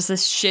 It's just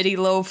this shitty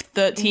little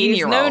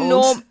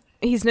 13-year-old.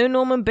 He's no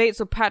Norman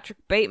Bates or Patrick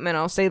Bateman,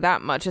 I'll say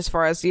that much, as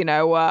far as,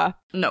 no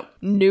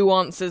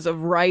nuances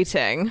of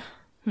writing.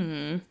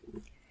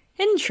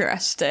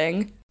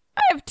 Interesting.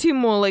 have two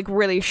more like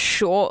really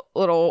short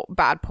little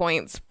bad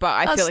points, but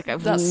I feel like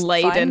I've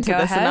laid fine. into Go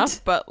this ahead.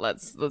 enough. But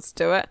let's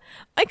do it.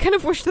 I kind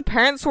of wish the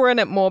parents were in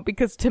it more,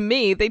 because to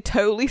me they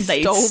totally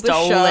stole the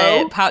show.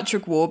 it.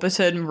 Patrick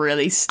Warburton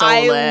really stole I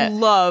it.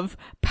 love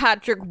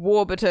Patrick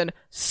Warburton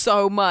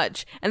so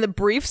much, and the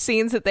brief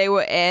scenes that they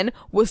were in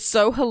were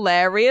so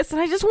hilarious, and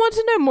I just wanted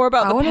to know more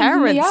about the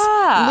parents.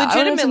 I wanted to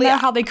Legitimately, know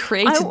how they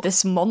created I-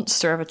 this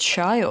monster of a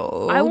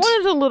child. I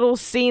wanted a little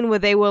scene where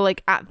they were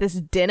like at this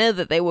dinner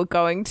that they were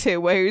going to,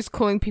 where he was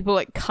calling people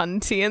like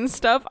cunty and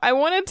stuff. I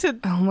wanted to.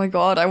 Oh my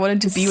god, I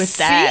wanted to be with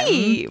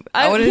See. them.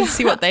 I wanted to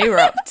see what they were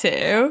up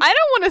to. I don't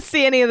want to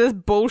see any of this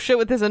bullshit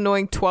with this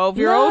annoying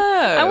 12-year-old.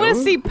 No. I want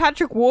to see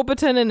Patrick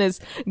Warburton and his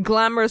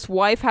glamorous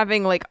wife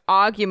having like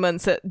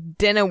arguments at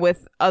dinner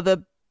with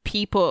other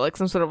people, like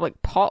some sort of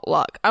like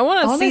potluck. I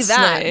want to see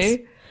that.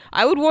 Honestly.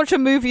 I would watch a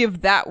movie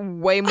of that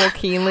way more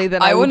keenly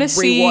than I want would to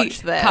see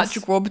rewatch this.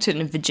 Patrick Warburton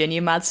and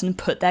Virginia Madsen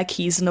put their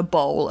keys in a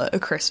bowl at a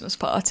Christmas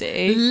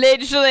party.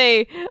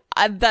 Literally,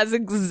 that's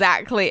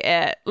exactly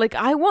it. Like,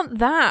 I want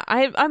that.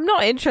 I'm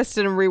not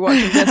interested in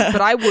rewatching this,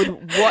 but I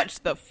would watch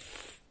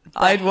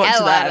I'd watch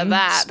hell out of them.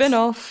 that.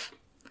 Spin-off.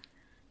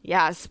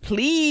 Yes,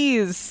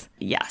 please.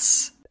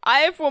 Yes. I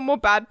have one more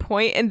bad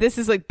point, and this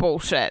is like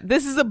bullshit.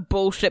 This is a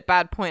bullshit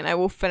bad point. I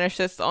will finish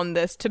this on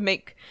this to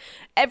make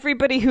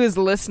everybody who is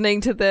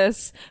listening to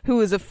this, who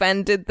is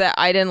offended that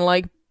I didn't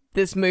like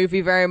this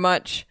movie very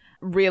much,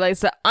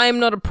 realize that I'm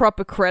not a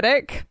proper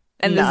critic.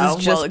 And this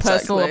is just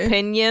personal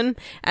opinion,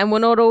 and we're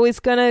not always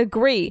gonna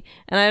agree.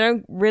 And I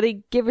don't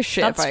really give a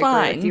shit That's if I agree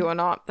fine. with you or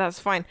not. That's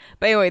fine.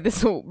 But anyway,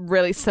 this will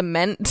really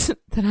cement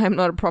that I'm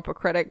not a proper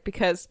critic,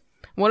 because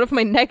one of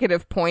my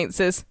negative points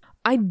is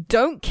I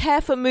don't care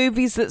for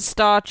movies that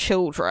star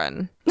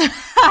children.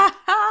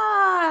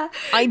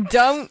 I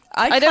don't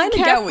kinda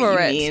care get what for you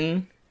it.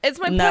 mean. It's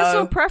my No.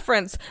 personal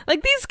preference.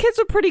 Like, these kids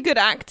are pretty good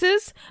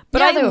actors, but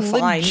Yeah, I they were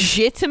fine.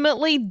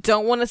 legitimately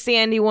don't want to see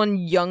anyone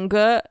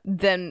younger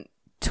than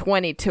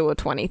 22 or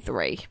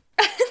 23.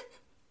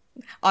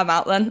 I'm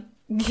out then.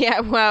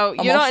 Yeah, well,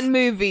 you're off. not in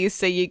movies,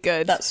 so you're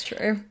good. That's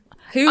true.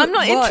 I'm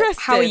not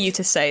interested. How are you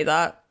to say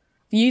that?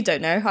 You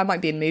don't know. I might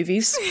be in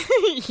movies.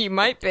 You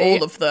might be.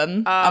 All of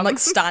them. I'm like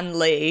Stan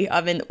Lee.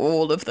 I'm in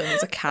all of them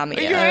as a cameo.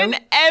 You're in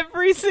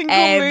every single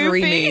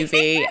every movie.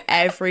 movie.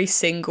 Every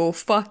single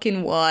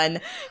fucking one.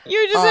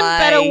 You're just in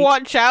Better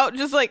Watch Out,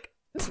 just like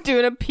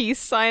doing a peace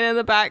sign in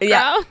the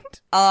background.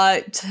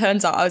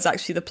 Turns out I was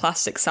actually the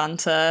plastic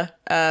Santa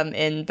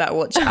in Better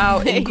Watch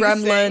Out. In Amazing.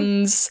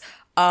 Gremlins,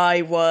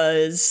 I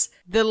was...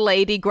 The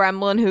lady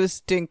gremlin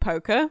who's doing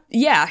poker.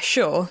 Yeah,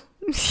 sure.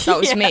 That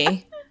was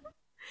me.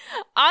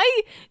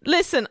 I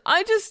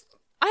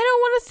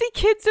don't want to see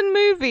kids in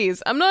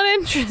movies. I'm not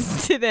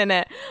interested in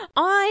it.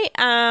 I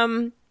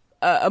am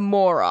a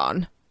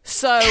moron.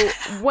 So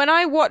when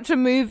I watch a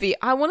movie,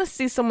 I want to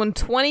see someone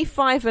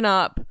 25 and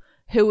up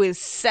who is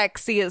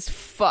sexy as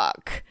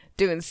fuck,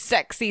 doing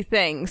sexy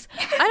things.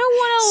 I don't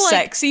want to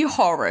Sexy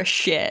horror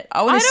shit.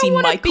 I want to don't see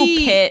wanna Michael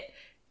be- Pitt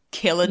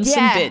killing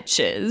some Yeah.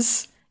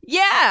 bitches.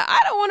 Yeah, I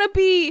don't want to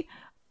be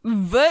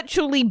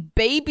virtually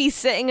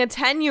babysitting a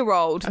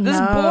 10-year-old. That's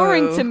No.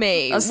 boring to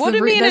me. That's What the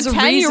do me and there's a a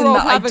reason 10-year-old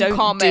that I have in don't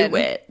common? do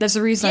it. There's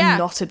a reason Yeah. I'm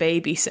not a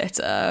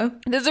babysitter.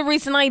 There's a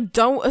reason I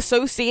don't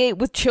associate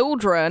with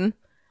children.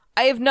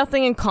 I have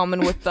nothing in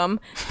common with them.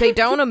 They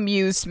don't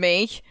amuse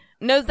me.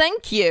 No,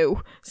 thank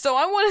you. So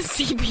I want to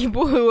see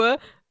people who are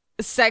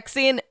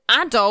sexy and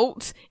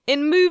adult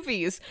in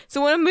movies.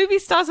 So when a movie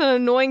stars an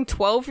annoying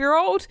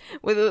 12-year-old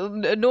with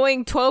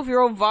annoying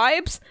 12-year-old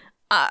vibes,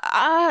 no.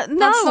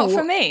 That's not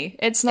for me.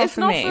 It's not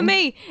for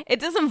me. It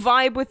doesn't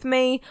vibe with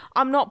me.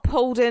 I'm not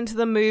pulled into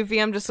the movie.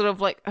 I'm just sort of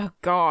like, oh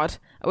god,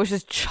 I wish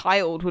this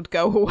child would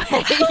go away.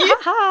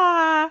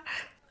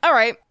 All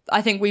right.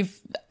 I think we've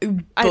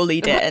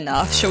bullied it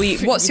enough. Shall we?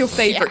 What's your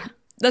favorite? Yeah.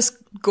 That's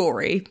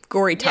gory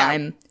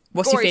time.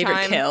 What's Gory your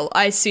favorite time. kill?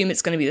 I assume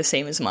it's going to be the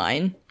same as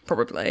mine,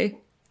 probably.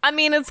 I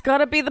mean, it's got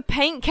to be the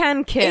paint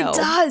can kill. It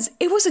does.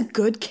 It was a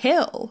good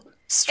kill.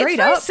 Straight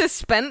it's very up.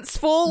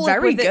 suspenseful.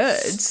 Very with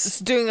it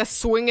good. doing a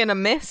swing and a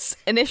miss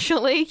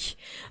initially.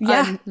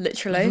 Yeah,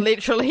 literally.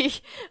 Literally.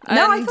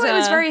 No, I And, thought it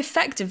was very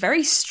effective,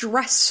 very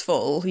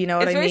stressful. You know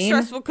what It's I very mean?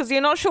 stressful because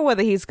you're not sure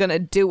whether he's going to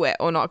do it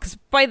or not. Because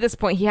by this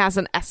point, he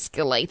hasn't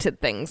escalated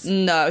things.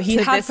 No, he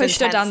to had this pushed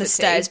her down the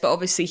intensity. stairs, but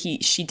obviously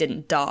she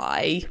didn't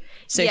die.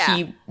 So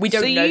Yeah. we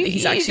don't So know you- that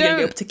he's you actually going to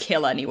be don't- able to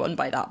kill anyone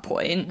by that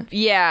point.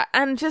 Yeah,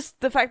 and just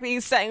the fact that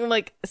he's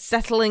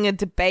settling a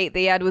debate that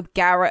he had with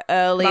Garrett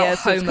earlier. About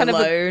so it's Home kind of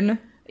Alone.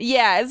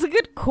 yeah, it's a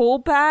good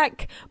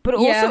callback, but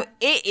also Yeah.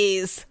 it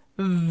is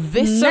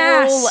visceral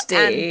Nasty.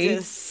 and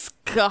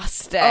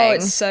disgusting. Oh,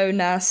 it's so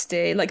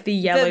nasty. Like the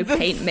yellow The-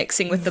 paint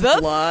mixing with the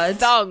blood.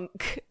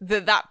 thunk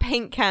that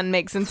paint can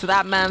makes into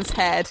that man's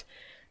head.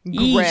 Grim.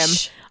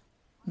 Yeesh.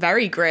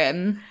 Very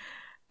grim.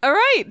 All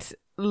right,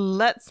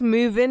 let's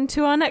move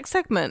into our next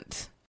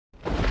segment.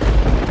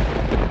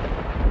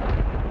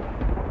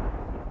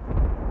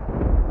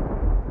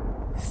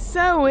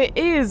 So it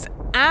is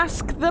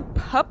Ask the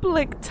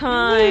Public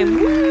time.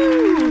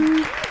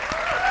 Woo!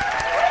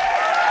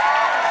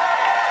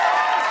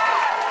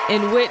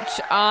 in which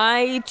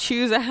I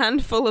choose a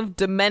handful of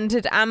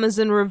demented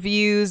Amazon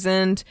reviews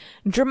and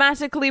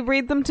dramatically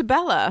read them to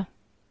Bella.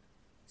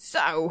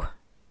 So,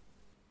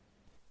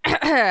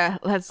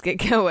 let's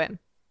get going.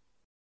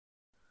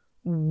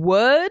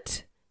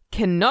 Word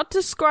cannot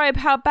describe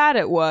how bad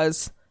it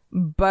was,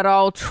 but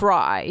I'll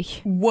try.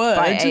 Word?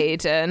 By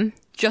Aiden.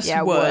 Just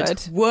yeah,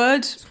 word.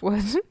 Word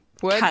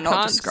cannot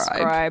can't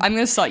describe. I'm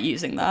going to start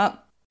using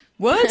that.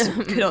 Word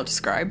cannot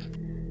describe.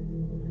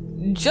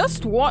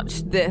 Just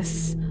watched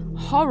this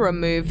horror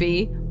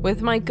movie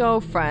with my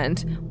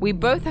girlfriend. We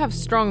both have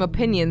strong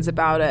opinions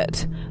about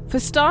it. For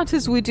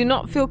starters, we do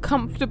not feel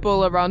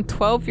comfortable around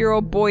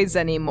 12-year-old boys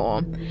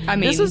anymore. I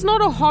mean, this was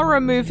not a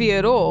horror movie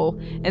at all.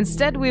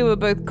 Instead, we were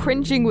both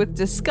cringing with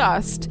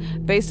disgust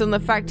based on the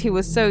fact he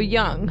was so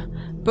young.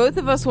 Both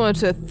of us wanted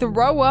to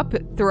throw up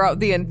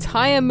throughout the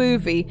entire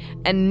movie,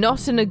 and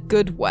not in a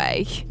good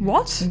way.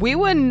 What? We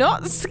were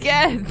not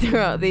scared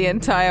throughout the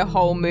entire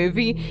whole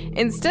movie,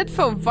 instead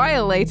felt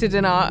violated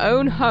in our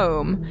own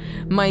home.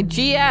 My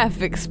GF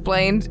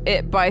explained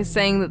it by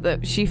saying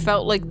that she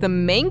felt like the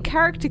main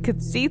character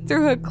could see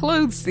through her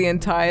clothes the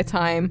entire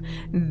time.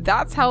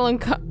 That's how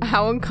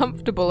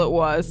uncomfortable it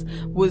was.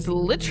 Was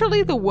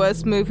literally the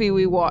worst movie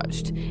we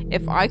watched.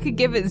 If I could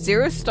give it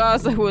 0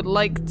 stars, I would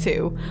like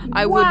to.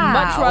 I would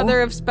much rather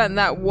have spent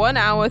that 1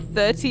 hour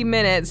 30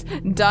 minutes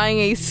dying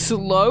a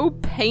slow,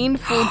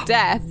 painful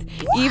death,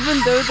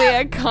 even though they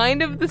are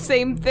kind of the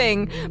same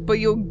thing, but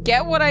you'll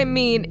get what I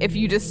mean if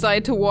you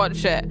decide to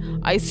watch it.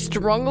 I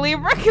strongly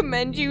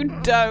recommend you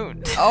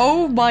don't.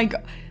 Oh my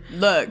god.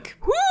 Look.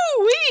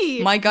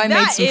 Woo-wee! My guy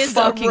made some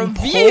fucking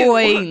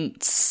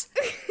points.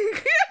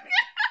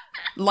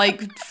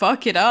 Like,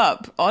 fuck it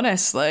up,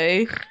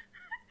 honestly.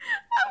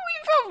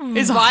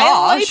 It's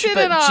harsh, violated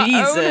but in our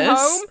Jesus. own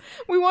home.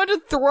 We want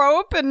to throw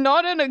up and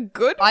not in a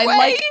good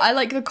way. I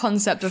like the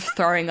concept of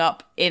throwing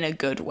up in a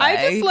good way.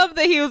 I just love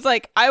that he was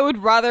like, I would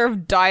rather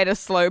have died a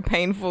slow,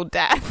 painful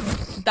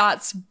death.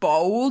 That's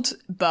bold,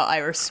 but I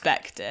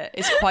respect it.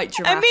 It's quite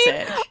dramatic. I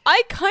mean,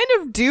 I kind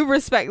of do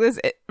respect this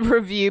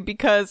review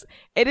because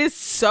it is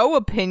so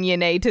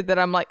opinionated that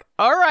I'm like,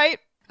 all right.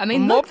 I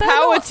mean, more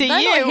power to they're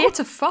you. They're not here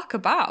to fuck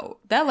about.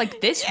 They're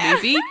like, this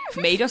movie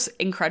made us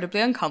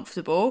incredibly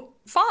uncomfortable.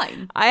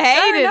 Fine. I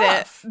hated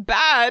it.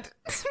 Bad.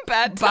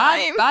 Bad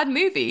time. Bad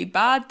movie.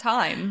 Bad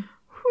time.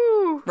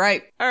 Whew.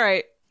 Right. All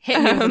right.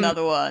 Hit me with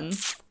another one.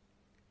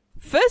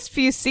 First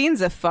few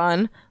scenes are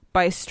fun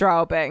by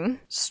Straubing.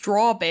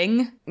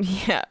 Straubing?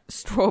 Yeah,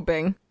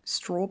 Straubing.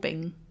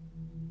 Straubing.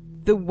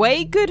 The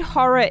way good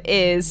horror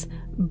is,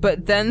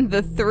 but then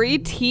the 3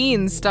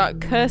 teens start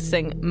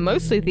cursing,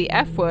 mostly the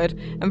F word,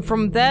 and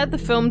from there the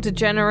film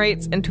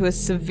degenerates into a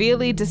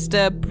severely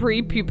disturbed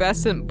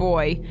prepubescent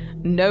boy.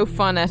 No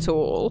fun at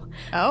all.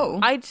 Oh.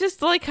 I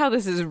just like how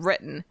this is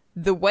written.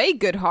 The way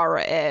good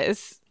horror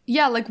is.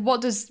 Yeah, like what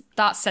does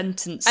that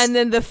sentence... And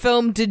then the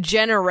film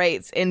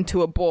degenerates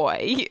into a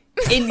boy.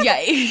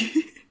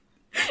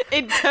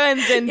 It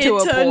turns into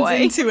a boy. It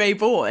turns into a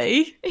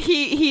boy.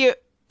 He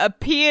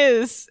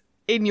appears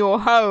in your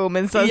home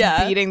and starts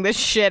beating the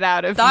shit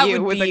out of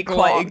you with a Glock. That would be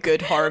quite a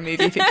good horror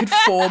movie if it could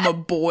form a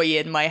boy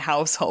in my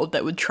household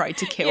that would try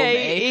to kill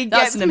me. He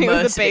That's an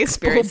immersive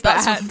experience.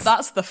 Bat.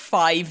 That's the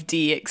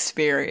 5D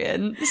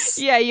experience.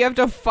 Yeah, you have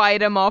to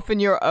fight him off in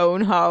your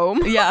own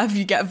home. Yeah, if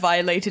you get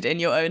violated in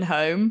your own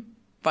home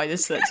by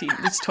this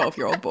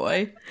 12-year-old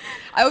boy.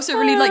 I also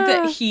really like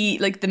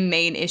that the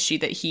main issue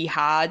that he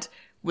had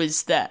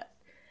was that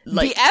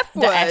the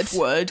F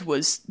word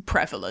was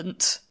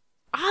prevalent.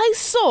 I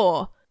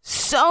saw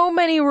so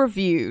many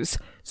reviews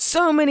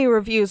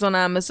on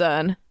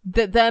Amazon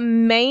that their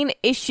main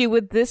issue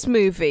with this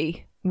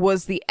movie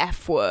was the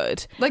F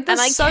word. Like, there's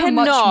and I so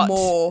much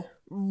more.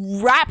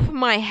 Wrap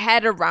my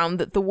head around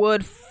that the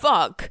word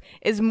fuck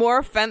is more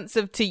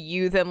offensive to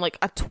you than like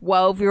a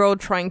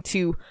 12-year-old trying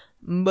to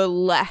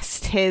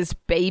molest his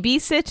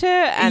babysitter.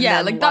 And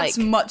yeah, then, that's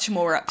much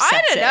more upsetting.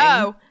 I don't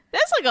know.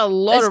 There's like a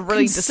lot of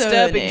really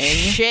disturbing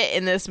shit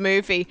in this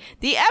movie.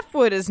 The F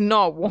word is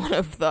not one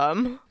of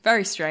them.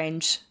 Very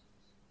strange.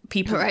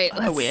 People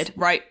are weird.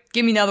 Right,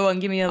 give me another one,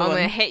 I'm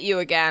gonna hit you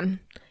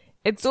again.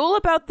 It's all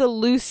about the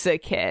loser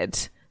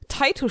kid.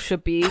 Title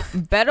should be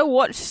Better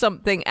Watch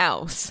Something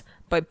Else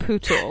by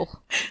Pootle.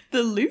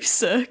 The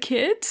loser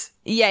kid?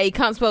 Yeah, you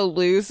can't spell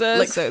loser,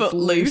 like so it's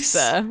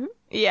looser.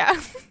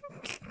 Yeah.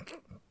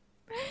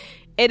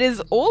 It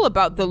is all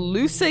about the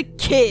loser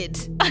kid,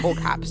 all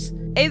caps.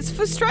 It's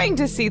frustrating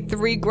to see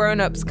 3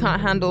 grown-ups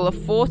can't handle a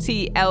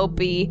 40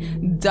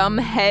 lb dumb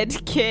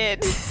head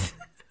kid.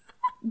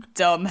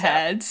 Dumb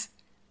head.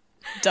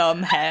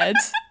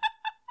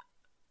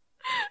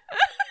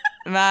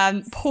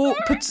 Man,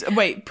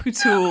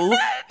 Pootle,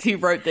 who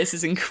wrote this,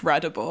 is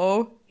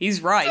incredible.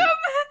 He's right.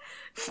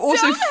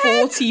 Also,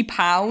 40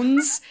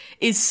 pounds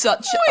is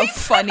such a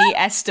funny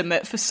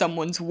estimate for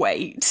someone's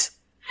weight.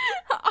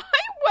 I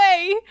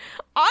weigh,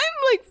 I'm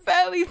like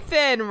fairly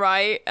thin,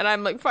 right? And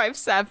I'm like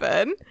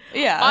 5'7".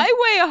 Yeah. I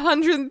weigh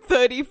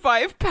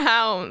 135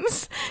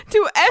 pounds.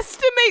 To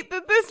estimate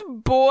that this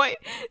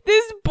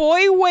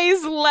boy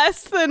weighs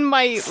less than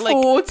my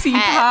 40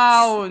 pet.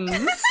 pounds.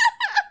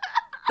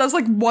 That's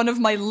like one of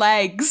my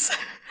legs.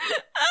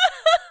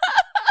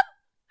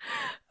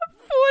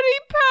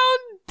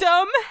 40-pound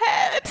dumb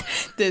head.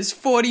 This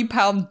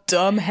 40-pound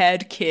dumb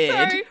head kid.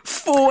 Sorry.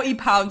 40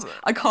 pounds.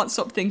 I can't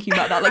stop thinking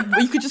about that. Like,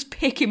 you could just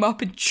pick him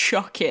up and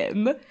chuck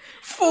him.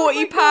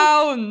 40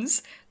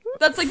 pounds.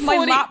 That's like my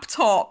 40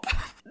 laptop.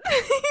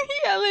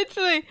 Yeah,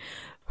 literally.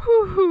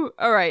 Whew.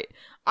 All right.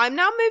 I'm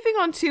now moving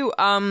on to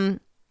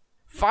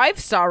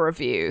 5-star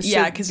reviews.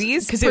 Yeah, So 'cause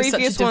these it was such a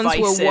previous ones were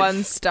divisive-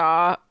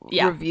 1-star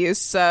Yeah. reviews.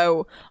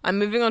 So I'm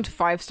moving on to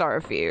 5-star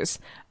reviews.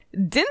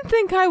 Didn't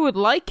think I would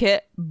like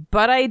it,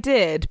 but I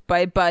did,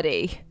 by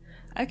Buddy.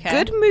 Okay.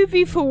 Good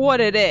movie for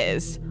what it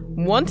is.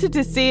 Wanted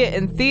to see it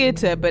in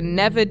theater, but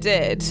never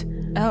did.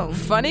 Oh.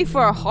 Funny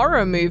for a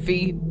horror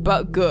movie,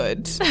 but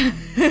good.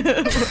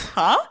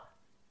 Huh?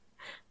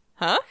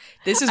 Huh?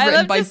 This is I written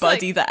love by just,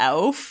 Buddy the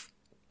Elf.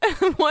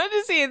 Wanted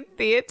to see it in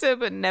theater,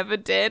 but never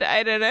did.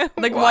 I don't know.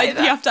 Like, why did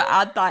you have to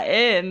add that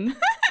in?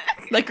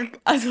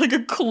 As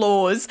a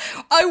clause.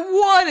 I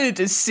wanted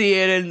to see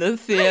it in the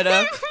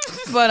theater,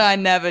 but I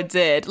never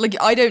did. Like,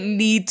 I don't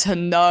need to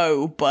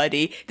know,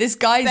 Buddy. This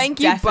guy's Thank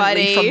you,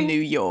 definitely Buddy. from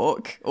New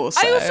York.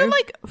 Also, I also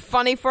like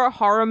funny for a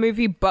horror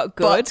movie, but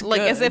good. But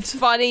like as good. if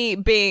funny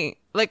being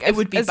like It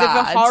would be as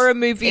bad, if a horror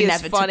movie is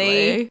inevitably.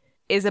 funny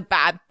is a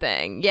bad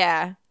thing.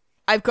 Yeah,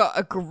 I've got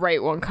a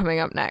great one coming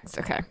up next.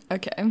 Okay,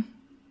 Okay.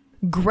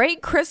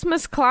 great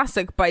Christmas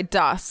classic by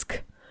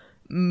Dusk.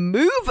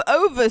 Move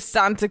over,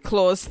 Santa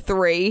Claus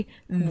 3.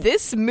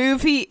 This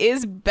movie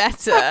is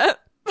better.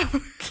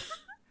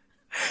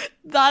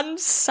 Than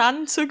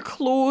Santa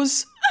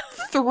Claus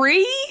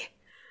 3?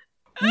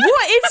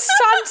 What is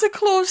Santa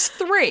Claus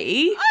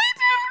 3?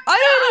 I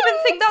don't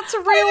even think that's a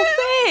real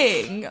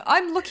thing.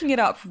 I'm looking it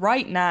up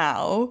right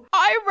now.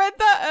 I read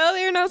that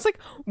earlier and I was like,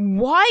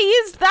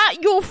 why is that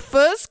your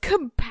first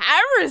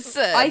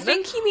comparison? I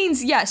think he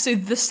means, yeah, so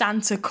the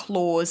Santa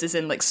Claus is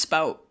in like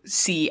spelt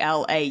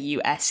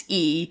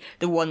Clause,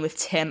 the one with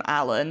Tim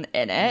Allen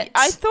in it.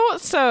 I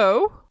thought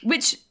so.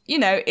 Which, you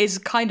know, is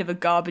kind of a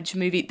garbage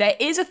movie. There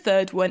is a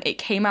third one. It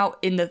came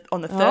out on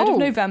the 3rd Oh. of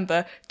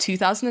November,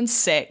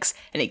 2006,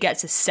 and it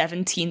gets a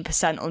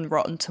 17% on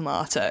Rotten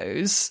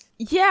Tomatoes.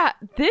 Yeah,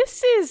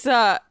 this is,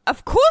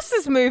 of course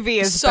this movie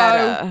is So-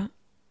 better.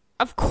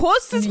 Of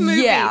course this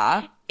movie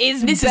Yeah.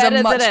 is This better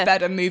is a much than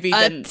better movie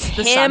than Tim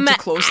the Santa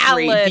Claus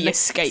 3, Allen The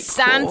Escape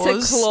Santa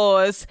Clause.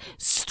 Claus,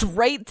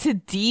 straight to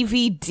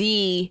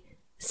DVD,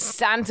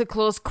 Santa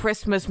Claus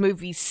Christmas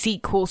movie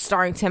sequel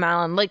starring Tim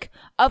Allen. Like,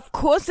 of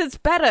course it's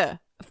better.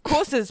 Of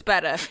course it's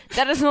better.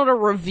 That is not a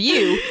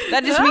review.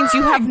 That just means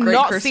you have Great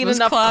not Christmas seen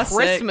enough classic.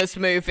 Christmas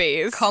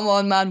movies. Come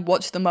on, man,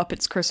 watch The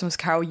Muppets Christmas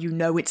Carol. You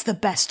know it's the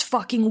best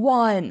fucking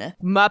one.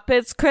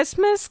 Muppets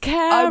Christmas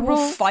Carol. I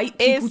will fight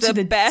people is to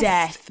the best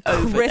death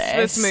over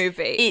Christmas this.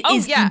 movie. It Oh,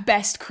 is yeah. the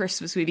best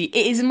Christmas movie.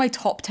 It is in my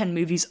top 10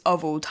 movies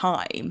of all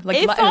time. Like,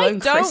 If let I alone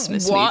don't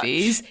Christmas watch-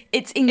 movies.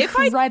 It's I-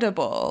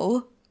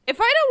 incredible. If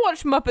I don't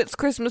watch Muppets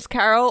Christmas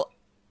Carol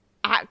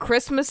at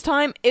Christmas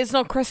time, it's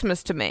not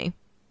Christmas to me.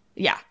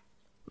 Yeah.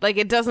 Like,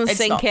 it doesn't It's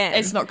sink not- in.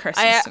 it's not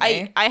Christmas to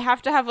me. I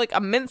have to have, like,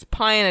 a mince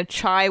pie and a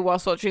chai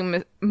whilst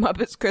watching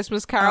Muppets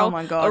Christmas Carol. Oh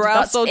my god, or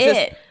else that's I'll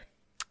it.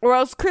 or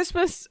else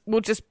Christmas will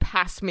just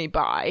pass me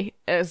by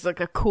as, like,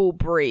 a cool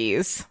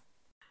breeze.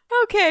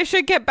 Okay, I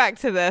should get back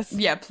to this.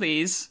 Yeah,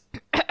 please.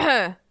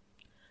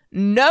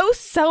 No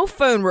cell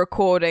phone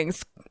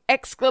recordings!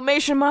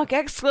 Exclamation mark,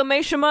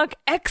 exclamation mark,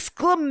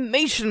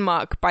 exclamation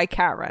mark by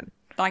Karen.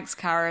 Thanks,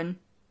 Karen.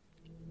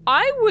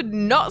 I would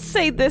not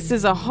say this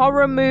is a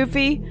horror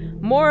movie,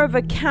 more of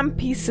a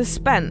campy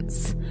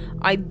suspense.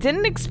 I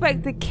didn't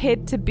expect the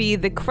kid to be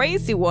the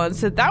crazy one,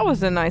 so that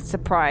was a nice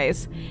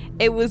surprise.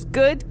 It was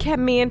good,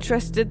 kept me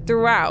interested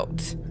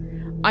throughout.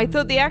 I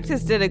thought the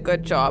actors did a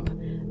good job.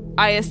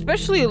 I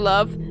especially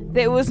love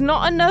that it was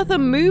not another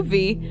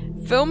movie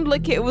filmed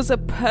like it was a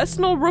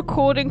personal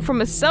recording from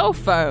a cell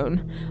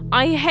phone.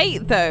 I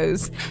hate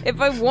those.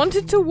 If I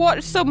wanted to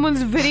watch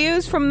someone's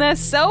videos from their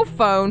cell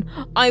phone,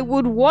 I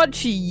would watch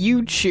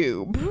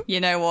YouTube.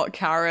 You know what,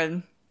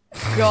 Karen?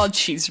 God,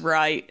 she's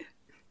right.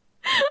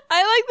 I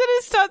like that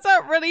it starts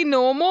out really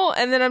normal,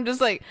 and then I'm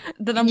just like,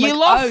 Then I'm you like,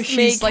 lost oh, me,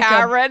 she's like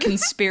Karen. a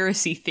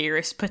conspiracy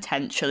theorist,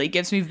 potentially.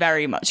 Gives me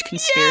very much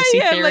conspiracy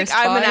yeah, like theorist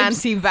I'm an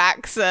vibes.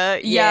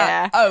 anti-vaxxer.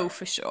 Yeah. Oh,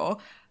 for sure.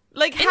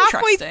 Like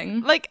halfway,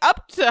 Interesting. like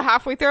up to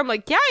halfway through, I'm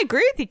like, yeah, I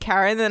agree with you,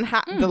 Karen. Then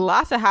the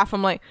latter half,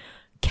 I'm like,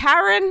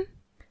 Karen,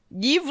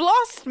 you've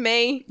lost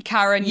me.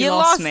 Karen, you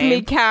lost lost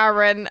me.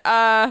 Karen.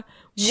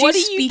 She's What are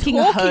you speaking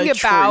talking her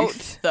about?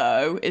 truth,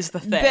 though, is the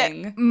That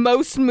thing.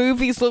 most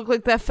movies look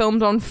like they're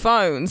filmed on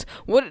phones.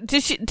 What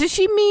does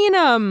she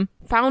mean?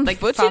 found like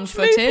footage found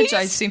footage. movies?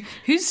 I assume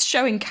who's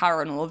showing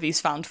Karen all of these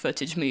found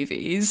footage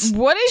movies?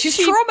 What is She's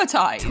she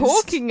traumatized?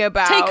 talking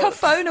about? Take her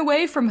phone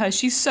away from her.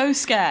 She's so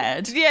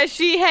scared. Yeah,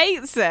 she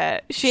hates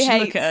it. She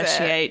hates Look at her. it.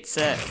 She hates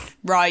it.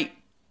 Right.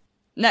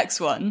 Next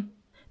one.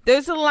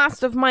 Those are the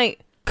last of my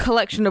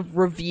collection of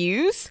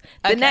reviews.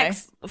 The Okay.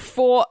 next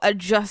 4 are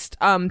just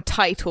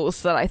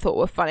titles that I thought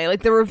were funny.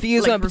 Like the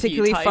reviews Like weren't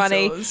review particularly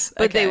funny, titles.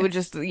 but they Okay. were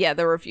just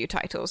the review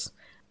titles.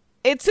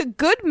 It's a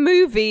good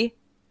movie,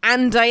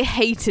 and I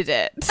hated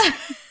it. Which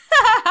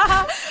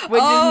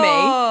is me.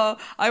 Oh,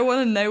 I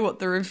want to know what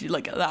the review,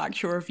 like the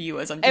actual review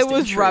is. I'm just It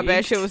was intrigued.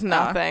 rubbish. It was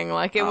nothing.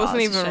 Like it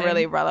wasn't it's a even shame.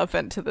 really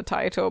relevant to the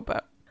title.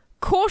 But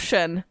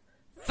caution: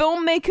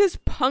 filmmakers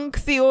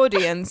punk the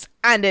audience,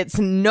 and it's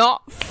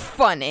not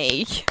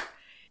funny.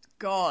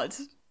 God,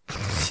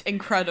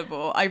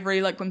 incredible. I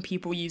really like when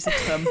people use the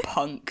term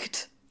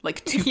punked,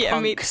 like to Yeah,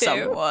 me punk too.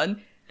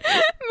 someone.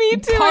 Me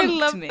too. I Punked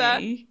love me.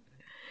 that.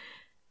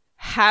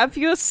 Have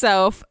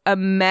yourself a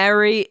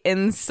merry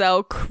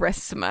incel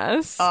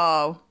Christmas.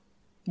 Oh,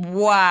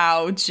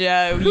 wow,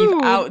 Joe, Whew.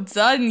 you've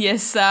outdone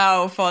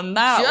yourself on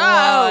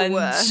that Joe.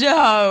 one,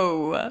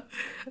 Joe.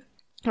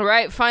 All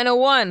right, final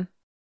one.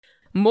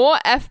 More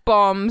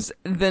F-bombs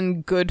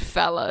than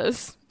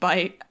Goodfellas.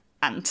 By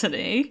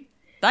Anthony.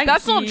 Thank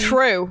That's you. not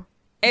true.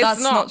 It's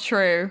That's not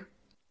true.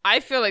 I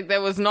feel like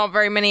there was not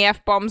very many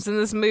F-bombs in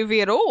this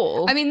movie at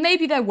all. I mean,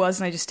 maybe there was,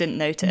 and I just didn't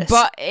notice.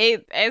 But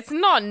it's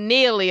not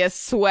nearly as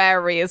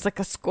sweary as like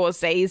a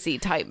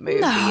Scorsese type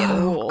movie at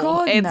all.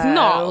 God, it's no.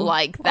 not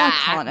like that.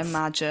 I can't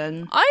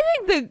imagine.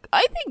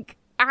 I think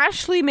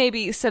Ashley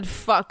maybe said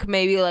fuck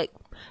maybe like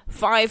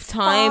 5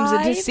 times.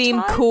 It just 5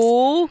 seemed times?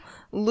 cool.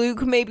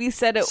 Luke maybe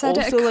said it Said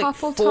also it a like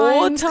couple 4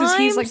 times times.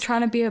 he's like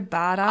trying to be a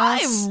badass.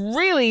 I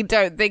really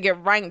don't think it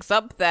ranks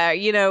up there.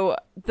 You know,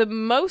 the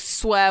most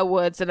swear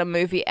words in a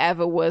movie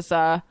ever was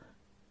I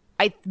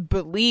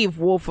believe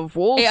Wolf of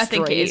Wall Street. I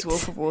think it is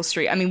Wolf of Wall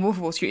Street. I mean, Wolf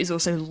of Wall Street is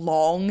also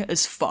long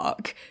as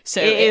fuck, so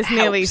It is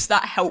nearly-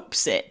 that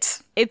helps it.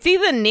 It's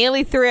either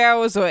nearly 3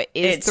 hours or it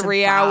is It's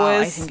 3 about-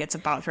 hours. I think it's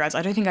about 3 hours.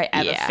 I don't think I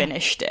ever Yeah.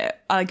 finished it.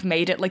 I like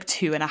made it like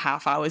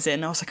 2.5 hours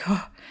in. I was like,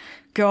 oh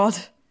god.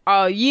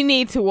 Oh, you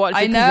need to watch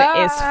I it know.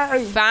 because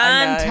it is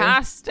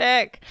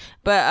fantastic.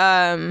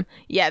 But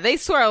yeah, they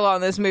swear a lot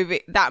in this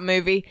movie.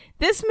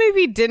 This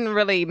movie didn't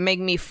really make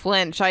me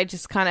flinch. I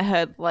just kind of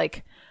heard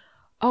like,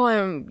 oh,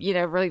 I'm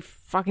really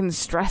fucking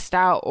stressed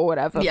out or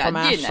whatever from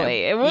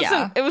Ashley. It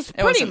wasn't. It was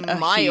pretty wasn't a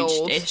mild.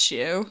 huge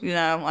issue.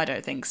 No, I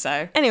don't think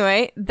so.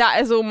 Anyway,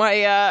 that is all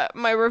my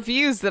my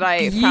reviews that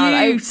I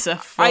found.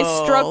 Beautiful.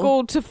 I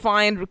struggled to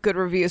find good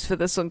reviews for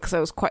this one because I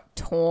was quite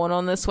torn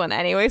on this one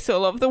anyway. So a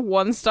lot of the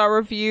 1-star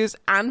reviews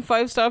and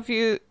 5-star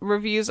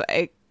reviews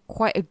I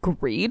quite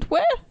agreed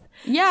with.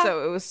 Yeah.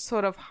 So it was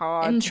sort of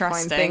hard to find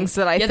Interesting. things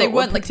that I thought they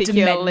weren't were like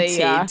particularly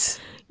demented.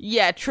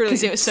 yeah, truly.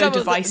 Because it was so Some of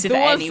divisive the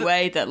ones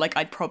anyway that like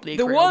I'd probably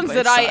the agree on ones both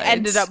that I sides.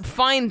 ended up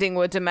finding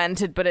were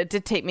demented, but it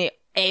did take me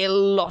a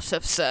lot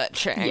of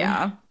searching.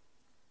 Yeah.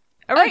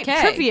 All right,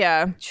 Okay.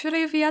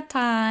 trivia.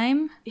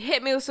 Time.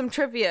 Hit me with some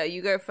trivia.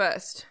 You go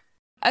first.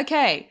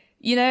 Okay,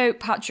 you know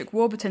Patrick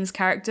Warburton's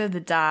character, the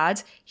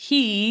dad,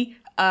 he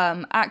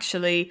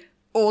actually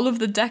all of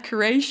the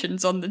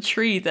decorations on the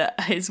tree that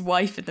his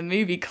wife in the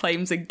movie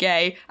claims are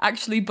gay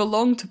actually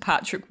belong to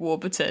Patrick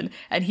Warburton.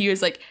 And he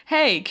was like,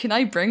 hey, can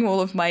I bring all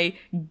of my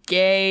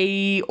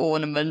gay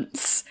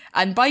ornaments?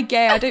 And by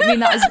gay, I don't mean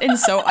that as an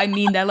insult. I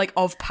mean they're like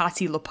of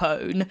Patti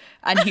LuPone.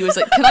 And he was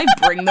like, can I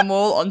bring them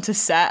all onto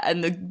set?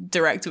 And the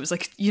director was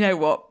like, you know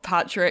what,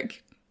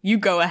 Patrick? You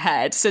go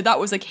ahead. So that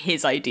was like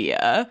his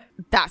idea.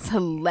 That's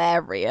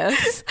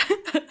hilarious.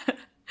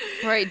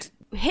 Right,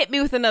 hit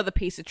me with another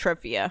piece of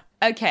trivia.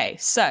 Okay,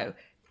 so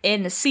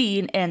in the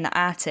scene in the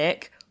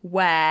attic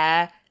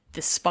where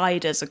the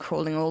spiders are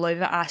crawling all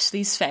over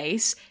Ashley's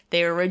face,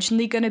 they were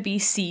originally going to be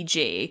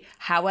CG.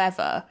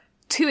 However,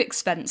 too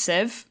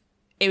expensive.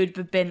 It would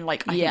have been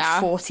like, I think,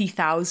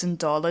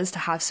 $40,000 to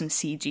have some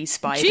CG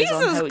spiders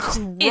on her, which is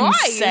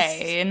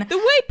insane. The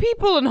way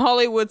people in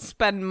Hollywood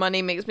spend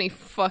money makes me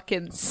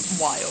fucking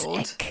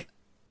Wild. sick.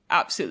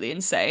 Absolutely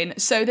insane.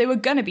 So they were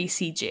going to be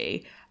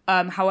CG.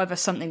 However,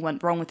 something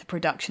went wrong with the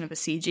production of a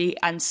CG.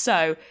 And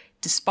so,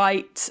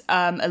 despite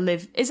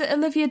is it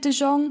Olivia de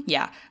Jong?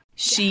 Yeah.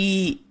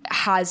 She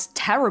has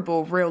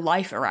terrible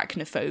real-life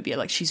arachnophobia.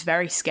 Like, she's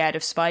very scared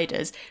of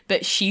spiders.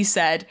 But she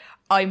said,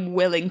 I'm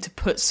willing to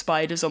put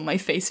spiders on my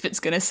face if it's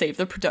going to save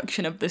the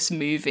production of this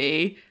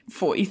movie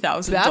 $40,000.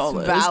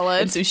 That's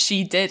valid. And so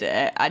she did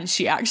it, and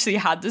she actually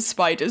had the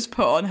spiders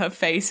put on her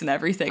face and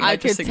everything. I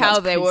just could think tell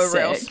that's they pretty were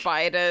real sick.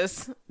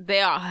 spiders.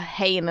 They are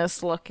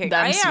heinous looking.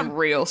 Them's some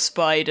real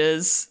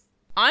spiders.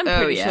 I'm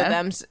pretty sure yeah.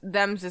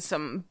 them's are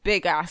some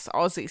big ass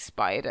Aussie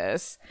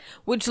spiders,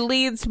 which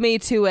leads me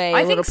to a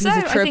I little think piece so,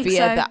 of I think trivia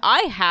so. that I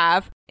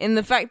have in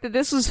the fact that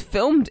this was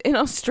filmed in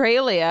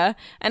Australia,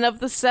 and of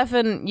the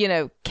 7,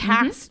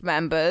 cast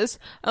members,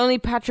 only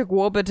Patrick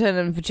Warburton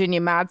and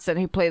Virginia Madsen,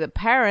 who play the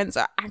parents,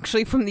 are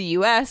actually from the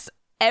US.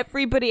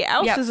 everybody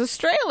else is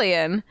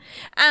Australian.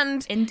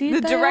 And Indeed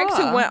the they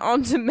director are. went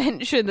on to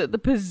mention that the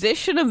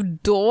position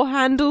of door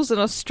handles in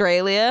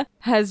Australia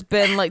has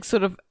been like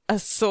sort of a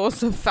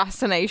source of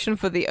fascination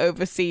for the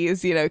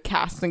overseas,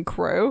 cast and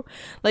crew.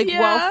 Like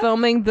while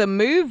filming the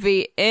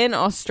movie in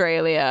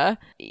Australia,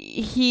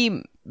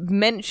 he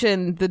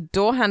mentioned the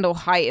door handle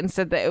height and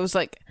said that it was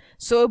like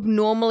so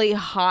abnormally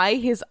high,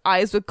 his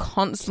eyes were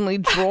constantly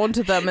drawn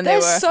to them, and they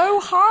were so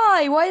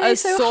high. Why are they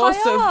so source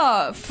high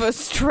of up?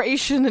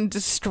 frustration and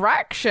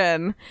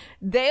distraction.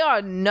 They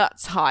are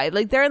nuts high.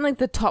 Like they're in like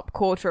the top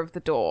quarter of the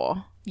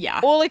door.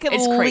 Yeah, or like at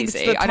it's least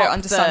crazy. the I don't top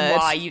understand third.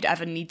 why you'd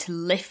ever need to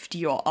lift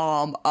your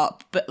arm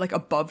up, but like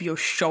above your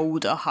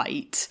shoulder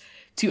height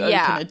to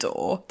open a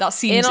door. That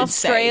seems in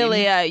insane.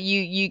 Australia,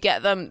 you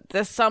get them.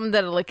 There's some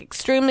that are like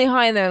extremely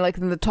high, and they're like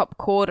in the top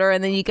quarter,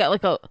 and then you get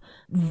like a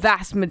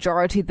vast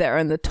majority that are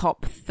in the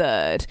top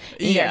third.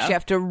 You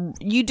actually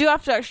you do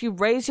have to actually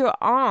raise your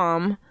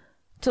arm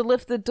to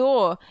lift the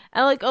door,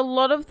 and like a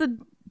lot of the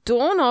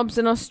doorknobs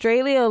in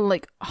Australia are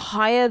like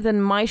higher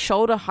than my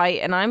shoulder height,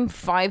 and I'm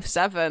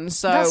 5'7",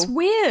 so That's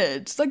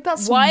weird. Like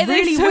that's why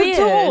really are they so weird.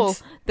 tall?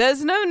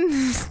 There's no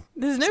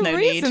no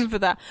reason need. for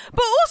that.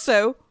 But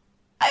also,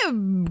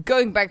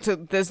 going back to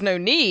there's no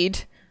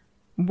need.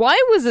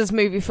 Why was this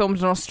movie filmed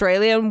in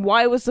Australia, and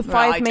why was the I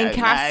five main don't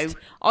cast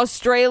know.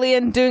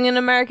 Australian doing an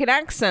American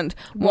accent?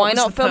 Why was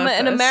not the film it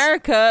in purpose?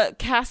 America,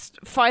 cast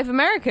 5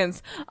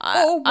 Americans?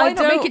 Or why I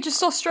not make don't- it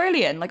just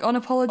Australian, like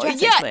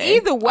unapologetically? Yeah,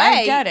 either way.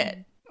 I get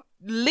it.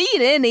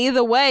 lean in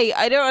either way.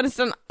 I don't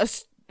understand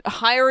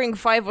hiring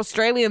 5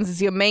 Australians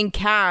as your main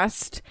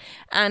cast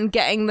and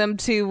getting them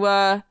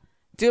to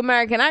do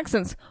American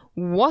accents.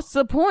 What's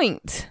the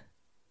point?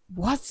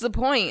 What's the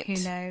point? Who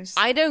knows?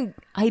 I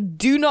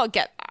do not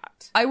get that.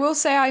 I will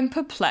say I'm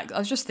perplexed. I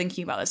was just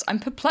thinking about this. I'm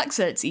perplexed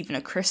that it's even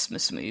a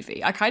Christmas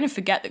movie. I kind of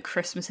forget that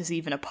Christmas is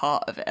even a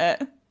part of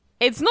it.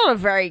 It's not a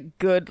very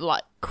good,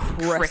 like,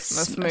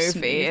 Christmas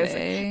movie, is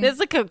it? There's,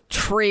 like, a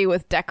tree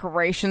with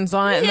decorations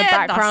on it in the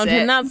background, that's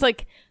it. and that's,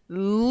 like,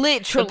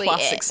 literally The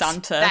plastic it.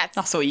 Santa.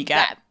 That's all you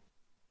get.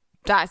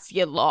 That's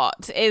your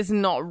lot. It's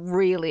not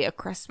really a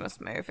Christmas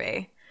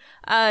movie.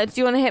 Do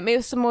you want to hit me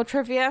with some more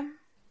trivia?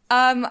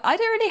 I don't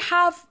really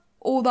have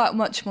all that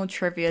much more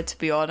trivia, to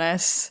be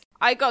honest.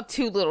 I got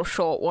 2 little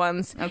short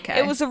ones. Okay.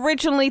 It was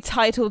originally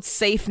titled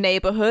Safe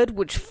Neighborhood,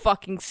 which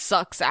fucking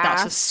sucks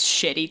ass. That's a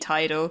shitty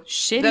title.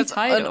 That's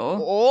an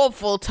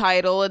awful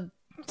title. It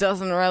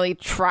doesn't really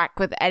track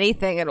with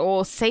anything at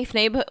all. Safe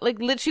Neighborhood, like,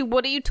 literally,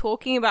 what are you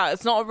talking about?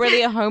 It's not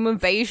really a home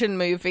invasion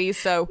movie,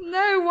 so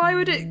No, why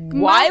would it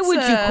why would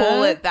you matter?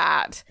 call it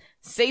that?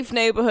 Safe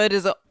Neighborhood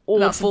is an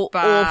That's a awful,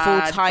 bad,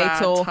 awful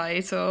title. Bad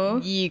title.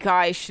 You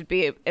guys should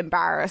be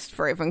embarrassed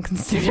for even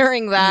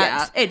considering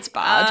that. Yeah, it's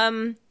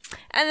bad.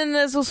 And then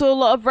there's also a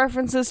lot of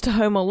references to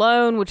Home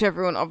Alone, which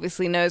everyone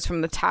obviously knows from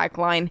the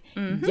tagline,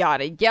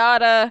 yada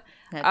yada.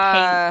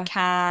 Paint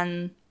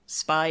can,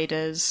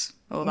 spiders,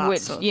 all that Which,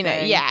 sort of you know,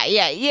 thing.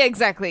 yeah,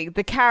 exactly.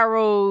 The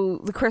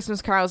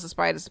Christmas carols, the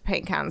spiders, the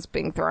paint cans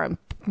being thrown,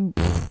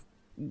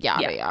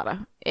 yada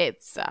yada.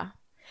 It's,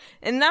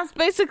 and that's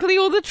basically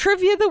all the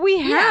trivia that we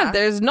have. Yeah.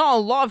 There's not a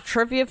lot of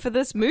trivia for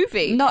this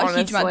movie. Not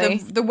honestly. a huge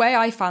amount. The way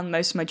I found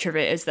most of my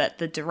trivia is that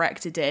the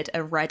director did a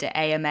Reddit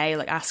AMA,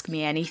 like Ask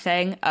Me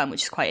Anything,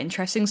 which is quite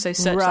interesting. So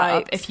search that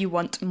Right. up if you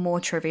want more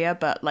trivia.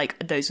 But like,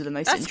 those are the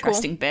most That's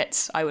interesting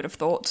bits, I would have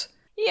thought.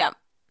 Yeah.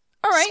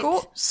 All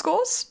right.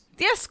 Scores?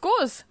 Yeah,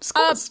 scores.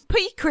 Scores.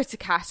 Put your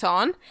critic hat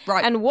on.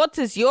 Right. And what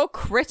does your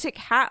critic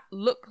hat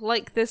look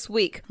like this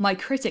week? My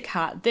critic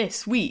hat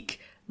this week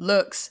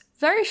looks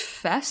very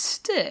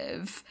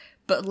festive,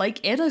 but like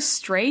in a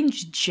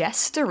strange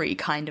jestery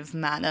kind of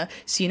manner.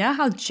 So you know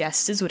how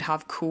jesters would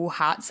have cool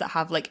hats that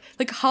have like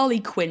Harley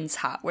Quinn's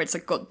hat, where it's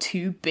like got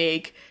 2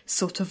 big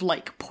sort of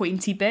like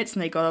pointy bits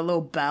and they got a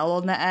little bell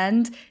on the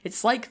end?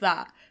 It's like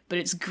that, but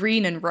it's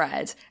green and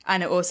red,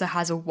 and it also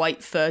has a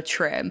white fur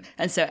trim,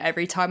 and so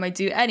every time I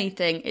do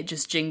anything, it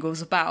just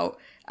jingles about,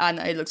 and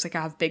it looks like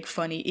I have big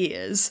funny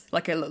ears,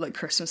 like I look like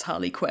Christmas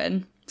Harley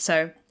Quinn.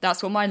 So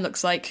that's what mine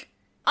looks like.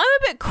 I'm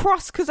a bit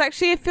cross because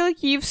actually I feel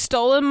like you've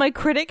stolen my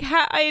critic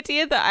hat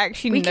idea that I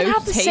actually We notated can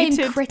have the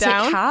same critic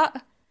down.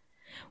 hat.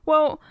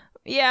 Well,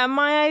 yeah,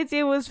 my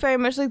idea was very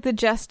much like the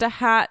jester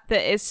hat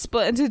that is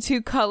split into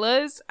 2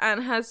 colors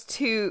and has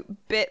 2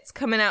 bits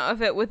coming out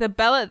of it with a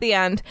bell at the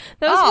end.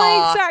 That was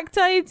my exact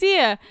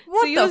idea.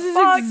 What so yours the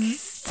fuck?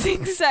 is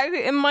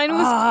exactly, and mine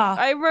was.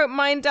 I wrote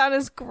mine down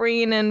as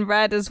green and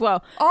red as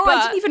well. Oh, but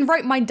I didn't even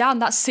write mine down.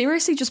 That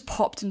seriously just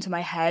popped into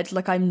my head.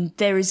 Like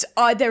there is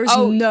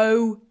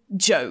no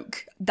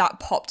joke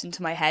that popped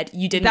into my head.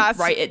 You didn't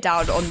write it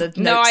down on the notes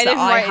No, I didn't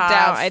that write it have.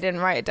 down. I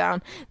didn't write it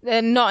down.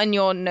 They're not in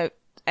your note.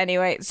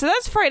 Anyway, so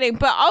that's frightening,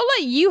 but I'll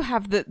let you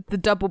have the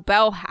double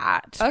bell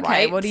hat. Okay,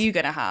 right? what are you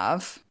gonna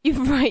have?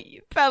 You're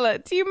right, Bella.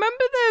 Do you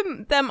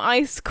remember them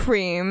ice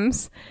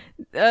creams?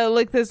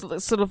 Like there's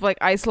sort of like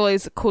ice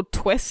lollies called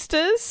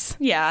Twisters?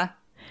 Yeah,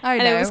 I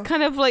know. And it was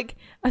kind of like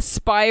a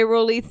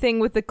spirally thing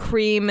with the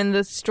cream and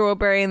the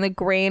strawberry and the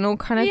grain all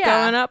kind of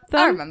going up them.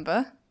 I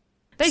remember.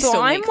 They so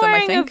still I'm make them, I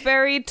wearing a think.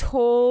 very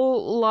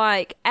tall,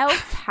 like,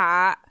 elf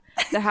hat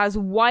that has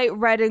white,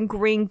 red, and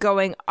green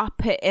going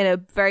up it in a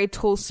very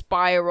tall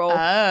spiral with,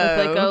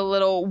 like, a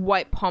little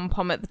white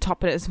pom-pom at the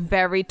top, and it's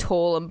very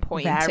tall and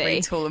pointy.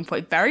 Very tall and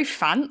pointy. Very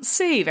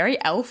fancy.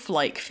 Very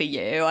elf-like for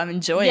you. I'm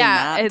enjoying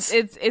that.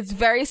 It's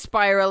very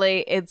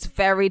spirally. It's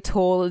very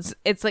tall.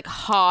 It's like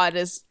hard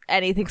as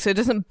anything, so it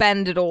doesn't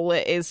bend at all.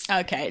 It is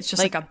Okay, it's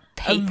just like a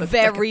paper,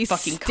 very like a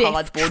fucking stiff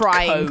cardboard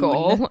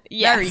triangle. cone.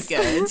 Yes.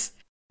 Very good.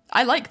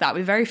 I like that.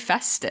 We're very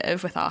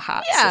festive with our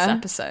hats this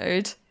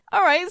episode.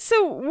 All right,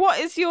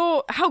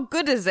 so how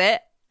good is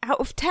it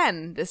out of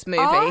 10, this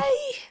movie?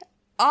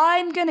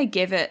 I'm gonna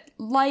give it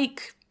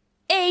like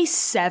a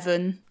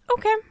 7.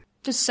 Okay.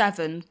 Just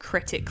 7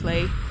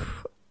 critically.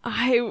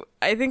 I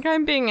think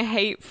I'm being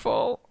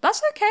hateful.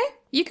 That's okay.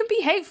 You can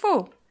be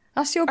hateful.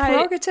 That's your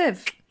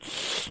prerogative.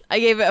 I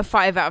gave it a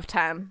 5 out of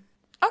 10.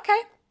 Okay,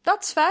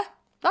 that's fair.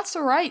 That's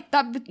all right.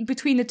 That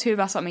between the two of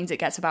us, that means it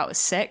gets about a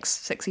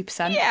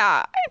 60%.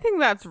 Yeah, I think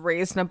that's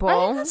reasonable.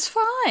 I think that's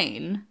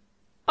fine.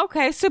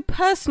 Okay, so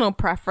personal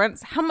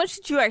preference. How much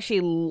did you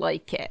actually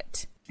like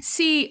it?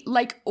 See,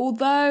 like,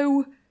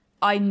 although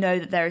I know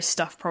that there is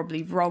stuff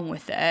probably wrong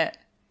with it,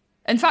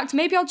 in fact,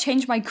 maybe I'll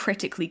change my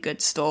critically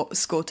good score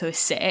to a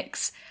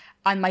 6,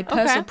 and my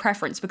personal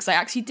preference, because I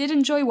actually did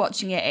enjoy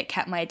watching it. It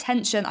kept my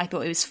attention. I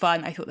thought it was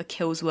fun. I thought the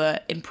kills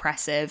were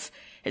impressive,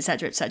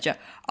 etc., etc.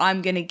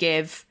 I'm going to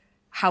give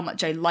how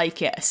much I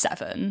like it a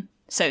 7.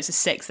 So it's a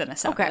 6 and a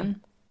 7. Okay.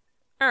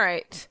 All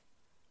right.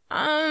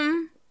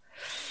 I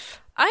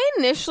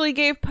initially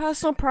gave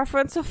personal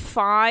preference a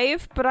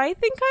 5, but I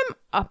think I'm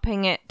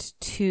upping it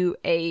to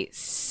a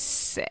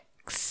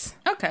 6.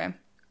 Okay.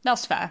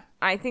 That's fair.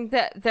 I think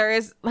that there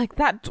is, like,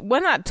 that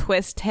when that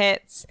twist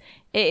hits,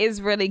 it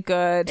is really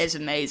good. It's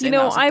amazing. You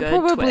know, That's a I good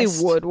probably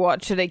twist. would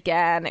watch it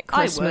again at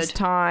Christmas would.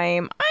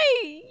 time.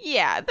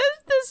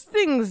 There's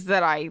things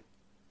that I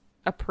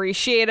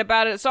appreciate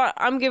about it, so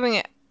I'm giving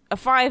it a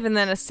 5 and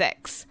then a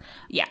 6.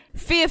 Yeah.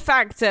 Fear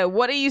factor,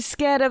 what are you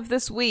scared of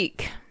this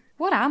week?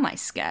 What am I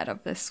scared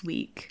of this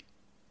week?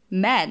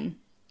 Men.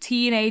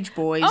 Teenage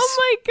boys. Oh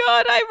my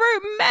god, I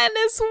wrote men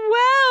as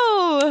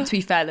well! To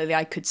be fair, Lily,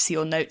 I could see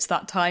your notes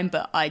that time,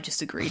 but I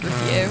just agreed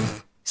with you.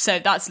 So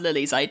that's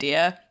Lily's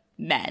idea.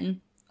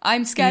 Men.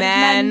 I'm scared of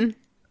men.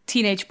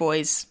 Teenage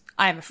boys.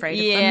 I am afraid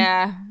of them.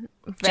 Yeah,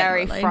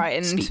 very Generally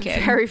frightened.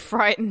 speaking. Very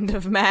frightened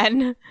of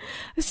men.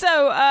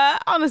 So,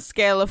 on a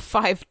scale of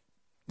 5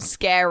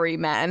 scary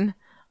men,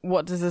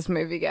 what does this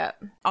movie get?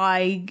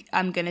 I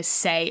am going to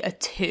say a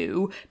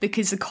 2,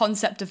 because the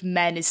concept of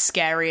men is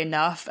scary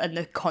enough, and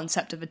the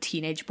concept of a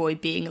teenage boy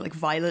being, like,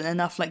 violent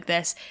enough like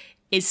this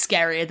is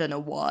scarier than a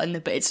 1,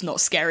 but it's not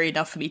scary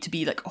enough for me to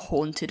be, like,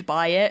 haunted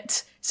by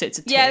it. So it's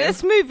a 2. Yeah,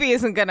 this movie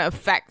isn't going to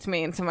affect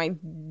me into my,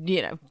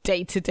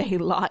 day-to-day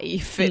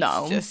life.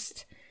 It's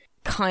just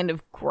kind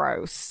of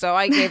gross. So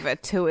I gave it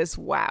a 2 as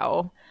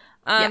well.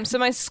 So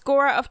my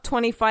score out of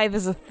 25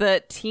 is a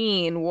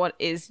 13. What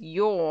is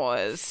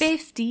yours?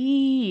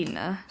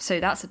 15. So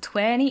that's a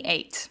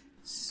 28.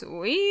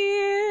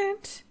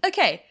 Sweet.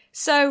 Okay,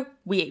 so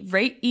we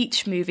rate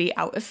each movie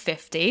out of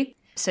 50.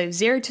 So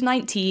 0 to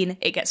 19,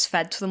 it gets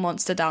fed to the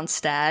monster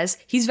downstairs.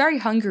 He's very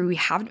hungry. We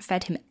haven't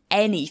fed him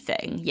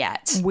anything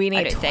yet. We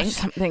need to watch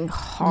something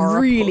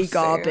horrible. Really soon.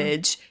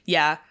 garbage.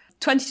 Yeah.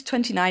 20 to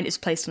 29 is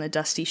placed on a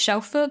dusty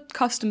shelf for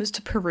customers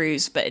to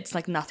peruse, but it's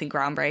like nothing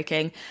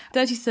groundbreaking.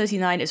 30 to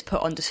 39 is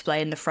put on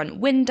display in the front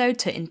window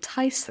to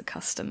entice the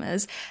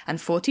customers.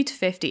 And 40 to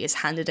 50 is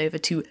handed over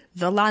to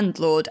the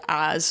landlord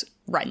as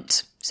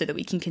rent, so that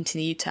we can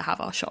continue to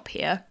have our shop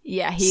here.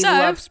 Yeah, he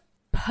loves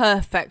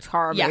perfect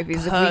horror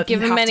movies. If we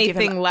give him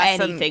anything less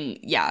than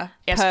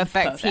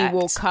perfect, he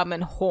will come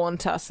and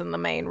haunt us in the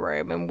main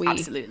room, and we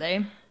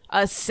absolutely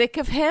are sick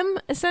of him,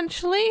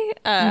 essentially,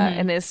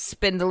 and his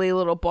spindly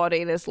little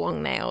body and his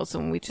long nails,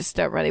 and we just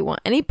don't really want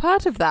any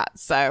part of that.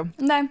 So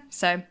we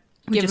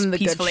give just him the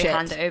peacefully good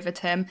hand it over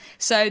to him.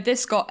 So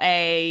this got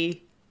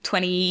a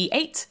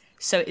 28,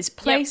 so it is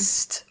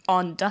placed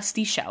on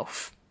dusty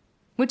shelf,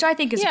 which I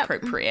think is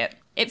appropriate.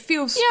 It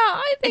feels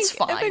it's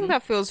fine. I think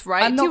that feels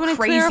right. I'm Do you not want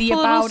to crazy clear up a little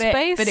about it,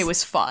 space? but it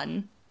was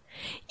fun.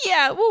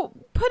 Yeah, we'll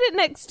put it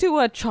next to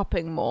a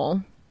shopping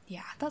mall.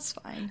 Yeah, that's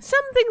fine.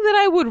 Something that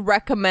I would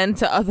recommend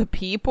to other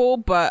people,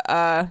 but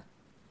not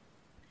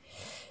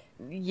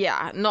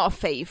a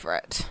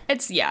favorite.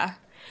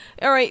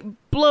 All right,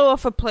 blow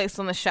off a place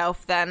on the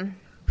shelf then.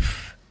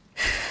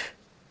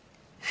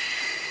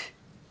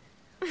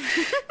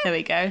 There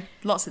we go.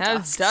 Lots of That dust.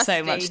 was dusty.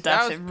 So much That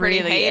dust. was It pretty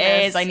really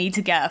heinous. is. I need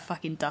to get a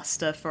fucking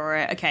duster for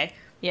it. Okay.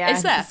 Yeah,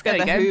 it's there. just get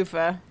There the we go.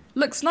 Hoover.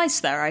 Looks nice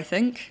there, I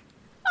think.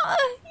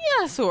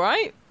 Yeah, it's all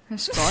right.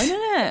 It's fine, isn't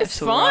it? It's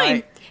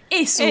fine.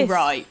 It's all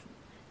right.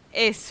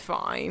 It's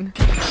fine.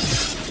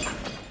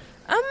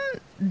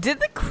 Did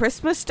the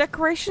Christmas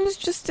decorations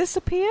just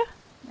disappear?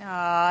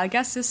 I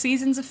guess the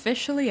season's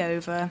officially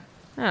over.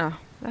 Oh,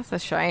 that's a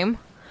shame.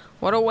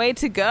 What a way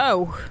to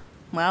go.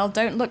 Well,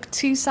 don't look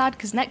too sad,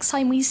 because next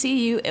time we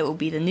see you, it will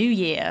be the new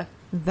year.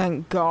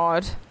 Thank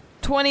God.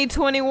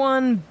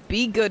 2021,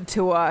 be good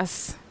to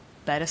us.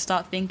 better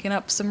start thinking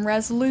up some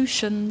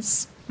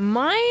resolutions.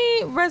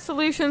 My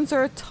resolutions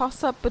are a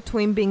toss-up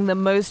between being the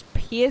most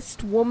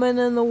pierced woman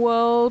in the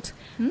world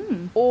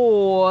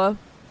or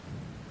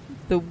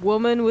the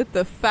woman with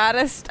the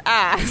fattest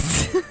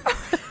ass.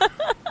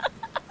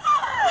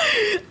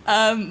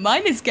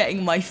 Mine is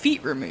getting my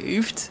feet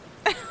removed.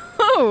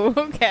 Oh,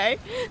 okay.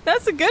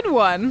 That's a good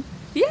one.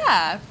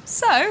 Yeah,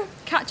 so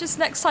catch us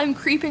next time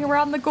creeping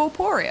around the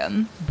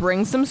Gorporium.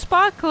 Bring some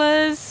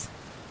sparklers.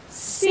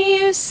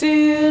 See you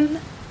soon.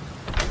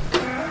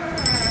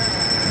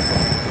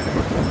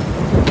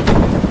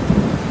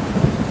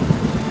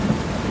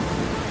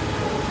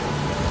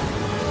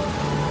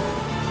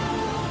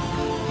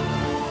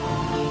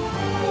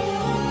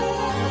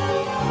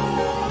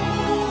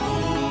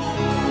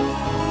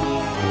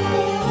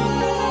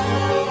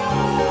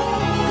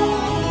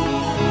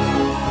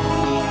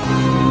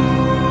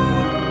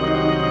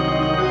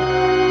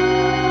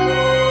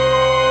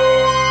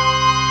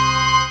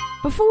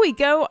 Before we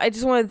go, I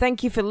just want to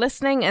thank you for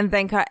listening and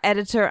thank our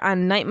editor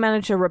and night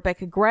manager,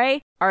 Rebecca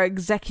Gray, our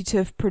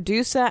executive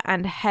producer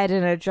and head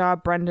in a jar,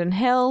 Brendan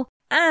Hill,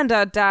 and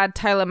our dad,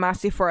 Tyler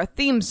Massey, for our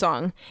theme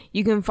song.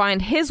 You can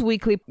find his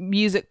weekly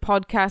music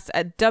podcast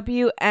at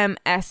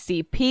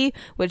WMSCP,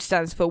 which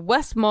stands for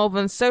West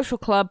Malvern Social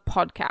Club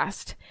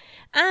Podcast.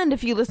 And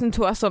if you listen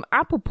to us on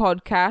Apple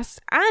Podcasts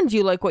and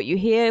you like what you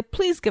hear,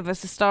 please give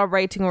us a star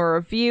rating or a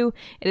review.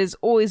 It is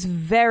always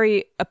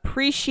very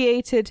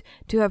appreciated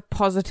to have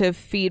positive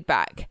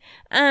feedback.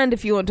 And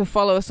if you want to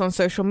follow us on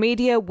social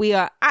media, we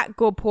are at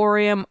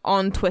Gorporium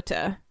on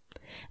Twitter.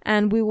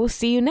 And we will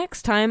see you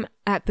next time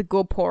at the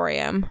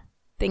Gorporium.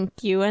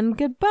 Thank you and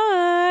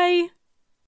goodbye.